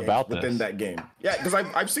know a types lot of games about within this. that game. Yeah, because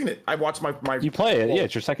I've seen it. I watched my You play it. Yeah,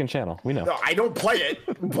 it's your second channel. We know. No, I don't play it,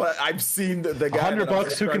 but I've seen the guy.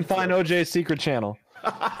 $100 who can find OJ's secret channel.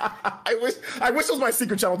 I wish it was my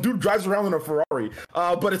secret channel. Dude drives around in a Ferrari,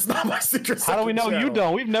 but it's not my secret. How do we know channel. you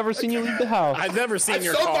don't? We've never seen you leave the house. I've never seen I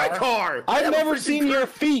your sold car. my car. I I've have a never freaking seen your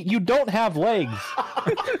feet. You don't have legs.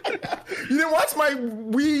 You didn't watch my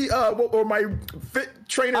or my fit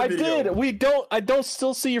trainer I video. did. I don't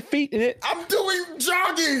still see your feet in it. I'm doing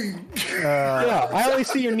jogging. Yeah, I only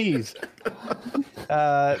see your knees.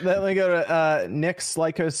 Let me go to Nick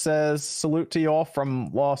Slyko says, salute to you all from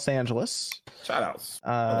Los Angeles. Shout outs.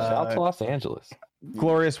 Shout out to Los Angeles.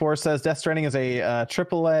 Glorious War says Death Stranding is a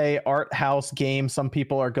AAA art house game. Some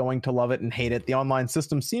people are going to love it and hate it. The online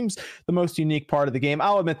system seems the most unique part of the game.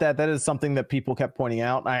 I'll admit that is something that people kept pointing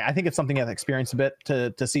out. I think it's something I've experienced a bit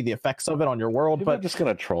to see the effects of it on your world. People are But just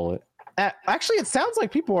gonna troll it. Actually, it sounds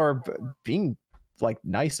like people are being like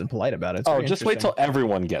nice and polite about it. It's very just wait till interesting.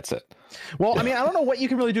 everyone gets it. Well, I mean, I don't know what you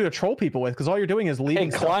can really do to troll people with because all you're doing is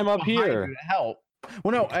leaving. Hey, climb stuff up behind here. you to help.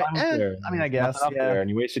 Well, no, Climb up there. I mean, I guess. Up there, and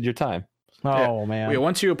you wasted your time. Oh man. Yeah,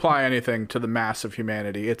 once you apply anything to the mass of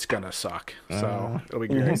humanity, it's gonna suck. So it'll be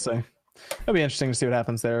great. We'll see. It'll be interesting to see what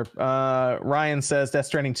happens there. Ryan says Death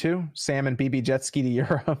Stranding 2, Sam and BB jet ski to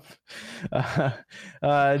Europe.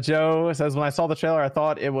 Joe says, when I saw the trailer, I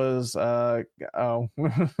thought it was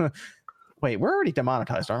wait, we're already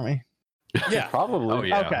demonetized, aren't we? Yeah. Probably. Oh,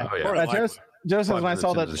 yeah. Okay. Oh, yeah. Joe says, when I 5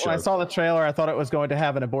 saw minutes into the when I show. saw the trailer, I thought it was going to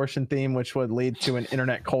have an abortion theme, which would lead to an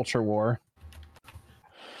internet culture war.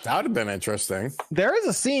 That would have been interesting. There is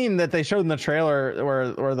a scene that they showed in the trailer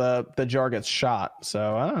where the jar gets shot.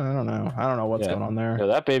 So I don't know. I don't know what's going on there. Yeah,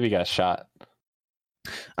 that baby got shot.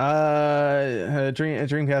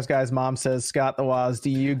 Dreamcast guy's mom says, Scott the Waz, do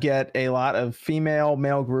you get a lot of male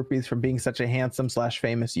groupies from being such a handsome /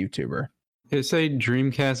 famous YouTuber? Did it say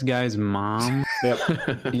Dreamcast guy's mom?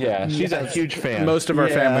 Yeah, she's a huge fan. Most of our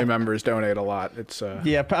family members donate a lot. It's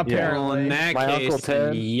Yeah, apparently. Well, in that My Uncle case,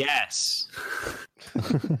 Ted. yes.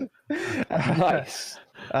 Nice.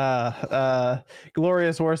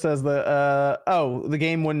 Glorious War says the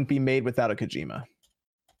game wouldn't be made without a Kojima.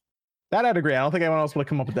 That I'd agree. I don't think anyone else would have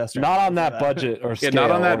come up with Death Stranding. Not on that budget or yeah, scale.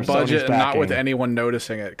 not on or that Sony's budget, and not with backing. anyone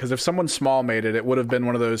noticing it. Because if someone small made it, it would have been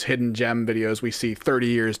one of those hidden gem videos we see 30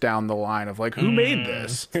 years down the line of like, who made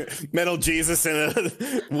this? Metal Jesus in a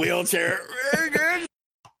wheelchair.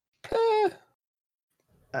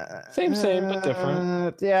 Same, but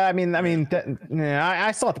different. Yeah, I mean,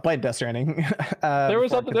 I still have to play Death Stranding. There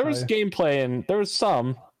was gameplay and there was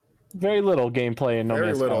some very little gameplay in No Very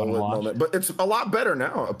Man's Sky little on with launch. moment, but it's a lot better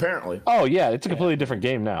now, apparently. Oh yeah, it's a completely different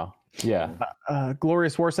game now. Yeah.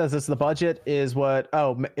 Glorious War says this: the budget is what?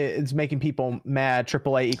 It's making people mad.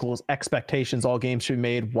 AAA equals expectations. All games should be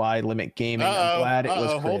made. Why limit gaming? I'm glad it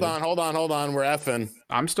was. Hold on. We're effing.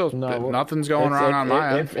 I'm still nothing's going It's- wrong on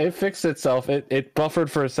my end. It fixed itself. It buffered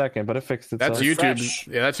for a second, but it fixed itself. That's YouTube. fresh.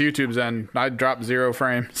 Yeah, that's YouTube's end. I dropped 0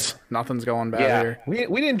 frames. Nothing's going bad Yeah, here.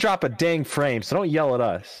 we didn't drop a dang frame, so don't yell at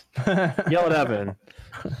us. Yell at Evan.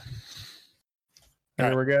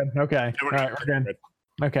 Okay, we're good. Okay, all right, we're good.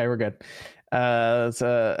 Okay, we're good.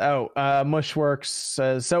 Mushworks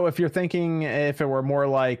says, so if you're thinking if it were more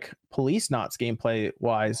like Police Knots gameplay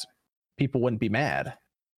wise, people wouldn't be mad.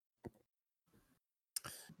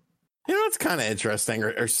 You know, it's kind of interesting,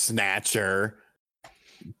 or Snatcher,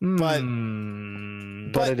 but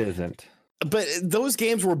But it isn't. but those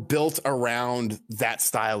games were built around that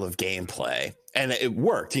style of gameplay, and it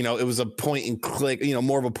worked. You know, it was a point and click,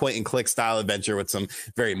 more of a point and click style adventure with some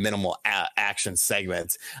very minimal action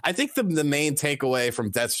segments. I think the main takeaway from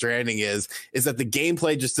Death Stranding is that the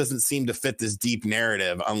gameplay just doesn't seem to fit this deep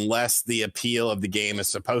narrative unless the appeal of the game is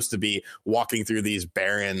supposed to be walking through these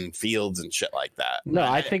barren fields and shit like that. No,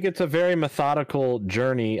 I think it's a very methodical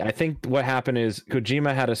journey. I think what happened is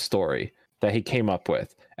Kojima had a story that he came up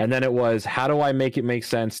with. And then it was, how do I make it make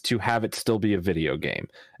sense to have it still be a video game?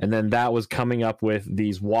 And then that was coming up with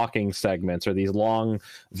these walking segments or these long,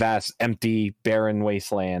 vast, empty, barren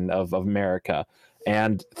wasteland of America.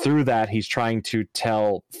 And through that, he's trying to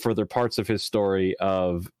tell further parts of his story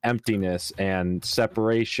of emptiness and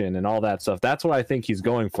separation and all that stuff. That's what I think he's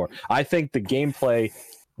going for. I think the gameplay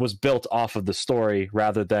was built off of the story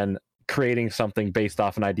rather than creating something based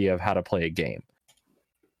off an idea of how to play a game.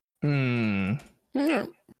 Yeah,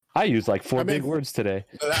 I used like 4 I mean, big words today.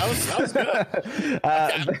 that was good.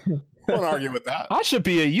 I won't argue with that. I should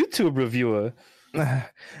be a YouTube reviewer.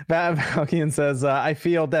 Valkian says, I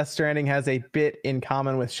feel Death Stranding has a bit in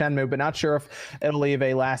common with Shenmue, but not sure if it'll leave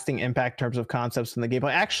a lasting impact in terms of concepts in the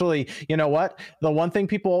gameplay. Actually, you know what? The one thing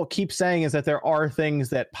people keep saying is that there are things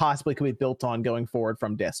that possibly could be built on going forward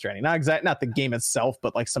from Death Stranding. Not the game itself,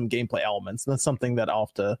 but like some gameplay elements. And that's something that I'll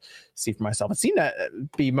have to see for myself. It seemed to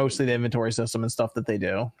be mostly the inventory system and stuff that they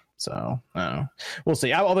do. So we'll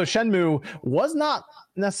see. Although Shenmue was not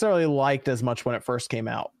necessarily liked as much when it first came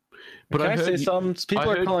out. But can I say something?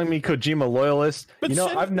 People are calling me Kojima loyalist. But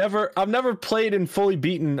I've never played and fully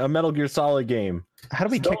beaten a Metal Gear Solid game. How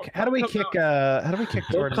do we kick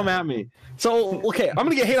Don't Jordan? come at me. So okay, I'm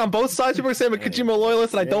gonna get hate on both sides. People are saying I'm a Kojima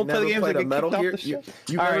loyalist and I don't play the games. I get Metal kicked off Gear. the show.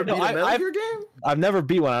 You All never right, beat no, a Metal Gear game? I've never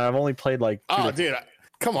beat one. I've only played like. Oh, dude,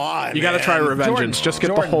 come on! You got to try man. Revengeance. Just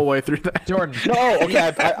get the whole way through that. Jordan. No, okay,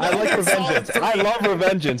 I like Revengeance. I love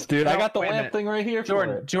Revengeance, dude. I got the wait a lamp minute. thing right here.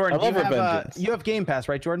 Jordan, I love Revengeance. you have Game Pass,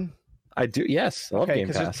 right, Jordan? I do. Yes, I love Game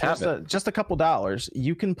Pass. Just a couple dollars.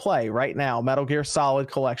 You can play right now Metal Gear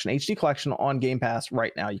Solid Collection, HD Collection on Game Pass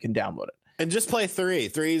right now. You can download it. And just play 3.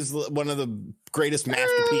 3 is one of the greatest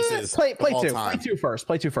masterpieces Play of all 2. time. Play 2 first.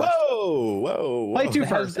 Play 2 first. Whoa. Play 2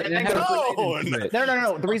 first. And then go to 3. No.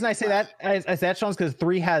 No. The reason I say that is that, Sean, is because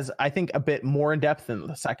 3 has, I think, a bit more in depth than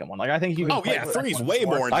the second one. Like, I think you can. Oh yeah, 3 is way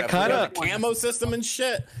more. In I depth. kinda- The camo system and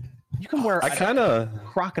shit. You can wear. I kind of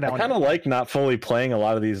crocodile. like not fully playing a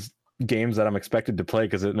lot of these games that I'm expected to play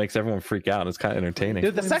because it makes everyone freak out. It's kind of entertaining.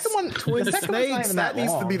 Dude, the second one, Twin the second one's not snakes. even That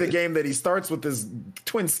needs to be long. the game that he starts with his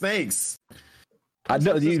twin snakes. I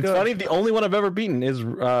know. This is It's good. funny. The only one I've ever beaten is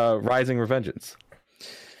Rising Revengeance.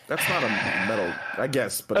 That's not a metal, I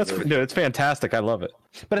guess, but That's it's a- dude, it's fantastic. I love it.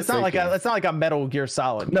 But it's not Thank like you. it's not like a Metal Gear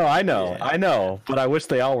Solid. No, I know, but I wish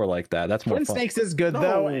they all were like that. That's more Twin fun. Snakes is good No.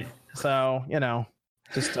 though. So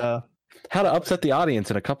just How to upset the audience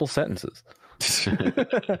in a couple sentences.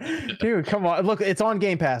 dude, come on. Look, it's on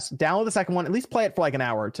Game Pass. Download the second one. At least play it for like an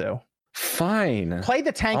hour or 2. Fine. Play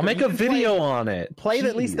the tanker. I'll make You a can video on it. Play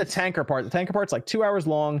at least the Jeez. tanker part. The tanker part's like 2 hours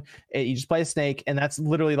long. You just play a snake, and that's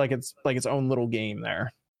literally like its own little game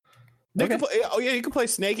there. You can play, you can play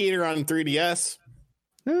Snake Eater on 3DS.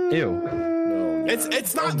 Ew. no,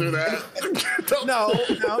 It's not. don't do that. No.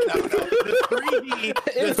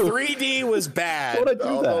 The 3D was bad. Why would I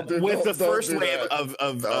do that? With the Don't first do wave that.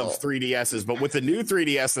 of No. 3DSs, but with the new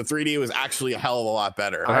 3DS, the 3D was actually a hell of a lot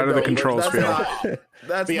better. How do know, the but controls that's feel? not-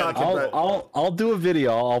 That's Yeah, not. I'll do a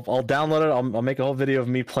video. I'll download it. I'll make a whole video of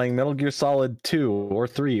me playing Metal Gear Solid 2 or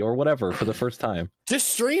 3 or whatever for the first time. Just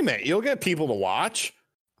stream it. You'll get people to watch.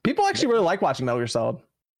 People actually really like watching Metal Gear Solid.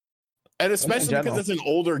 And especially general. because it's an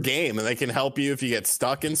older game and they can help you if you get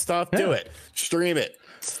stuck and stuff. Do Yeah. it. Stream it.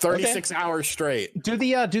 It's 36 hours straight. Do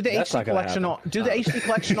the That's HD not gonna collection on happen. do the HD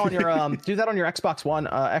collection on your do that on your Xbox One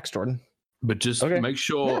X, Jordan. But just Okay. make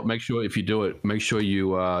sure if you do it, make sure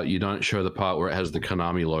you don't show the part where it has the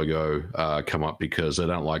Konami logo come up because they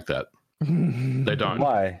don't like that. They don't.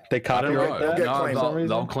 Why? They I don't know. copyright that? Get No, claimed.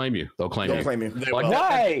 they'll claim you. They'll claim Don't you. claim you. They Like will.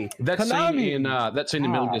 Why? That Konami. scene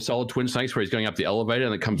in Metal Gear Solid Twin Snakes where he's going up the elevator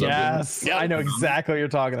and it comes up. Yes, Yeah. I know exactly what you're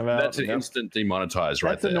talking about. That's an instant demonetized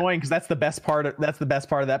right That's there. annoying because that's the best part. That's the best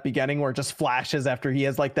part of that beginning where it just flashes after he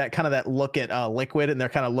has like that kind of that look at Liquid, and they're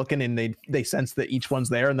kind of looking and they sense that each one's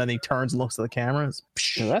there, and then he turns and looks at the cameras.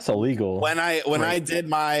 Yeah, that's illegal. When I did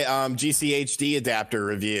my GCHD adapter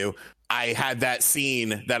review, I had that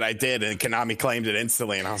scene that I did, and Konami claimed it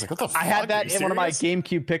instantly, and I was like, "What the fuck?" I had Are that you in one of my serious?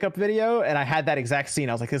 GameCube pickup video, and I had that exact scene.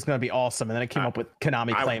 I was like, "This is gonna be awesome," and then it came up with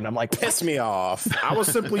Konami claimed. I'm like, Piss me off. I was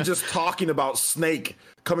simply just talking about Snake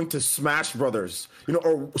coming to Smash Brothers,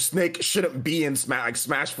 or Snake shouldn't be in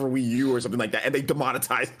Smash for Wii U or something like that, and they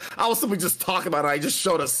demonetized. I was simply just talking about it. I just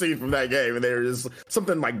showed a scene from that game, and there was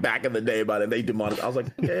something like back in the day about it. And they demonetized. I was like,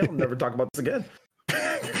 okay, I'll never talk about this again.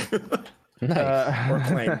 Or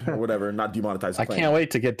claimed or whatever, not demonetized. I Claimed. can't wait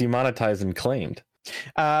to get demonetized and claimed.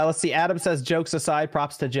 let's see. Adam says, jokes aside,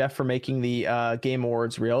 props to Jeff for making the Game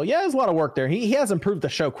Awards real. Yeah, there's a lot of work there. He has improved the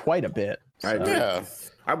show quite a bit. I agree. Yeah.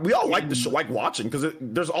 We all like the show, like watching, because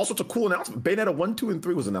there's all sorts of cool announcements. Bayonetta 1, 2, and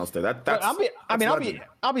 3 was announced there. That's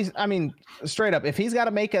I mean, straight up, if he's got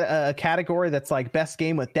to make a category that's like best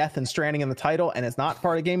game with Death and Stranding in the title, and it's not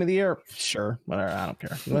part of Game of the Year, sure, whatever, I don't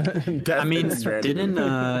care. I mean,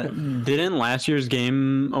 didn't last year's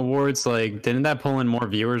Game Awards didn't that pull in more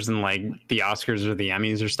viewers than like the Oscars or the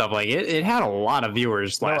Emmys or stuff? Like it had a lot of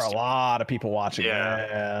viewers There were last a year. lot of people watching.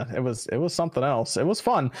 Yeah. It was something else. It was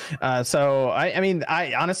fun. So I mean,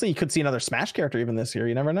 I honestly, you could see another Smash character even this year.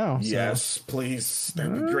 You never know. So. Yes, please.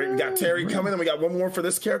 That'd be great. We got Terry coming, and we got one more for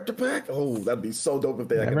this character pack. Oh, that'd be so dope if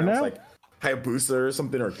they Never announced know. like Hayabusa or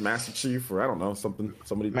something, or Master Chief, or I don't know, something.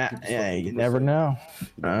 Somebody. Yeah, you never know.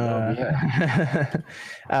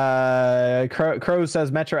 Crow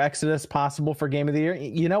says Metro Exodus possible for Game of the Year.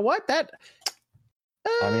 You know what?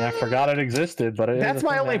 I mean, I forgot it existed, but That's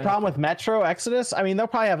my only problem with Metro Exodus. I mean, they'll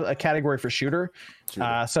probably have a category for shooter.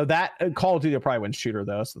 So that Call of Duty will probably win shooter,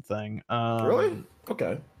 though. That's the thing. Really?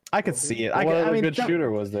 Okay. I could see it. What I other mean, good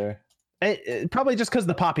shooter was there? Probably just because of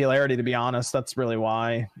the popularity, to be honest. That's really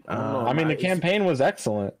why. I mean, the campaign was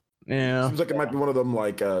excellent. Yeah. Seems like it might be one of them.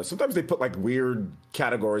 Like sometimes they put like weird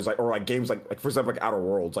categories, or games, like for example, like Outer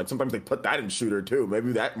Worlds. Like sometimes they put that in shooter too.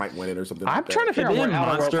 Maybe that might win it or something. I'm like trying to figure out Didn't where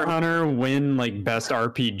Outer Monster Worlds- Hunter win like best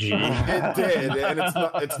RPG? It did, and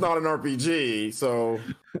it's not an RPG. So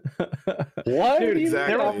What? Dude,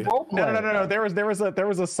 exactly. No. There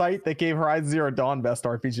was a site that gave Horizon Zero Dawn best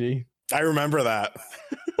RPG. I remember that.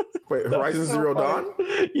 wait, Horizon Zero Dawn.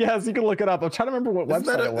 Yes, you can look it up. I'm trying to remember what Isn't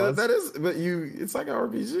website it was. that is, but it's like an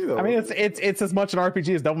RPG though. I mean, it's as much an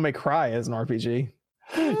RPG as Devil May Cry is an RPG.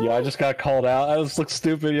 Yeah, I just got called out. I just looked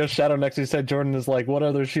stupid. Shadow next to said Jordan is like, what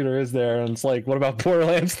other shooter is there? And it's like, what about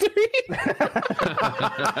Borderlands 3?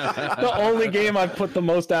 The only game I've put the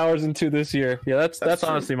most hours into this year. Yeah, that's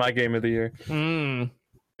honestly my game of the year.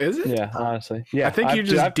 Is it? Yeah, honestly. Yeah, I think you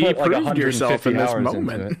just deproved yourself in this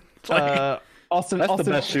moment. Austin, that's the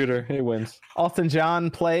best shooter. It wins. Austin John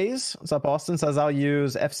plays. What's up, Austin? Says I'll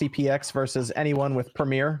use FCPX versus anyone with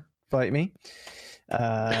Premiere. Fight me.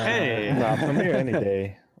 Hey, Nah, Premiere any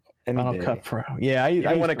day. Final Cut Pro. Yeah,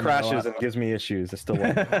 Even when it crashes and gives me issues, it's still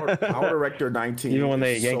worth it. Power Director 19. Even when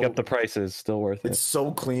they is yank up the prices, still worth It's it.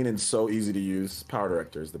 so clean and so easy to use. Power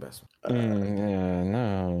Director is the best one. Yeah,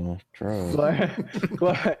 no. True.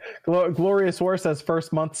 Glorious War says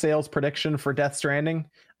first month sales prediction for Death Stranding.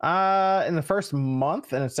 In the first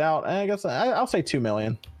month, and it's out. I guess I'll say 2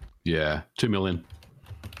 million. Yeah, 2 million.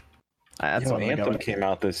 That's what Anthem came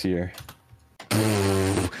out this year.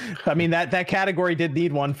 I mean that category did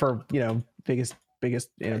need one for biggest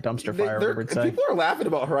dumpster fire. Whatever it's people are laughing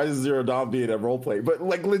about Horizon Zero Dawn being a role play, but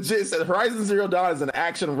like legit, said Horizon Zero Dawn is an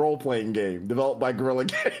action role playing game developed by Guerrilla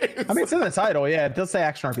Games. I mean, it's in the title. Yeah, it does say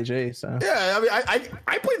action RPG. So yeah, I mean,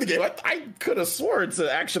 I played the game. I could have swore it's an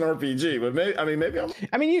action RPG, but maybe I'm.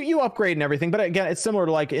 I mean, you upgrade and everything, but again, it's similar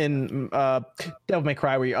to like in Devil May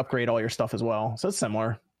Cry where you upgrade all your stuff as well. So it's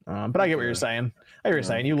similar. But I get what you're saying.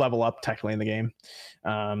 You level up technically in the game.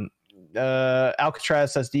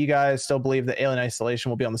 Alcatraz says, do you guys still believe that Alien Isolation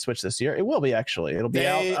will be on the Switch this year? It will be, actually. It'll be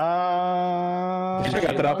out. I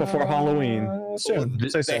got that out before Halloween. Soon.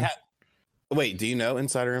 Wait, do you know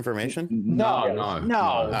insider information?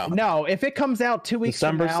 No. If it comes out 2 weeks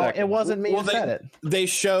December from now, 2nd. it wasn't me who said it. They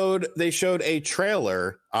showed a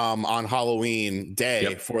trailer on Halloween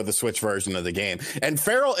day for the Switch version of the game, and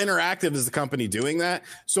Feral Interactive is the company doing that.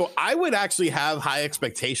 So I would actually have high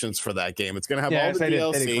expectations for that game. It's going to have all the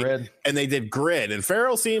DLC, and they did Grid. And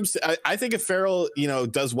Feral seems. I think if Feral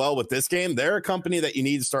does well with this game, they're a company that you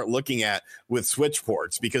need to start looking at with Switch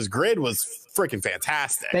ports, because Grid was freaking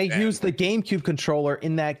fantastic. They used the GameCube controller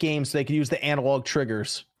in that game so they could use the analog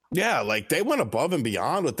triggers. Yeah, like they went above and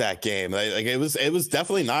beyond with that game. Like it was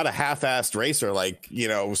definitely not a half-assed racer like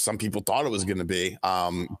some people thought it was going to be.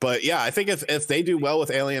 But yeah, I think if they do well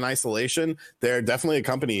with Alien Isolation, they're definitely a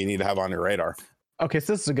company you need to have on your radar. Okay,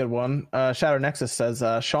 so this is a good one. Shadow Nexus says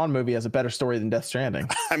Sean movie has a better story than Death Stranding.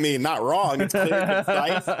 I mean, not wrong. It's clear, it's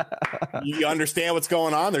nice. You understand what's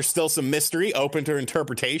going on. There's still some mystery open to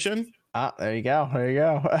interpretation. There you go.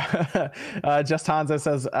 Just Hanzo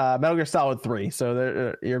says Metal Gear Solid 3.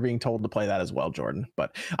 So you're being told to play that as well, Jordan.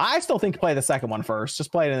 But I still think play the second one first.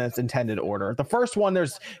 Just play it in its intended order. The first one,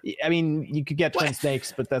 you could get Twin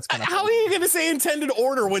Snakes, but that's kind of. How are you going to say intended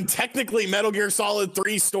order when technically Metal Gear Solid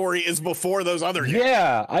 3 story is before those other games?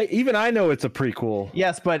 Yeah, I know it's a prequel.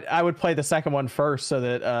 Yes, but I would play the second one first so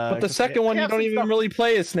that. But the second one, you don't even really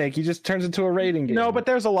play as Snake. He just turns into a raiding game. No, but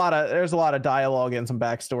there's a lot of dialogue and some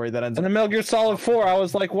backstory that ends. And the Metal Gear Solid 4, I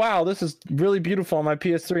was like, wow, this is really beautiful on my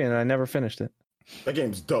PS3, and I never finished it. That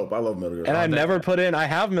game's dope. I love Metal Gear. And I never put in. I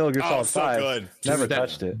have Metal Gear Solid 5. Good. Never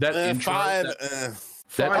touched it. That intro, 5.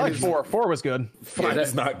 I like 4. 4 was good.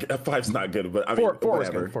 5's not good, but I mean, 4 was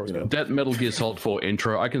good. 4 was good. that Metal Gear Solid 4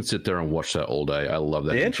 intro, I can sit there and watch that all day. I love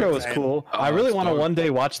that. The intro was cool. I really want to one day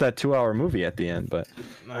watch that 2-hour movie at the end, but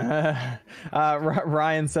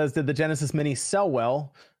Ryan says, did the Genesis Mini sell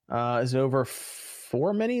well? Is it over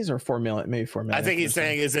 4 minis or 4 million? Maybe 4 million. I think he's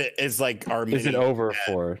saying, is it over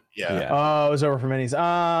for? Yeah. Oh, it was over for minis.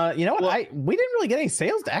 You know what? We didn't really get any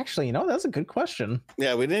sales. Actually, that's a good question.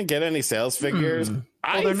 Yeah, we didn't get any sales figures.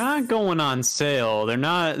 Well, they're not going on sale. They're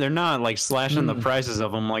not like slashing the prices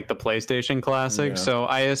of them like the PlayStation Classic. Yeah. So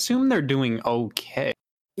I assume they're doing okay.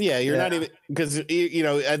 Yeah, you're not even, because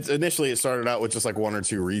initially it started out with just like 1 or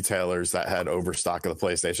 2 retailers that had overstock of the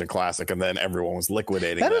PlayStation Classic, and then everyone was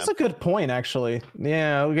liquidating. That is a good point, actually.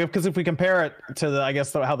 Yeah, because if we compare it to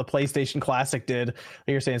how the PlayStation Classic did,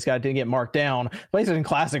 you're saying didn't get marked down. PlayStation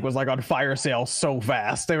Classic was like on fire sale so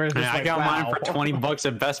fast. They were just I got mine for $20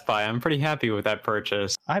 at Best Buy. I'm pretty happy with that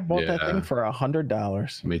purchase. I bought that thing for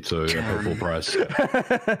 $100. Me too. At full price.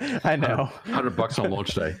 I know. $100 on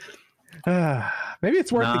launch day. Maybe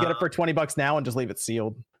it's worth to get it for $20 now and just leave it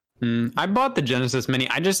sealed. I bought the Genesis Mini.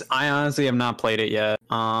 I honestly have not played it yet.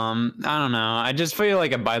 I don't know. I just feel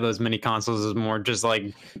like I buy those mini consoles as more just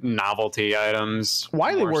like novelty items.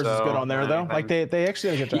 Wily Wars is good on there though. Like they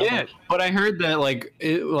actually did a good job. Yeah, but I heard that like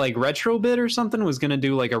Retrobit or something was gonna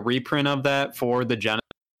do like a reprint of that for the Genesis.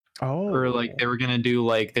 Oh. Or like they were gonna do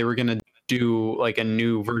like a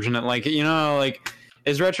new version of like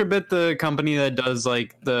Is Retrobit the company that does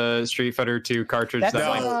like the Street Fighter 2 cartridge? That's, that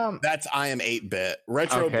like, No, that's I am 8-bit.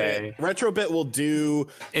 Retrobit Okay. Retrobit will do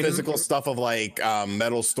In- physical stuff of like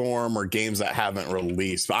Metal Storm or games that haven't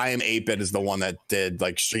released. But I am 8-bit is the one that did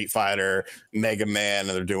like Street Fighter, Mega Man,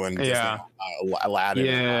 and they're doing Yeah. Aladdin.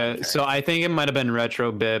 Yeah, so I think it might have been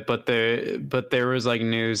Retrobit, but there was like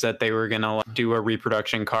news that they were gonna like, do a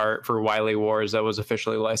reproduction cart for Wily Wars that was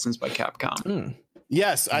officially licensed by Capcom.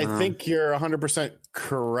 Yes, I think you're 100%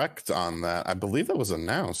 correct on that. I believe that was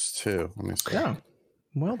announced too. Let me see. Yeah.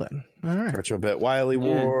 Well then. All right. Retrobit Wily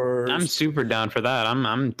Wars. I'm super down for that.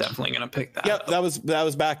 I'm definitely gonna pick that. Yep, that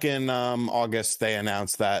was back in August. They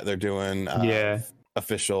announced that they're doing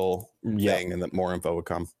official thing, and that more info would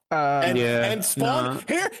come. And Spawn.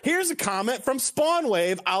 Here's a comment from Spawn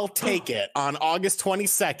Wave. I'll take it on August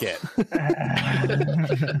 22nd.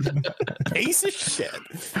 Piece of shit.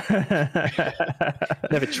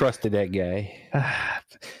 Never trusted that guy.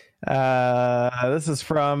 This is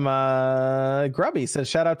from Grubby. Says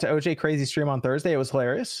shout out to OJ Crazy stream on Thursday. It was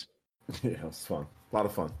hilarious. Yeah, it was fun. A lot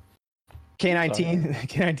of fun.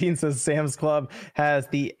 K19 says Sam's Club has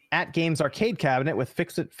the At Games arcade cabinet with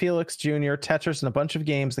Fix It Felix Jr., Tetris, and a bunch of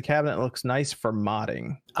games. The cabinet looks nice for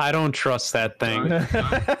modding. I don't trust that thing.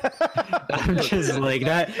 I'm just like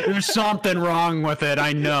that. There's something wrong with it.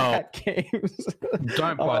 I know. At Games.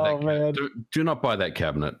 Don't buy that. man. Do not buy that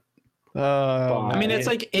cabinet. I mean, it's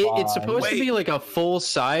like it's supposed to be like a full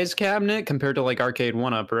size cabinet compared to like Arcade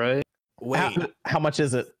 1-Up, right? Wait, how much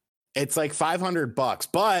is it? it's like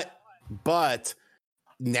 $500, but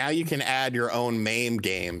now you can add your own MAME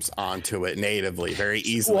games onto it natively very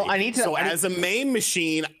easily. Well, as a MAME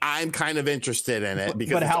machine, I'm kind of interested in it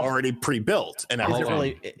because it's already pre-built. And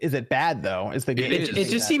Is it bad though? Is the game? It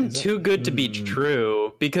just seemed too good to be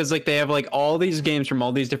true because like they have like all these games from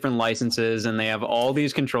all these different licenses and they have all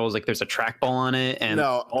these controls. Like there's a trackball on it and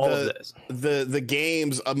all of this. The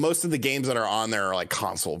games, most of the games that are on there are like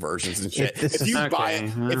console versions and shit. If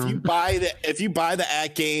you buy the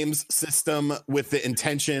At Games system with the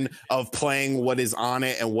intention of playing what is on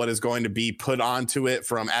it and what is going to be put onto it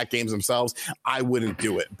from At Games themselves, I wouldn't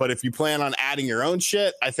do it. But if you plan on adding your own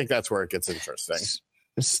shit, I think that's where it gets interesting.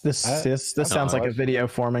 This sounds like a video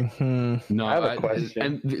forming. No, I have a question.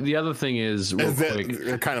 And the other thing is, real quick,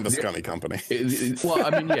 they're kind of a scummy company. Well,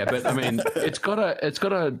 I mean, yeah, but I mean, it's got a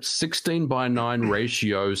 16:9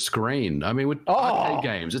 ratio screen. I mean, with arcade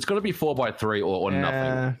games, it's got to be 4:3 or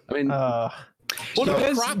nothing. I mean. Well, do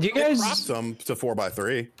you guys cropped them to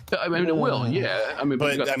 4:3? I mean, it will, yeah. I mean,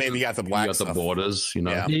 but you got the black stuff. The borders, you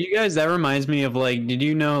know. Yeah. Do you guys? That reminds me of like. Did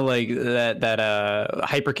you know like that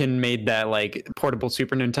Hyperkin made that like portable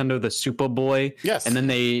Super Nintendo, the Super Boy? Yes. And then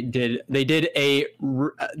they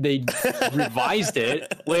revised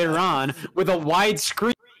it later on with a wide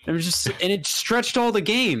screen. It was it stretched all the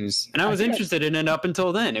games, and I was interested in it up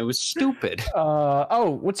until then. It was stupid.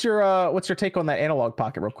 What's your take on that Analog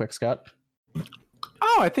Pocket, real quick, Scott?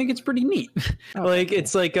 Oh, I think it's pretty neat.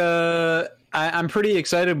 It's like I'm pretty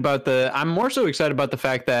excited about I'm more so excited about the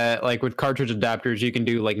fact that like with cartridge adapters you can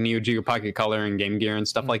do like Neo Geo Pocket Color and Game Gear and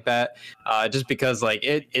stuff like that. Just because like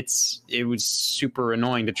it was super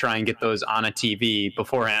annoying to try and get those on a TV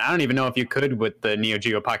beforehand. I don't even know if you could with the Neo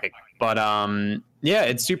Geo Pocket, but yeah,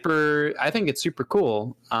 it's super. I think it's super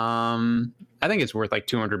cool. I think it's worth like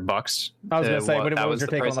 $200. I was gonna say, what was your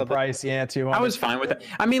take on the price? Yeah, $200. I was fine with it.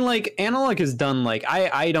 I mean, like Analog has done like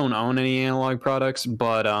I don't own any Analog products,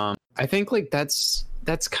 but I think like that's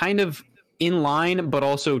kind of in line, but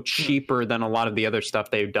also cheaper than a lot of the other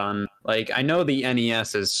stuff they've done. Like I know the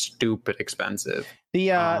NES is stupid expensive. I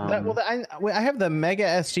have the Mega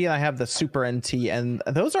SG and I have the Super NT, and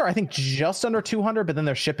those are I think just under 200, but then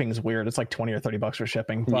their shipping's weird. It's like 20 or 30 bucks for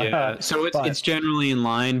shipping. But, so it's generally in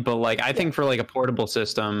line, but like I think for like a portable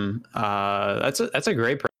system, that's a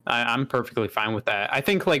great price. I'm perfectly fine with that. I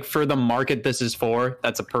think like for the market this is for,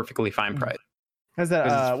 that's a perfectly fine price. Has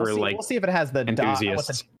that? We'll see if it has the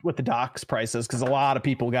with the docks prices, because a lot of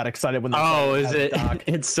people got excited when. Is it?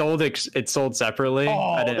 It's sold separately.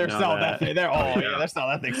 Oh, I didn't know that thing. They're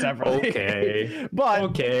selling that thing separately. Okay,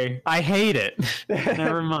 but I hate it.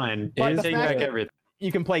 Never mind. Take back everything.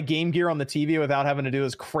 You can play Game Gear on the TV without having to do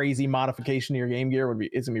this crazy modification to your Game Gear.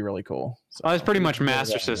 It's gonna be really cool. So, it's pretty much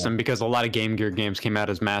Master System because a lot of Game Gear games came out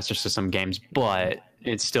as Master System games, but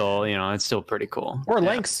it's still it's still pretty cool. Or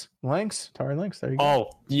Lynx, Atari Lynx. There you go. Oh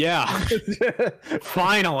yeah,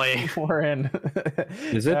 finally we're in.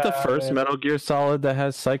 Is it the first Metal Gear Solid that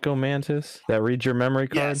has Psycho Mantis that reads your memory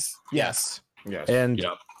card? Yes. And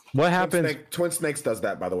what happens? Twin Snakes does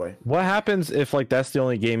that, by the way. What happens if like that's the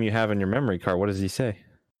only game you have in your memory card? What does he say?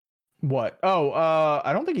 What? Oh,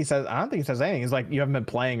 I don't think he says anything. He's like, you haven't been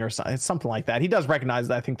playing or something. It's something like that. He does recognize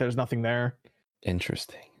that. I think there's nothing there.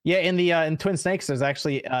 Interesting. Yeah, in Twin Snakes, there's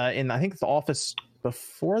actually in I think the office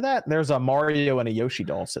before that, there's a Mario and a Yoshi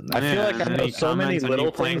doll sitting there. I feel like I know so many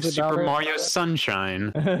little playing things Super about Mario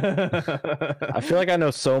Sunshine. I feel like I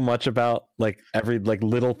know so much about like every like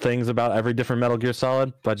little things about every different Metal Gear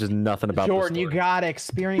Solid, but just nothing about Jordan, the you story. gotta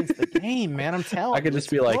experience the game, man. I'm telling you. I could just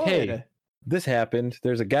be like, hey, this happened.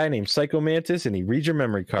 There's a guy named Psycho Mantis, and he reads your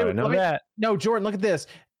memory card. Dude, I know that. No, Jordan, look at this.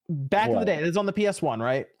 Back in the What? day, this is on the PS1,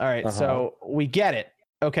 right? All right, Uh-huh. so we get it.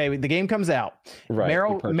 Okay, the game comes out. Right. we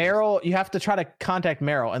purchased. Meryl, you have to try to contact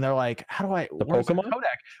Meryl, and they're like, "How do I? Where's the Pokemon? codec?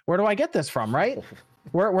 Where do I get this from? Right?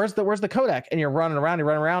 Where's the codec?" And you're running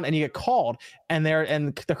around, and you get called, and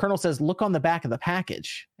the colonel says, "Look on the back of the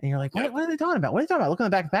package," and you're like, "What are they talking about? What are they talking about? Look on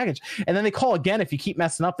the back of the package." And then they call again if you keep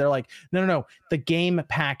messing up. They're like, "No, the game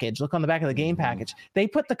package. Look on the back of the game package." They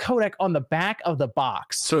put the codec on the back of the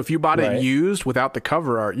box. So if you bought Right. it used without the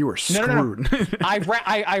cover art, you were No. screwed.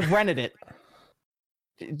 I rented it,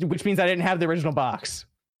 which means I didn't have the original box.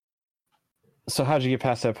 So how'd you get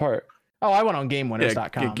past that part? Oh, I went on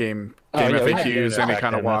GameWinners.com. Yeah, game Oh, yeah, we had FAQs, internet any back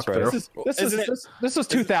kind of then, that's right. walkthrough. This was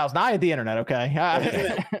 2000. I had the internet. Okay.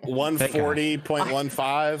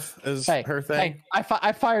 140.15 is Hey, her thing. I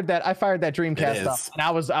fired that It Dreamcast is. up, and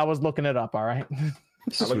I was looking it up. All right. I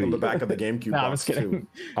look on the back of the GameCube No, I'm box just kidding. too.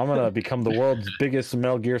 I'm gonna become the world's biggest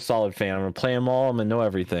Metal Gear Solid fan. I'm gonna play them all. I'm gonna know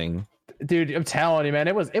everything. Dude, I'm telling you, man,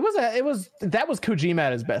 that was Kojima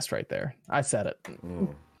at his best right there. I said it.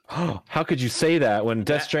 How could you say that when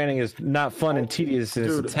Death Stranding is not fun and tedious and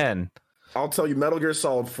Dude. it's a 10? I'll tell you, Metal Gear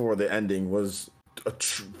Solid 4, the ending was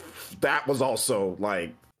that was also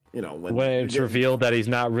like, you know, When it's revealed that he's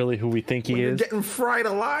not really who we think he you're is. getting fried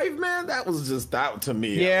alive, man. That was just that to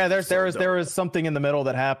me. Yeah, that was so there dope. was something in the middle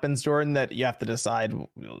that happens, Jordan, that you have to decide.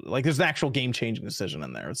 Like, there's an actual game changing decision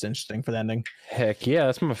in there. It's interesting for the ending. Heck yeah,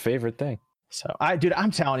 that's my favorite thing. So, dude,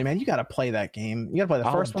 I'm telling you, man, you got to play that game. You got to play the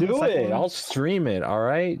I'll first one. do the second it. one. I'll stream it. All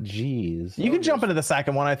right. Jeez. You can jump into the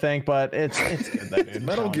second one, I think, but it's good, though, dude.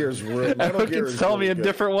 Metal Gear's real. Metal Everyone Gear can is tell me really a good.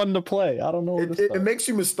 different one to play. I don't know. Where to It start. makes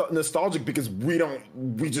you nostalgic because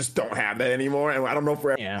we just don't have that anymore, and I don't know if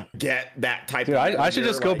we're ever Yeah. get that type. Dude, of I Metal should Gear,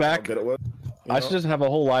 just go like, how back. good it was, you I know? should just have a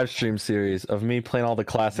whole live stream series of me playing all the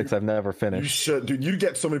classics I've never You finished. should, dude. You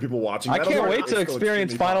get so many people watching. I Metal can't Gear wait is to still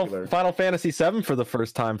experience extremely Final popular. Final Fantasy VII for the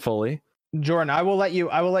first time fully. Jordan, I'll let you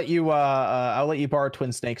borrow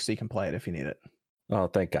Twin Snakes so you can play it if you need it. Oh,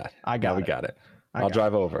 thank God. I got we it. got it. I I'll got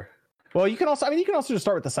drive over. Well, you can also just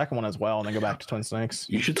start with the second one as well and then go back to Twin Snakes.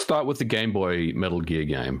 You should start with the Game Boy Metal Gear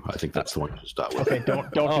game. I think that's the one you should start with. Okay, don't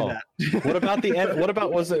Oh. do that. What about what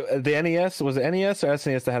about was it the NES? Was it NES or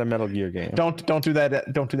SNES that had a Metal Gear game? Don't do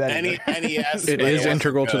that. Don't do that. Any either. NES. It but is wasn't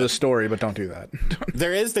integral to good. the story, but don't do that.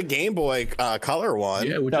 There is the Game Boy Color one.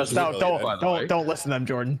 Yeah, which No, is no, really good, by the way. don't listen to them,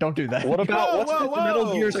 Jordan. Don't do that. What about Whoa, what's whoa, the Metal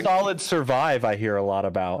whoa. Gear Solid Survive? I hear a lot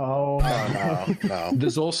about. Oh, No.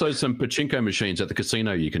 There's also some pachinko machines at the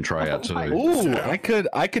casino you can try out too. Ooh, I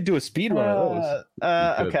could do a speed run of those. You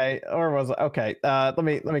could. okay. Or was okay? Let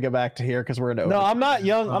me go back to here because we're into. No, I'm not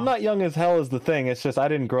young. I'm not young as hell is the thing. It's just I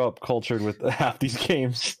didn't grow up cultured with half these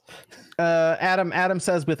games. Adam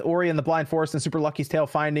says with Ori and the Blind Forest and Super Lucky's Tale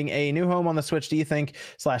finding a new home on the Switch, do you think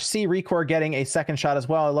 /C Recore getting a second shot as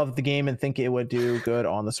well? I love the game and think it would do good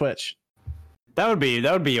on the Switch. That would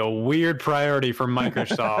be a weird priority for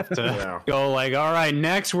Microsoft to Yeah. go like, all right,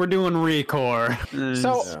 next we're doing Recore.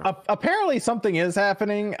 So apparently something is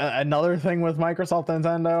happening. Another thing with Microsoft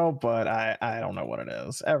Nintendo, but I don't know what it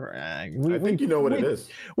is. I think you know what it is.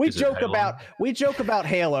 We Is it joke Halo? about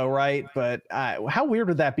Halo, right? But how weird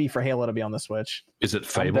would that be for Halo to be on the Switch? Is it I'm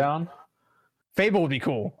Fable? down. Fable would be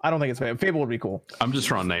cool. I don't think it's Fable. Fable would be cool. I'm just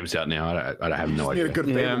throwing names out now. I have no I need a idea. good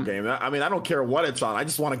Yeah. Fable game. I mean, I don't care what it's on. I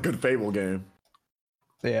just want a good Fable game.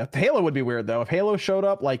 Yeah, Halo would be weird though. If Halo showed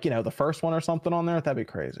up, like the first one or something on there, that'd be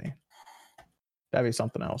crazy. That'd be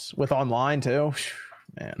something else with online too.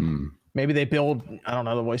 Man, Hmm. maybe they build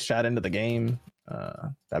the voice chat into the game.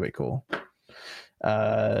 That'd be cool.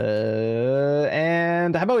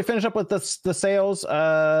 And how about we finish up with the sales?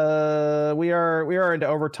 We are into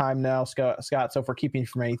overtime now, Scott. So if we're keeping you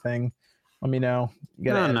from anything, let me know. You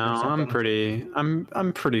gotta No, edit or I'm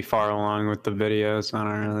something. pretty far along with the videos. I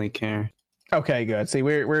don't really care. Okay, good. See,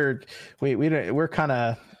 we're kind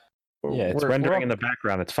of Yeah, it's rendering in the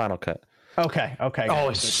background. It's Final Cut. Okay. Oh,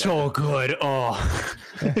 good, it's so good. Oh,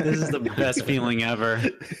 this is the best feeling ever.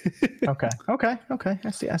 Okay.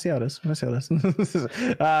 I see how it is.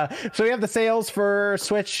 So we have the sales for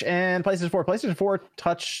Switch and PlayStation 4. PlayStation 4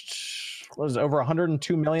 touched over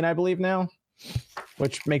 102 million, I believe now.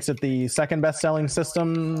 which makes it the second best selling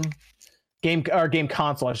system game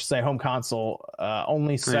console, I should say, home console.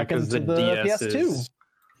 Only second to the PS2.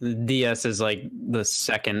 The DS is like the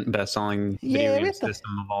second best selling video game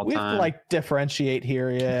system of all time. We have to like differentiate here,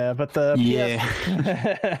 yeah. But the the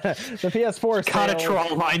PS4 gotta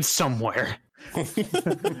draw a line somewhere.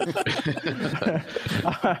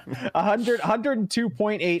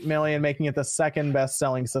 102.8 million, making it the second best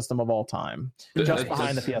selling system of all time, just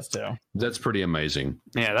behind the PS2. That's pretty amazing.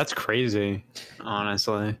 Yeah, that's crazy,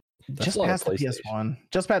 honestly. Just past the PS1.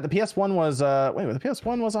 Just past the PS1 was the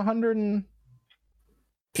PS1 was 100 and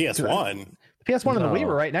PS1. PS1 and the Wii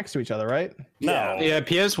were right next to each other, right? No. Yeah,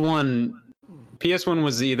 PS1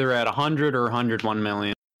 was either at 100 or 101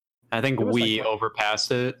 million. I think Wii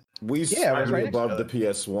overpassed it. We's right above the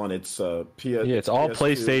PS1. It's it's all PS2,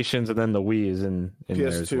 PlayStations, and then the Wii is in PS2, there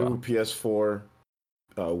as well. PS4,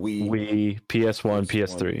 Wii, PS1,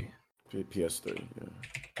 PS3. PS3. Yeah.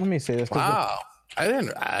 Let me see this. Wow.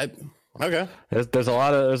 Okay. There's a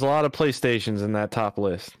lot of PlayStations in that top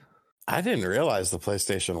list. I didn't realize the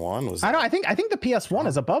PlayStation 1 was. I think the PS1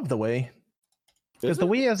 is above the Wii. Because the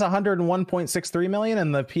Wii has 101.63 million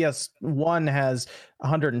and the PS1 has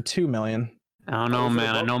 102 million. I don't know,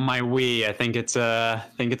 man. I know my Wii. I think it's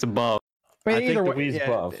above. I mean, I think either the way, Wii's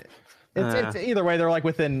above. It's either way. They're like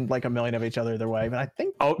within like a million of each other either way. But I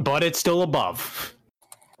think. Oh, but it's still above.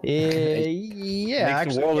 Yeah,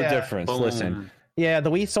 Makes a world of difference. Boom. Listen. Yeah,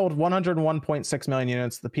 the Wii sold 101.6 million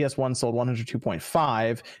units. The PS1 sold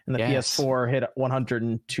 102.5, and the PS4 hit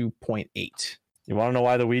 102.8. You want to know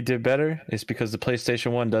why the Wii did better? It's because the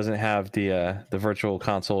PlayStation 1 doesn't have the virtual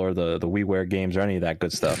console or the WiiWare games or any of that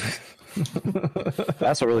good stuff.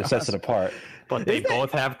 That's what really sets it apart. But they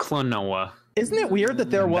both have Klonoa. Isn't it weird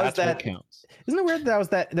that there was That's what counts. Isn't it weird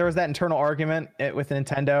that there was that internal argument with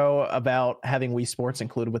Nintendo about having Wii Sports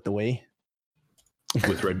included with the Wii?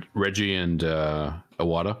 With Reggie and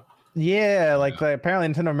Iwata. Yeah, like apparently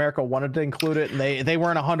Nintendo America wanted to include it, and they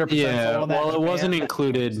weren't 100%. Yeah, sold on that well, in it wasn't Japan.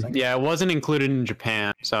 included. Yeah, it wasn't included in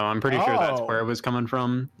Japan, so I'm pretty sure that's where it was coming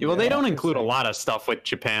from. Well, they don't include a lot of stuff with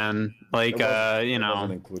Japan, like they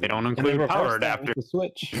don't include power adapter. The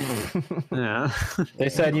Switch. Yeah, They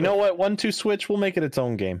said, you know what? 1-2 Switch, we'll make it its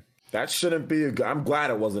own game. That shouldn't be. I'm glad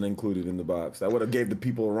it wasn't included in the box. That would have gave the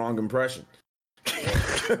people a wrong impression.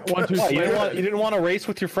 What, you didn't want to race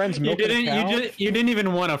with your friends. you didn't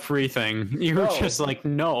even want a free thing. You were just like,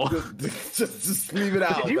 no. just leave it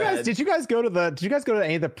out. Did you guys go to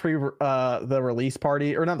any of the the release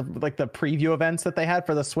party or not the preview events that they had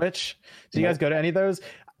for the Switch? Did you guys go to any of those?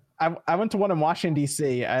 I went to one in Washington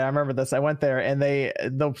D.C. I remember this. I went there, and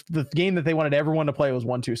the game that they wanted everyone to play was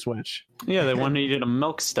 1-2 Switch. Yeah, they wanted you to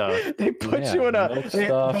milk stuff. They put you in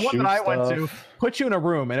the one that I went to put you in a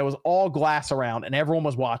room, and it was all glass around, and everyone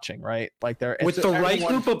was watching, right? Like with the right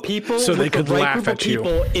group of people, so they could laugh at you.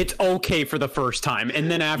 It's okay for the first time,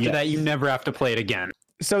 and then after that, you never have to play it again.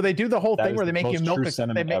 So they do the whole thing where they make you milk.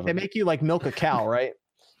 They make you like milk a cow, right?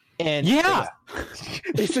 And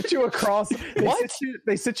they sit you across.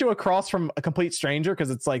 They sit you across from a complete stranger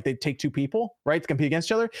because it's like they take two people, right, to compete against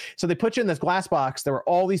each other. So they put you in this glass box. There were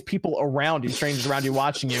all these people around you, strangers around you,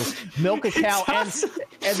 watching you milk a cow,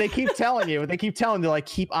 and they keep telling you, like,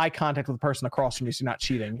 keep eye contact with the person across from you, so you're not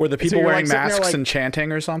cheating. Were the people wearing masks and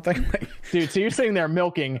chanting or something? Dude, so you're sitting there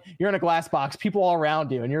milking. You're in a glass box, people all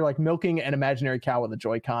around you, and you're like milking an imaginary cow with a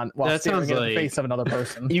Joy-Con while staring at the face of another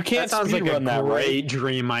person. You can't sounds like a great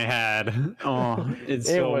dream I had. Oh, it's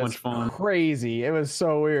so much fun. Crazy. It was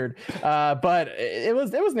so weird. But it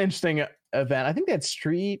was an interesting event. I think they had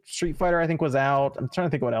Street Fighter, I think, was out. I'm trying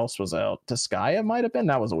to think what else was out. Disgaea might have been.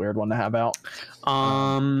 That was a weird one to have out.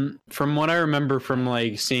 From what I remember from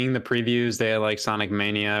like seeing the previews, they had like Sonic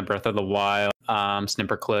Mania, Breath of the Wild,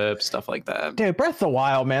 Snipper Clip, stuff like that. Dude, Breath of the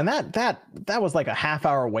Wild, man, that was like a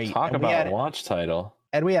half-hour wait. Talk about a launch title.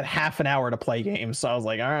 And we had half an hour to play games, so I was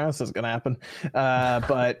like, all right, this is gonna happen.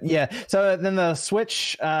 But yeah, so then the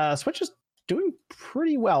Switch is doing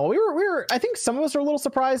pretty well. We were I think some of us are a little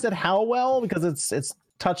surprised at how well, because it's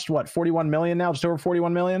touched 41 million now, just over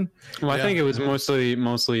 41 million. Well, I think it was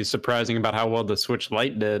mostly surprising about how well the Switch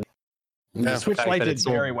Lite did. The Switch Lite did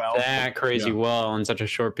very well. That crazy well in such a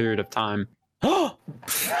short period of time.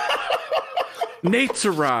 Nate's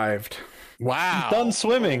arrived. Wow. He's done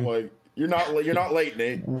swimming. Oh, you're not late,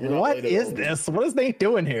 Nate. What is this? What is Nate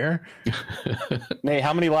doing here? Nate,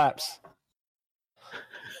 how many laps?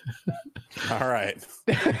 All right.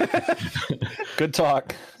 Good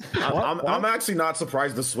talk. I'm actually not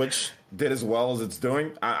surprised the Switch did as well as it's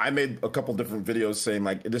doing. I made a couple different videos saying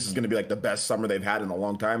like this is going to be like the best summer they've had in a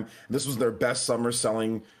long time. This was their best summer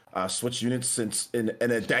selling Switch units since in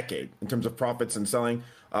a decade in terms of profits and selling.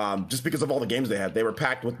 Just because of all the games they had. They were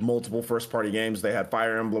packed with multiple first-party games. They had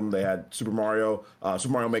Fire Emblem, they had Super Mario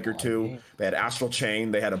Maker 2, they had Astral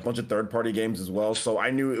Chain, they had a bunch of third-party games as well. So I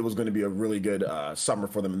knew it was going to be a really good summer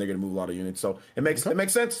for them, and they're going to move a lot of units. So it makes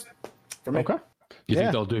sense for me. Okay. You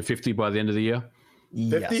think they'll do 50 by the end of the year?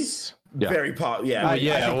 50? Yes. Yeah. Very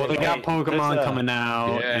yeah. Well, they got Pokemon coming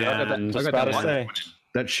out. Yeah, and Just about to say.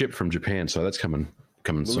 that ship from Japan, so that's coming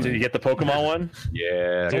soon. Did you get the Pokemon one?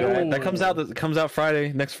 Yeah. Dude, that comes out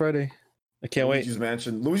Friday, next Friday. I can't wait.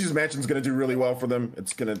 Luigi's Mansion's gonna do really well for them.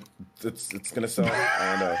 It's gonna sell.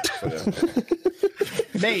 And,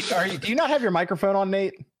 Nate, do you not have your microphone on,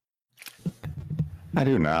 Nate? I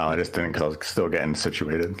do now. I just didn't because I was still getting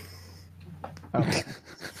situated. Okay.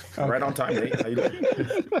 Right on time, Nate. How you doing?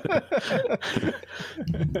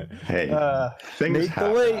 Hey, things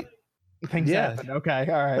happen. Things happen. Okay,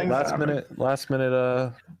 all right. Last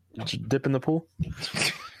minute dip in the pool.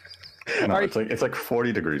 No, it's like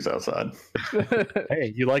 40 degrees outside.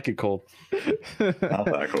 Hey, you like it cold. Not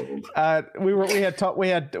that cold.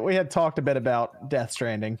 We had talked a bit about Death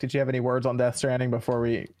Stranding. Did you have any words on Death Stranding before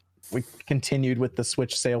we continued with the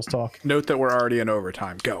Switch sales talk? Note that we're already in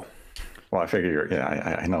overtime. Go. Well, I figure,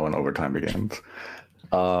 I know when overtime begins.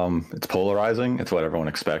 It's polarizing. It's what everyone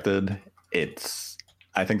expected.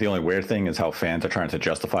 I think the only weird thing is how fans are trying to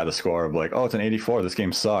justify the score of like, oh, it's an 84, this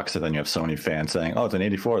game sucks. And then you have Sony fans saying, oh, it's an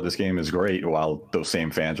 84, this game is great. While those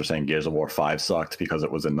same fans are saying Gears of War 5 sucked because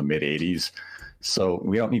it was in the mid 80s. So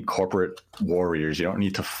we don't need corporate warriors. You don't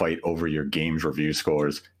need to fight over your game's review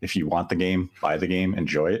scores. If you want the game, buy the game,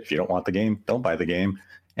 enjoy it. If you don't want the game, don't buy the game.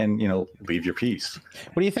 And, leave your peace.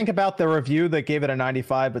 What do you think about the review that gave it a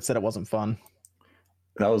 95 but said it wasn't fun?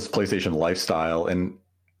 That was PlayStation Lifestyle. And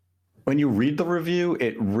when you read the review,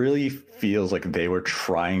 it really feels like they were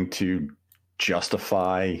trying to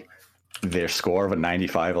justify their score of a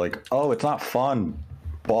 95. Like, oh, it's not fun,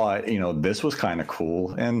 but, this was kind of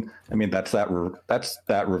cool. And, I mean, that's that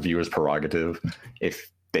reviewer's prerogative. If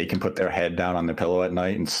they can put their head down on their pillow at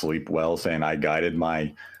night and sleep well saying, I guided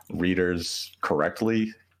my readers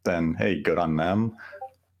correctly, then hey, good on them.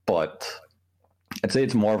 But I'd say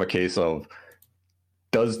it's more of a case of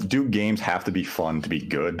do games have to be fun to be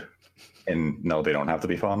good? And no, they don't have to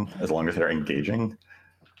be fun as long as they're engaging.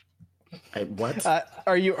 What?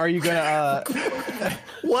 Are you gonna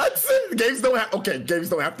What? Games don't have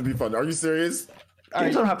to be fun. Are you serious?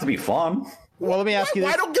 Games don't have to be fun. Well, let me ask you this.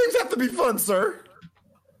 Why don't games have to be fun, sir?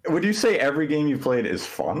 Would you say every game you played is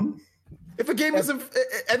fun? If a game isn't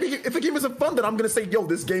fun, then I'm gonna say, yo,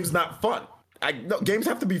 this game's not fun. Games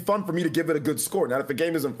have to be fun for me to give it a good score. Now, if a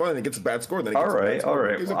game isn't fun and it gets a bad score, then it gets a bad score. All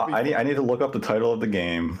right. Well, I need to look up the title of the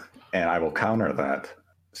game, and I will counter that.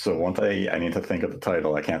 So once I need to think of the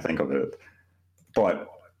title, I can't think of it. But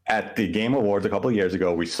at the Game Awards a couple of years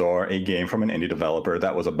ago, we saw a game from an indie developer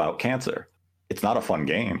that was about cancer. It's not a fun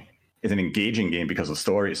game. It's an engaging game because the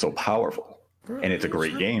story is so powerful, and it's a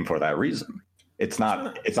great game for that reason. It's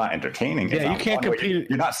not entertaining. Yeah, you can't compete.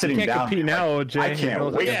 You're not sitting down. Compete now, Jay. I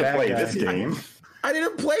can't wait to play this game. I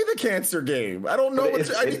didn't play the cancer game. I don't know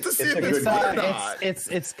I need to see if it's good or not.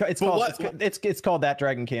 It's called That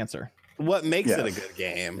Dragon Cancer. What makes it a good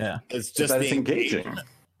game? Yeah. It's just it's engaging.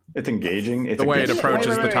 It's engaging. It's the way it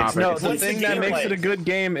approaches the topic. No, the thing that makes it a good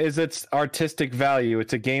game is its artistic value.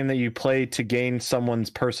 It's a game that you play to gain someone's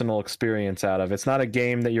personal experience out of. It's not a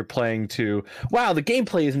game that you're playing to, wow, the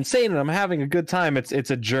gameplay is insane and I'm having a good time. It's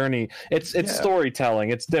a journey. It's storytelling.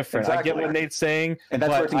 It's different. Exactly. I get what Nate's saying, and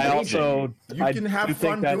that's but I also you can have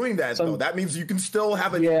fun doing that though. That means you can still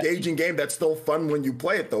have an engaging game that's still fun when you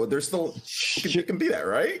play it though. There's still it can be that,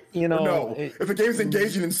 right? If a game's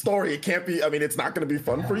engaging in story, it can't be. I mean, it's not going to be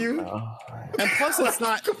fun for you. And plus, it's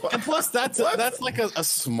not. And plus, that's like a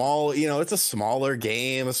small. It's a smaller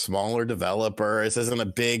game, a smaller developer. This isn't a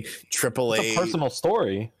big AAA. It's a personal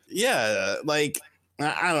story. Yeah, like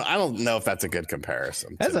I don't know if that's a good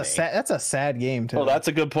comparison. That's a sad game too. Well, that's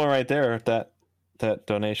a good point right there. That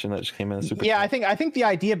donation that just came in. Super. Yeah, cool. I think the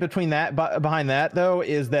idea behind that though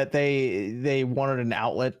is that they wanted an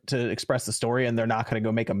outlet to express the story, and they're not going to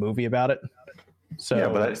go make a movie about it. So yeah,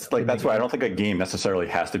 but that's why I don't think a game necessarily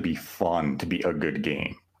has to be fun to be a good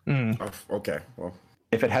game. Okay, well,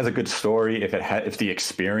 if it has a good story, if the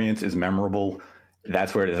experience is memorable,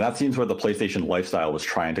 that's where it is. That seems where the PlayStation Lifestyle was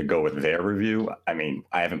trying to go with their review. I mean,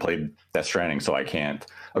 I haven't played Death Stranding, so I can't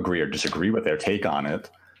agree or disagree with their take on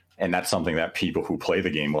it. And that's something that people who play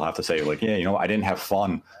the game will have to say, like, yeah, I didn't have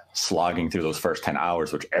fun slogging through those first 10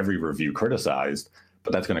 hours, which every review criticized.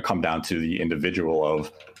 but that's going to come down to the individual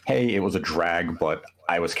of, hey, it was a drag, but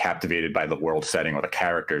I was captivated by the world setting or the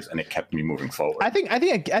characters, and it kept me moving forward. I think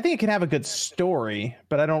it can have a good story,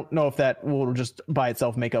 but I don't know if that will just by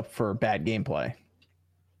itself make up for bad gameplay.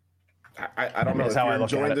 I don't know. If you're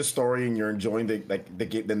enjoying the story and you're enjoying the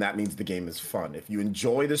game, then that means the game is fun. If you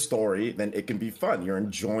enjoy the story, then it can be fun. You're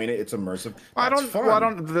enjoying it; it's immersive. I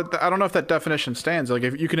don't know if that definition stands. Like,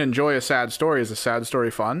 if you can enjoy a sad story, is a sad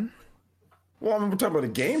story fun? Well, we're talking about a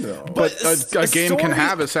game, though. But a game can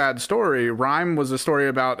have a sad story. Rhyme was a story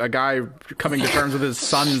about a guy coming to terms with his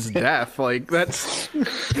son's death. Like, that's you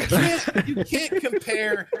can't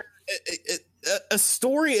compare. A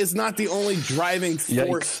story is not the only driving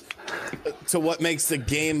force to what makes the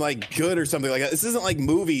game like good or something like that. This isn't like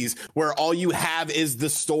movies where all you have is the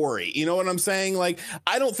story. You know what I'm saying? Like,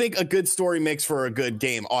 I don't think a good story makes for a good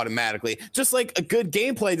game automatically. Just like a good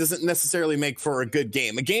gameplay doesn't necessarily make for a good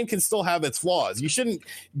game. A game can still have its flaws. You shouldn't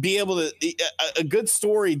be able to. A good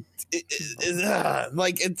story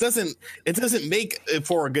like it doesn't make it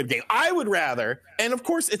for a good game. I would rather, and of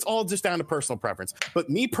course it's all just down to personal preference, but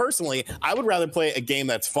me personally, I would rather play a game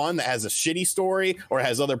that's fun, that has a shitty story or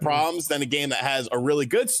has other problems, than a game that has a really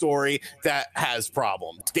good story that has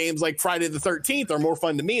problems. Games like Friday the 13th are more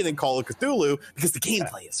fun to me than Call of Cthulhu because the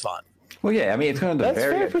gameplay is fun. Well, yeah, I mean, it's going to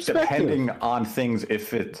vary depending on things.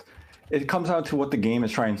 If it comes down to what the game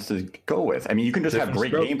is trying to go with. I mean, you can just have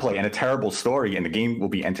great gameplay and a terrible story, and the game will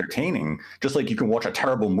be entertaining. Just like you can watch a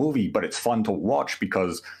terrible movie, but it's fun to watch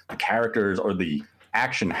because the characters or the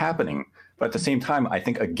action happening. But at the same time, I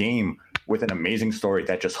think a game with an amazing story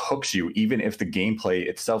that just hooks you, even if the gameplay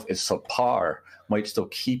itself is subpar, might still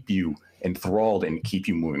keep you enthralled and keep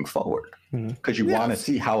you moving forward because you want to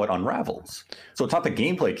see how it unravels. So it's not the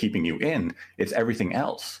gameplay keeping you in, it's everything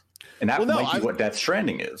else. And that might be what Death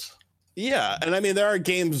Stranding is. Yeah, and I mean, there are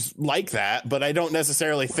games like that, but I don't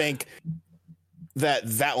necessarily think that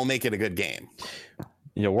will make it a good game.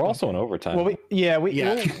 Yeah, we're also in overtime. Well, we'll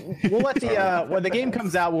let the when the game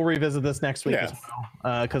comes out, we'll revisit this next week as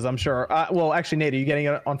well. Because I'm sure. Well, actually, Nate, are you getting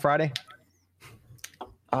it on Friday?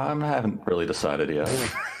 I haven't really decided yet.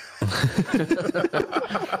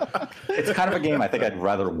 It's kind of a game I think I'd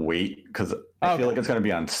rather wait because I feel like it's going to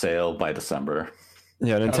be on sale by December.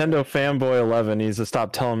 Yeah, Nintendo Fanboy 11 needs to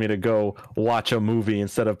stop telling me to go watch a movie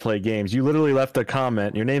instead of play games. You literally left a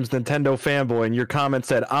comment. Your name's Nintendo Fanboy, and your comment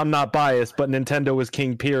said, "I'm not biased, but Nintendo is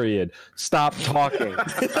king, period." Stop talking.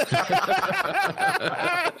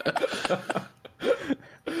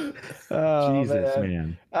 Oh, Jesus,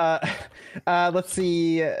 man. Let's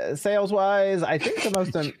see. Sales wise, I think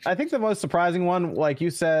the most surprising one, like you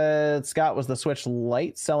said, Scott, was the Switch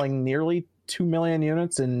Lite selling nearly 2 million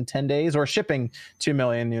units in 10 days, or shipping 2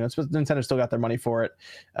 million units, but Nintendo still got their money for it.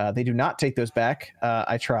 They do not take those back.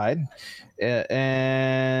 I tried.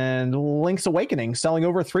 And Link's Awakening selling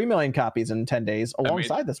over 3 million copies in 10 days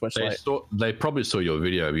alongside the Switch Lite. They probably saw your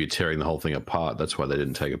video of you tearing the whole thing apart. That's why they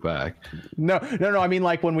didn't take it back. No. I mean,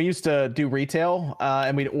 like when we used to do retail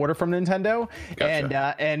and we'd order from Nintendo,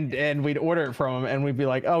 Gotcha. and we'd order it from them, and we'd be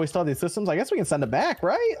like, "Oh, we still have these systems. I guess we can send it back,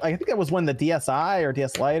 right?" Like, I think that was when the DSi or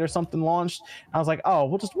DS Lite or something launched. I was like, "Oh,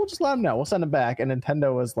 we'll just let them know. We'll send it back." And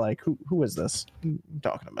Nintendo was like, "Who is this? What are you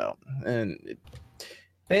talking about?" And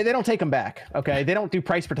they don't take them back. Okay, they don't do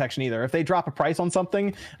price protection either. If they drop a price on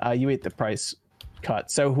something, you eat the price cut.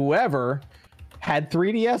 So whoever had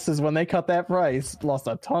 3DSs when they cut that price lost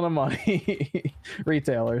a ton of money.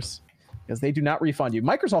 Retailers, because they do not refund you.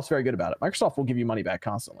 Microsoft's very good about it. Microsoft will give you money back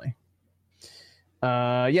constantly.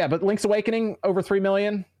 But Link's Awakening over 3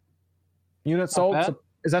 million units sold. So,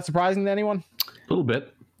 is that surprising to anyone? A little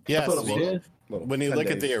bit. Yes. When you look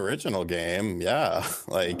at the original game,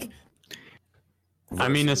 like. I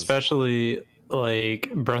mean, especially like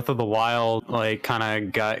Breath of the Wild, like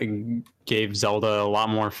kind of gave Zelda a lot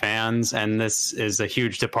more fans, and this is a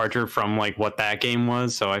huge departure from like what that game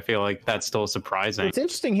was. So I feel like that's still surprising. What's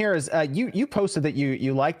interesting here is you posted that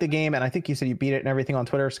you liked the game, and I think you said you beat it and everything on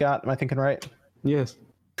Twitter. Scott, am I thinking right? Yes.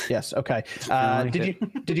 Okay.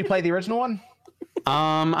 Did you play the original one?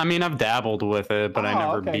 I mean, I've dabbled with it, but I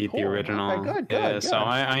never beat the original. Okay, good. So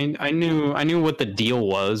I knew what the deal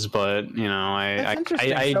was, but you know,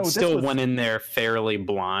 I still went in there fairly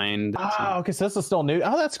blind. Oh, okay, so this is still new.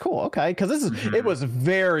 Oh, that's cool. Okay, because it was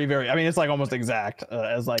very, very. I mean, it's like almost exact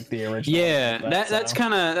as like the original. Yeah,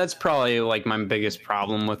 that's probably like my biggest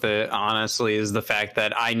problem with it. Honestly, is the fact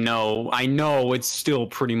that I know it's still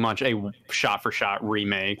pretty much a shot for shot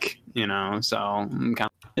remake. You know, so I'm kind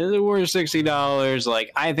of. Is it worth $60? Like,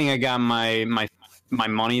 I think I got my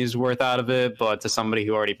money's worth out of it, but to somebody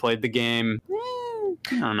who already played the game,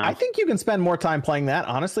 I don't know. I think you can spend more time playing that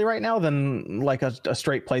honestly right now than like a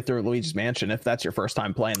straight playthrough of Luigi's Mansion if that's your first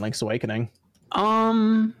time playing Link's Awakening.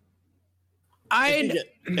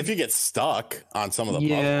 If you get stuck on some of the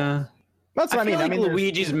puzzles. That's what I mean. Like there's-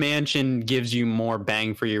 Luigi's Mansion gives you more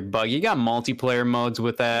bang for your buck. You got multiplayer modes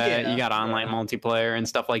with that. You got online multiplayer and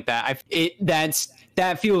stuff like that.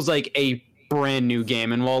 That feels like a brand new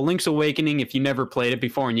game. And while Link's Awakening, if you never played it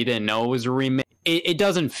before and you didn't know it was a remake, it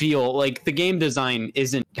doesn't feel like the game design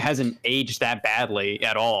hasn't aged that badly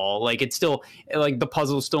at all. Like it's still like the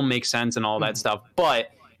puzzles still make sense and all that stuff,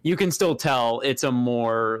 but you can still tell it's a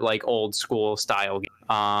more like old school style game.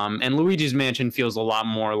 And Luigi's Mansion feels a lot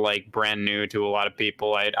more like brand new to a lot of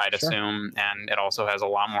people, I'd assume, and it also has a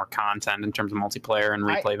lot more content in terms of multiplayer and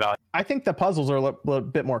replay value. I think the puzzles are a little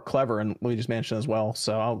bit more clever in Luigi's Mansion as well.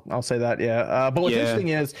 So I'll say that, yeah. But what's interesting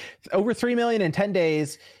is over 3 million in 10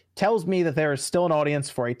 days tells me that there is still an audience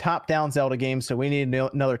for a top-down Zelda game. So we need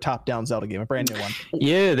another top-down Zelda game, a brand new one.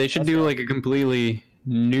 Yeah, they should do like a completely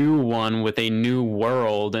new one with a new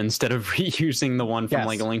world instead of reusing the one from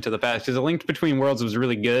like A Link to the Past, because A Link Between Worlds was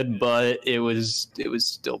really good, but it was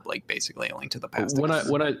still like basically A Link to the Past.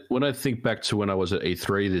 When I think back to when I was at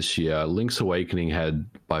E3 this year, Link's Awakening had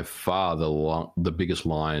by far the biggest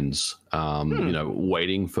lines,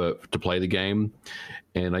 waiting to play the game.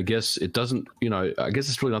 And I guess it doesn't, I guess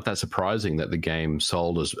it's really not that surprising that the game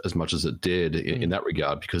sold as much as it did in that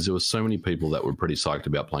regard, because there were so many people that were pretty psyched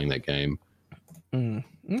about playing that game.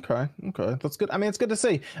 Okay, that's good. I mean, it's good to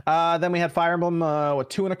see. Then we had Fire Emblem,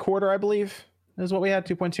 2.25, I believe, is what we had,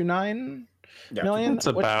 2.29 million.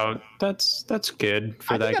 That's good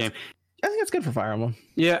for that game. I think that's good for Fire Emblem.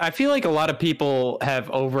 Yeah, I feel like a lot of people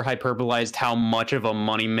have over hyperbolized how much of a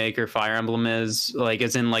moneymaker Fire Emblem is. Like,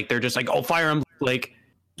 as in, like, they're just like, oh, Fire Emblem, like,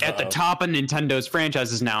 at the top of Nintendo's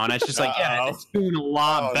franchises now, and it's just like, it's doing a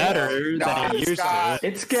lot better than it used to.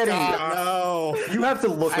 It's getting you have to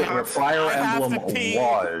look at where Fire Emblem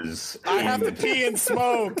was. I have to pee and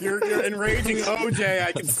smoke. You're enraging OJ.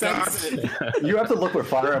 I can sense it. You have to look where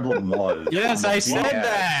Fire Emblem was. Yes, I said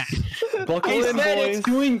that. I said it's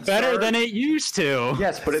doing better than it used to.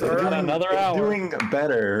 Yes, but it's doing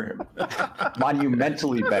better,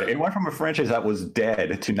 monumentally better. It went from a franchise that was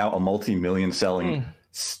dead to now a multi-million selling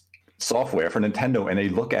software for Nintendo, and they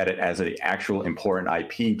look at it as an actual important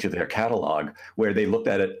IP to their catalog, where they looked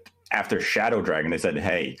at it after Shadow Dragon. They said,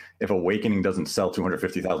 hey, if Awakening doesn't sell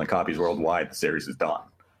 250,000 copies worldwide, the series is done.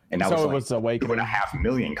 And now so it was Awakening. 2.5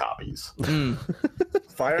 million copies.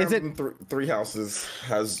 Fire Emblem Three Houses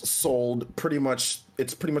has sold pretty much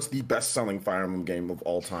the best selling Fire Emblem game of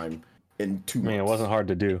all time in 2 months. I mean, it wasn't hard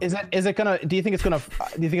to do. Is it gonna, do you think it's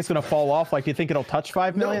gonna fall off? Like, do you think it'll touch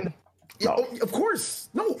 5 million? No. Of course.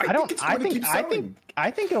 No, I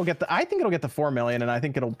think it'll get the 4 million, and I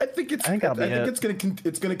think it's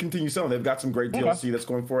gonna continue selling. They've got some great DLC that's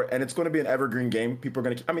going for it, and it's going to be an evergreen game. People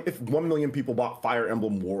are gonna. If 1 million people bought Fire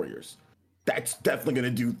Emblem Warriors, that's definitely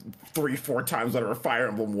gonna do 3-4 times whatever Fire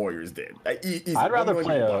Emblem Warriors did. I'd rather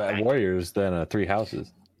play a Warriors than a Three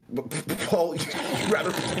Houses. Well,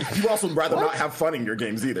 you also rather not have fun in your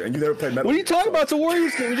games either, and you never play Metal. What are you talking about? It's a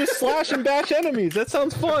Warriors game. You just slash and bash enemies. That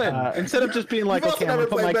sounds fun. Instead of just being like, okay, I'm gonna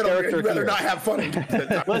put my character You'd rather here. not have fun.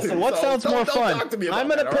 Listen, what sounds more fun? I'm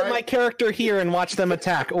gonna put my character here and watch them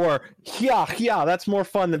attack, or yeah, that's more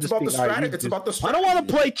fun than just being. It's about the strategy. I don't want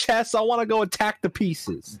to play chess. I want to go attack the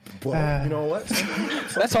pieces. Well, you know what?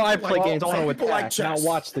 That's how I play games. I want to people attack, like chess. not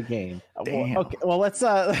watch the game. Okay, well, let's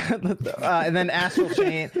and then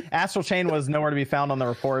Astral Chain was nowhere to be found on the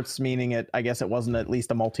reports, meaning I guess it wasn't at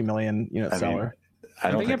least a multi-million unit seller.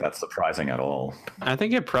 I don't think that's surprising at all. I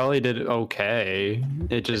think it probably did okay.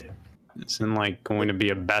 It just isn't like going to be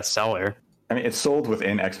a bestseller. I mean, it sold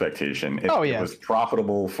within expectation. It was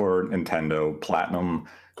profitable for Nintendo. Platinum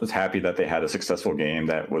was happy that they had a successful game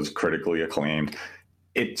that was critically acclaimed.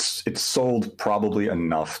 It's sold probably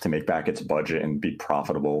enough to make back its budget and be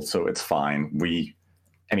profitable, so it's fine.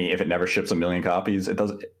 If it never ships 1 million copies, it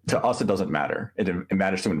doesn't. To us, it doesn't matter. It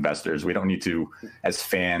matters to investors. We don't need to, as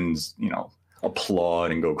fans,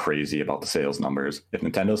 applaud and go crazy about the sales numbers. If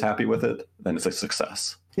Nintendo's happy with it, then it's a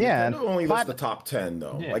success. Yeah, Nintendo only lists the top 10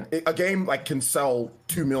 though. Yeah. Like a game can sell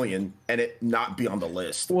 2 million and it not be on the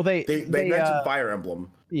list. Well, they mentioned Fire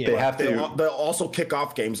Emblem. Yeah, they have to. They'll also kick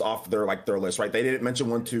off games off their list, right? They didn't mention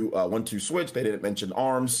 1-2 Switch. They didn't mention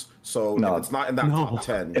ARMS. So it's not in that top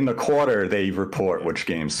 10. In the quarter, they report which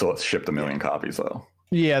games shipped 1 million copies, though.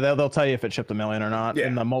 Yeah, they'll tell you if it shipped 1 million or not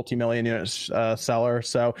in the multi-million unit seller.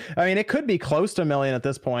 So, I mean, it could be close to 1 million at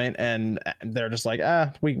this point, and they're just like,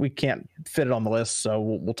 we can't fit it on the list, so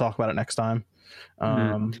we'll talk about it next time.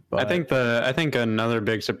 I think another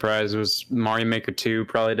big surprise was Mario Maker 2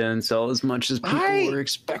 probably didn't sell as much as people were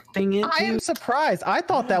expecting it. I am surprised. I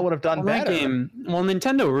thought that would have done better.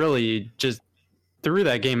 Nintendo really just threw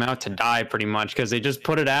that game out to die pretty much, because they just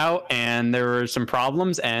put it out and there were some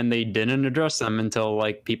problems and they didn't address them until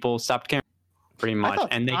like people stopped caring pretty much.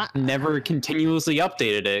 And they never continuously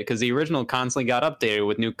updated it, because the original constantly got updated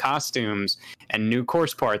with new costumes and new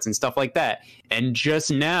course parts and stuff like that. And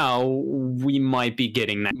just now we might be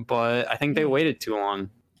getting that, but I think they waited too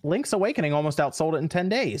long. Link's Awakening almost outsold it in 10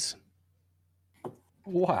 days.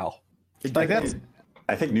 Wow.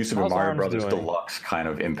 I think New Super Mario Bros. Deluxe kind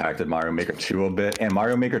of impacted Mario Maker 2 a bit, and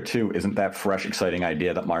Mario Maker 2 isn't that fresh, exciting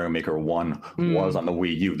idea that Mario Maker 1 was on the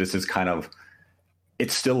Wii U. This is kind of,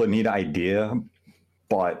 it's still a neat idea,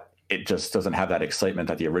 but it just doesn't have that excitement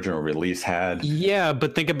that the original release had. Yeah,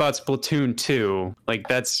 but think about Splatoon 2. Like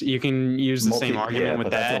you can use the same argument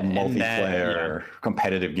with that. That's a multiplayer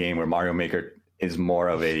competitive game where Mario Maker is more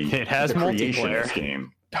of a creationist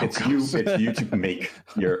game. It's you to make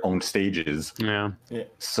your own stages. Yeah.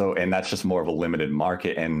 So, and that's just more of a limited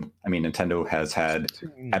market. And I mean, Nintendo has had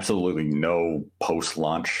absolutely no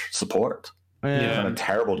post-launch support. They've done a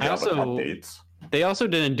terrible job of updates. They also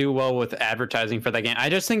didn't do well with advertising for that game. I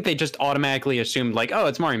just think they just automatically assumed like, oh,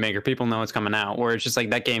 it's Mario Maker, people know it's coming out. Where it's just like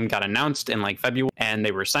that game got announced in like February and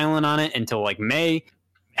they were silent on it until like May,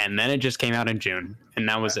 and then it just came out in June, and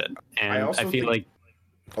that was it. And I feel like.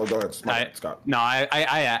 Oh, go ahead, Scott. No,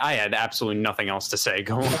 I had absolutely nothing else to say.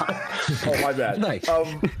 Go on. Oh, my bad. Nice.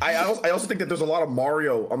 I also think that there's a lot of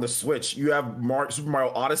Mario on the Switch. You have Super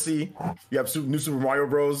Mario Odyssey. You have New Super Mario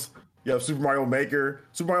Bros. You have Super Mario Maker.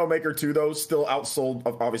 Super Mario Maker 2, though, still outsold.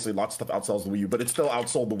 Obviously, lots of stuff outsells the Wii U, but it still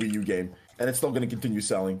outsold the Wii U game, and it's still going to continue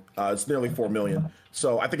selling. It's nearly 4 million.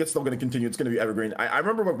 So I think it's still going to continue. It's going to be evergreen. I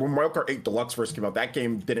remember when Mario Kart 8 Deluxe first came out, that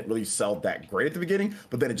game didn't really sell that great at the beginning,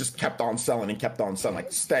 but then it just kept on selling,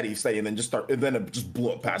 like steady, and then it just blew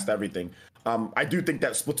up past everything. I do think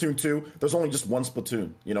that Splatoon 2, there's only just one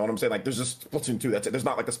Splatoon. You know what I'm saying? Like, there's just Splatoon 2. That's it. There's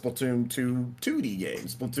not like a Splatoon 2 2D game.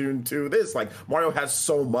 Splatoon 2 this. Like, Mario has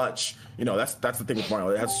so much. You know, that's the thing with Mario.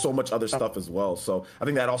 It has so much other stuff as well. So I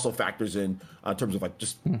think that also factors in terms of like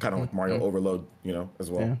just kind of like Mario overload, you know, as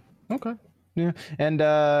well. Yeah. Okay. Yeah. And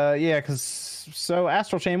so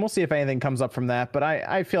Astral Chain, we'll see if anything comes up from that. But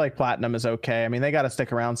I feel like Platinum is okay. I mean, they got to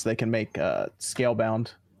stick around so they can make Scalebound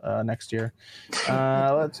next year.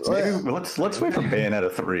 Let's wait for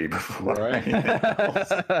Bayonetta 3 before.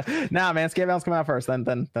 Nah, man, Scalebound's coming out first, then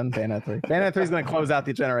Bayonetta 3. Bayonetta 3 is going to close out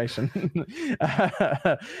the generation.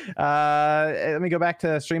 Let me go back to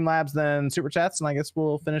Streamlabs, then Super Chats, and I guess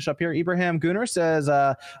we'll finish up here. Ibrahim Gunnar says,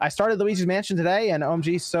 I started Luigi's Mansion today, and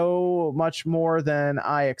OMG so much more than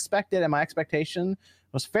I expected, and my expectation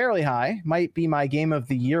was fairly high. Might be my game of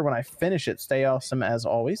the year when I finish it. Stay awesome as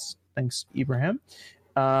always. Thanks, Ibrahim.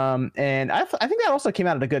 And I think that also came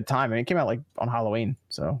out at a good time. I mean, it came out like on Halloween,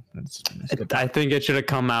 so it's I think it should have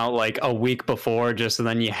come out like a week before, just so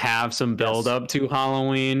then you have some build up to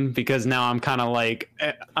Halloween. Because now I'm kind of like,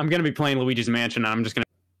 I'm gonna be playing Luigi's Mansion, and I'm just gonna,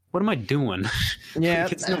 what am I doing? Yeah,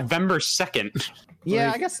 it's November 2nd. Yeah,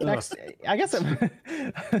 like, I guess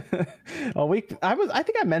a week. I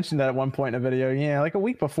think I mentioned that at one point in a video. Yeah, like a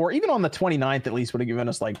week before, even on the 29th at least would have given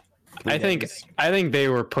us like. I think they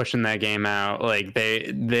were pushing that game out. Like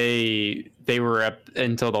they were up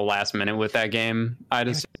until the last minute with that game.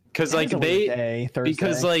 Because like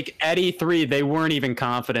at E3 they weren't even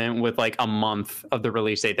confident with like a month of the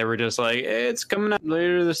release date. They were just like, it's coming out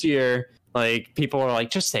later this year. Like people are like,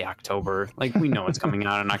 just say October. Like we know it's coming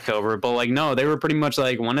out in October, but like no, they were pretty much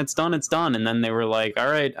like, when it's done, it's done. And then they were like, all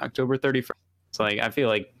right, October 31st. So like I feel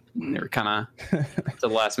like they were kind of the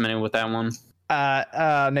last minute with that one.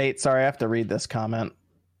 Nate, sorry, I have to read this comment.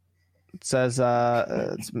 It says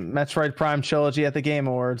it's Metroid Prime Trilogy at the Game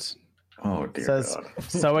Awards. Oh dear. It says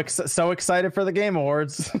so excited for the Game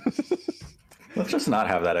Awards. Let's just not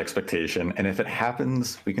have that expectation, and if it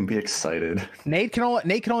happens, we can be excited. Nate can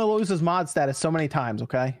only lose his mod status so many times.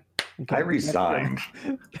 Okay. I resigned.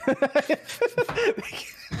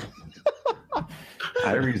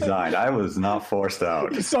 I resigned. I was not forced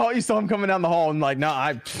out. You saw him coming down the hall and like, no,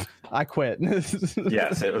 I quit.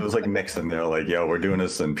 Yes, it was like Nixon. They're like, yo, we're doing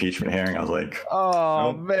this impeachment hearing. I was like,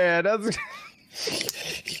 oh, nope. Man, that's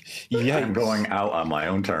Yeah, I'm going out on my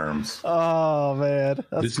own terms. Oh man,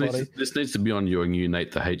 that's funny. This needs to be on your new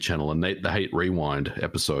Nate the Hate channel, and Nate the Hate Rewind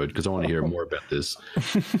episode, because I want to hear more about this.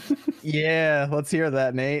 Yeah, let's hear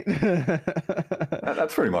that, Nate.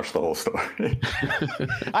 That's pretty much the whole story.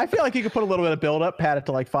 I feel like you could put a little bit of build up, pad it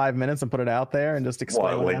to like 5 minutes, and put it out there, and just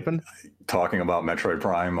explain what happened. Talking about Metroid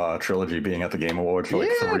Prime trilogy being at the Game Awards for like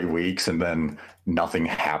 3 weeks, and then nothing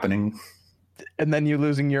happening. And then you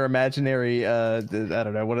losing your imaginary, I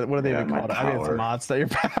don't know, what do they even call it? I mean, it's mods that your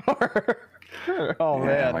power.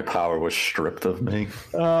 Man. My power was stripped of me.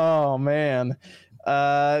 Oh, man.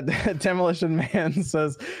 Demolition Man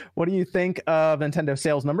says, what do you think of Nintendo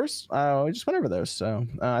sales numbers? We just went over those. So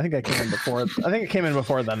I think that came in before. I think it came in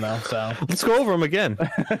before then, though. So let's go over them again.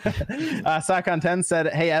 Sakon10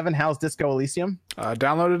 said, hey, Evan, how's Disco Elysium?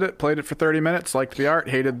 Downloaded it, played it for 30 minutes, liked the art,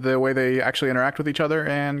 hated the way they actually interact with each other,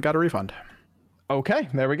 and got a refund. Okay,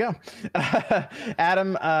 there we go.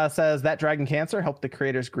 Adam says that Dragon Cancer helped the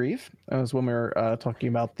creators grieve. That was when we were talking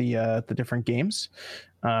about the different games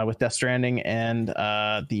with Death Stranding and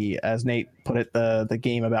as Nate put it, the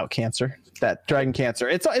game about cancer. That Dragon Cancer.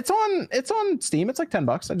 It's on Steam. It's like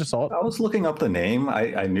 $10. I just saw it. I was looking up the name.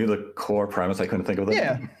 I knew the core premise. I couldn't think of the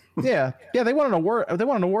name. Yeah. They won an award. They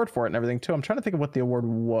won an award for it and everything too. I'm trying to think of what the award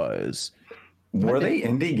was. Were they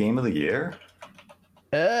Indie Game of the Year?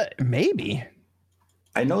 Maybe.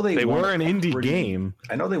 I know they were an indie game.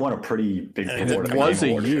 I know they won a pretty big award. It was a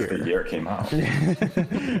year. The year it came out.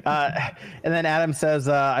 And then Adam says,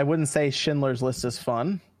 I wouldn't say Schindler's List is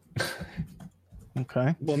fun.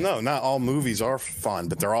 Okay. Well, no, not all movies are fun,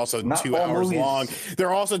 but they're also Not 2 all hours movies. long.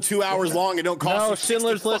 They're also 2 hours long and don't cost you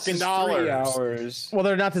Schindler's List is $60 $3 hours. Well,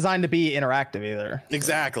 they're not designed to be interactive either.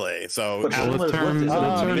 Exactly. So But Schindler's List is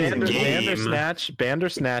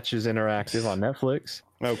Bandersnatch is interactive on Netflix.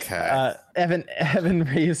 okay. Evan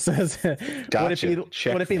Reeves says, Gotcha.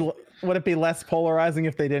 would it be less polarizing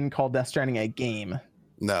if they didn't call Death Stranding a game?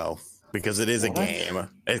 No, because it is a game.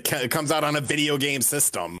 It comes out on a video game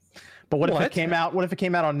system. But what if it came out? What if it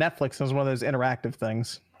came out on Netflix as one of those interactive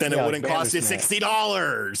things? Then it wouldn't cost you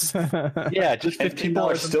 $60. Yeah, just And people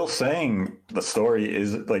are $15. still saying the story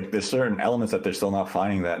is like there's certain elements that they're still not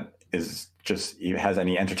finding that is just has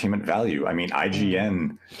any entertainment value. I mean,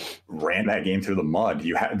 IGN ran that game through the mud.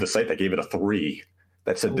 You had the site that gave it a 3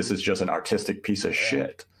 that said this is just an artistic piece of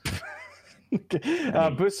shit.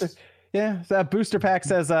 Booster Pack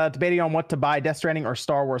says debating on what to buy, Death Stranding or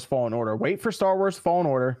Star Wars Fallen Order. Wait for Star Wars Fallen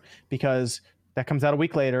Order because that comes out a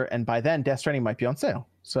week later, and by then Death Stranding might be on sale.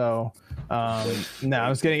 So no, I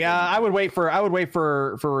was kidding. I would wait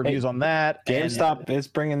for reviews on that. GameStop is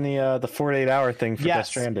bringing the 48 hour thing for Death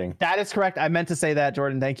Stranding. That is correct. I meant to say that,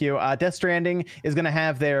 Jordan. Thank you. Death Stranding is going to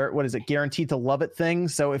have their guaranteed to love it thing.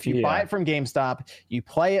 So if you buy it from GameStop, you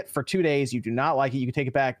play it for 2 days, you do not like it, you can take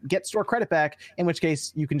it back, get store credit back, in which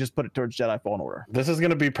case you can just put it towards Jedi Fallen Order. This is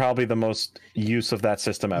going to be probably the most use of that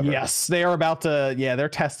system ever. Yes, they are about to. Yeah, they're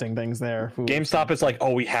testing things there. GameStop is like,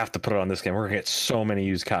 oh, we have to put it on this game. We're going to get so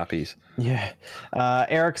many used copies. Yeah.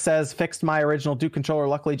 Eric says, fixed my original Duke controller.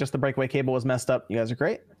 Luckily, just the breakaway cable was messed up. You guys are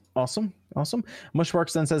great. Awesome.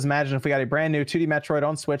 Mushworks then says, imagine if we got a brand new 2D Metroid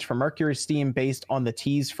on Switch from Mercury Steam based on the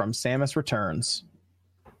tease from Samus Returns.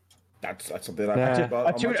 That's something I talked about.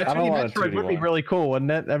 A 2D Metroid would be really cool,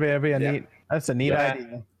 wouldn't it? That'd be a neat. That's a neat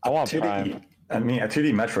idea. I want 2D, Prime. I mean, a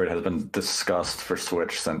 2D Metroid has been discussed for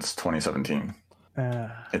Switch since 2017.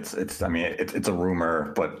 It's a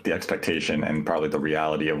rumor, but the expectation and probably the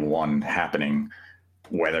reality of one happening,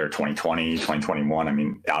 whether 2020, 2021, I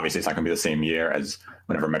mean, obviously it's not going to be the same year as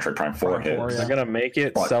whenever Metroid Prime 4 hits. They're going to make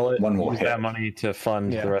it, But sell it, one will use hit. that money to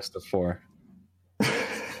fund the rest of 4.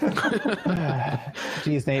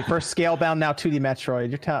 Jeez, Nate. First Scalebound, now 2D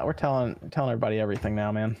Metroid. We're telling everybody everything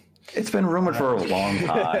now, man. It's been rumored for a long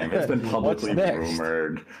time. It's been publicly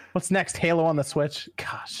rumored. What's next? Halo on the Switch?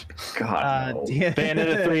 Gosh. God, no.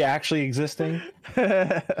 Bayonetta 3 actually existing?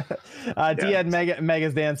 Diad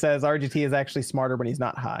Megas Dan says RGT is actually smarter when he's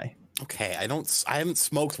not high. Okay, I haven't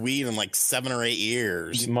smoked weed in like 7 or 8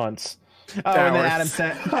 years. Months. Oh, and then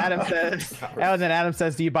Adam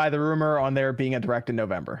says, do you buy the rumor on there being a direct in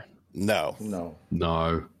November? No.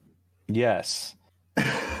 Yes.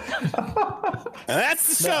 And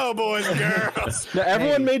that's the show, boys and girls. Now,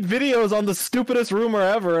 everyone made videos on the stupidest rumor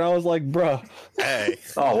ever, and I was like, bro. Hey.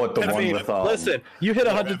 Oh, what the one with listen, you hit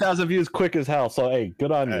 100,000 views quick as hell, so hey,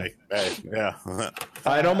 good on you. Hey, yeah.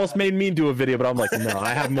 It almost made me do a video, but I'm like, no,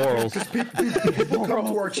 I have morals. People come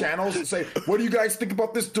to our channels and say, what do you guys think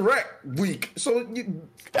about this direct week? So I get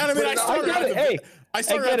it. Hey, I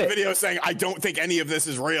started out the video saying I don't think any of this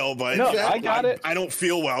is real, but no, I got it. I don't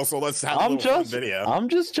feel well, so let's have a little fun video. I'm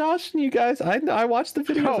just joshing you guys. I watched the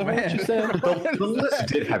video. Oh, man. The list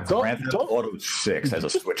did have Grand Theft Auto 6 as a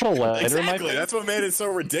Switch. Exactly. That's what made it so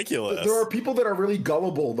ridiculous. There are people that are really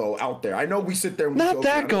gullible though out there. I know we sit there. And Not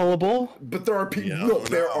that gullible. But there are people. Look,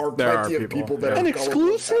 there are plenty of people that an are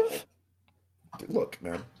exclusive. Look,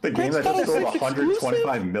 man. The game that just sold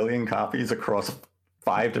 125 million copies across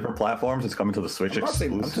 5 different platforms is coming to the Switch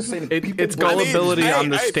exclusive. I'm just saying it's gullibility on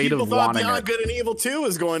the state of wanting Beyond it. Good and Evil 2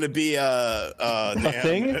 is going to be a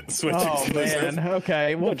thing. Switch Oh man.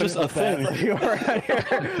 Okay. We'll just a thing.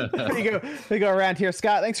 We go around here.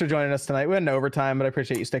 Scott, thanks for joining us tonight. We went in overtime, but I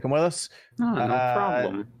appreciate you sticking with us. No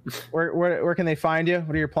problem. Where can they find you?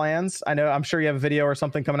 What are your plans? I'm sure you have a video or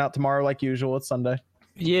something coming out tomorrow, like usual. It's Sunday.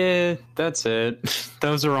 Yeah, that's it.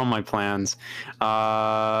 Those are all my plans.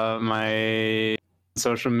 My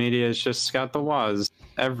social media is just Scott the Woz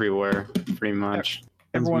everywhere, pretty much.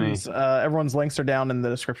 Everyone's links are down in the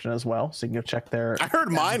description as well, so you can go check there. I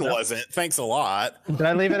heard mine wasn't. Thanks a lot. Did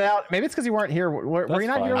I leave it out? Maybe it's because you weren't here. Were you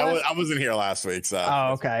not here? I wasn't here last week, so.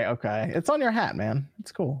 Oh, okay. It's on your hat, man.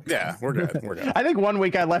 It's cool. Yeah, we're good. I think one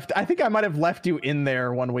week I think I might have left you in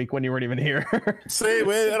there one week when you weren't even here. See,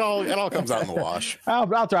 it all comes out in the wash.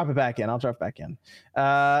 I'll drop it back in.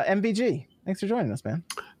 MVG, thanks for joining us, man.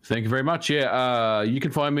 Thank you very much. Yeah, you can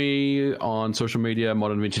find me on social media,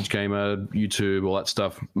 Modern Vintage Gamer, YouTube, all that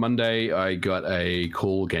stuff. Monday, I got a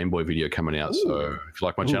cool Game Boy video coming out. Ooh. So if you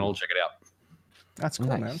like my channel, check it out. That's cool,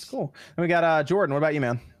 man. That's cool. And we got Jordan. What about you,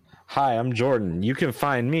 man? Hi, I'm Jordan. You can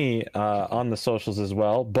find me on the socials as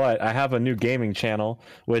well, but I have a new gaming channel,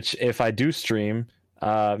 which if I do stream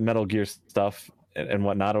Metal Gear stuff and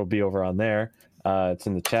whatnot, it'll be over on there. It's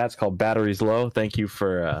in the chat. It's called Batteries Low. Thank you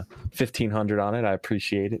for 1,500 on it. I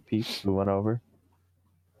appreciate it, Pete, who went over.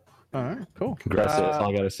 All right, cool. That's all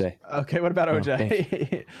I got to say. Okay, what about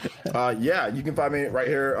OJ? Yeah, you can find me right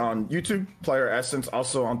here on YouTube, Player Essence,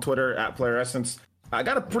 also on Twitter at Player Essence. I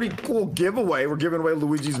got a pretty cool giveaway. We're giving away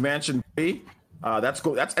Luigi's Mansion 3. That's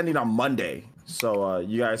cool. That's ending on Monday. So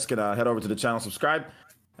you guys can head over to the channel, subscribe,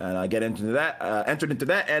 and get entered into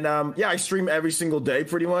that. And yeah, I stream every single day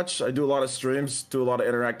pretty much. I do a lot of streams, do a lot of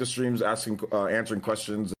interactive streams, answering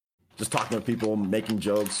questions, just talking with people, making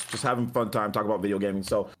jokes, just having fun time, talking about video gaming.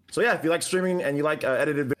 So yeah, if you like streaming and you like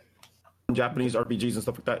edited videos, Japanese RPGs and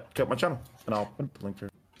stuff like that, check out my channel, and I'll put the link here.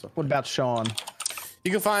 So. What about Sean? You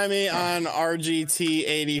can find me on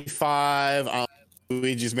RGT85 on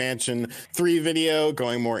Luigi's Mansion 3 video,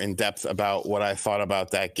 going more in depth about what I thought about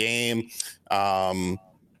that game.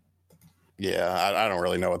 Yeah, I don't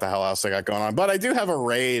really know what the hell else I got going on, but I do have a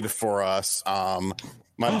raid for us.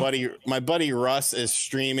 My buddy Russ is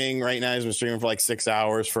streaming right now. He's been streaming for like 6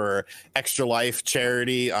 hours for Extra Life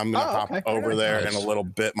charity. I'm gonna pop over there in a little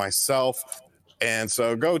bit myself. And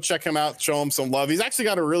so go check him out, show him some love. He's actually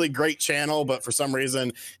got a really great channel, but for some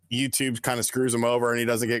reason, YouTube kind of screws him over and he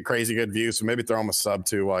doesn't get crazy good views. So maybe throw him a sub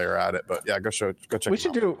too while you're at it. But yeah, go check we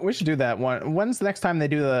should do that one. When's the next time they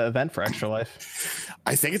do the event for Extra Life?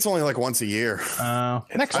 I think it's only like once a year.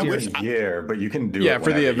 Next year, but you can do it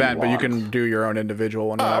for the event, but you can do your own individual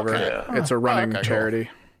one whenever. Okay. It's a running charity.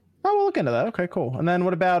 Cool. Oh, we'll look into that. Okay, cool. And then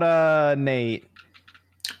what about Nate?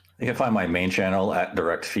 You can find my main channel at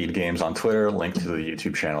Direct Feed Games on Twitter, link to the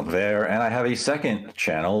YouTube channel there. And I have a second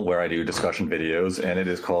channel where I do discussion videos, and it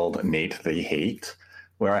is called Nate the Hate,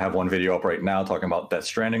 where I have one video up right now talking about Death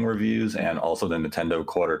Stranding reviews and also the Nintendo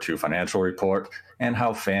Q2 financial report and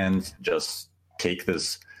how fans just take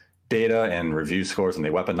this data and review scores and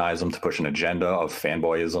they weaponize them to push an agenda of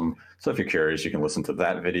fanboyism. So if you're curious, you can listen to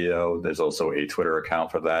that video. There's also a Twitter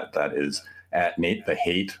account for that. That is at Nate the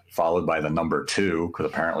Hate, followed by the number 2, because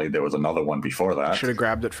apparently there was another one before that. Should have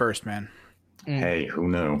grabbed it first, man. Hey, who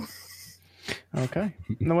knew? Okay.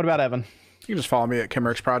 And then what about Evan? You can just follow me at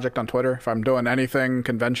Kimmerix Project on Twitter. If I'm doing anything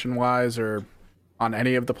convention-wise or on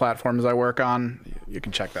any of the platforms I work on, you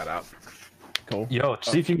can check that out. Cool. Yo,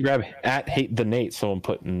 see if you can grab at Hate the Nate, someone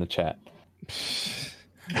put in the chat.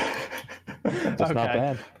 That's not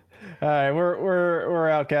bad. All right, we're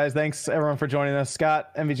out, guys. Thanks everyone for joining us.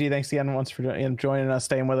 Scott, MVG, thanks again once for joining us,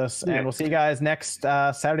 staying with us, and we'll see you guys next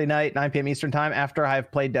Saturday night, 9 p.m. Eastern time after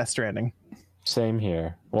I've played Death Stranding. Same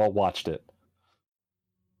here. Well, watched it.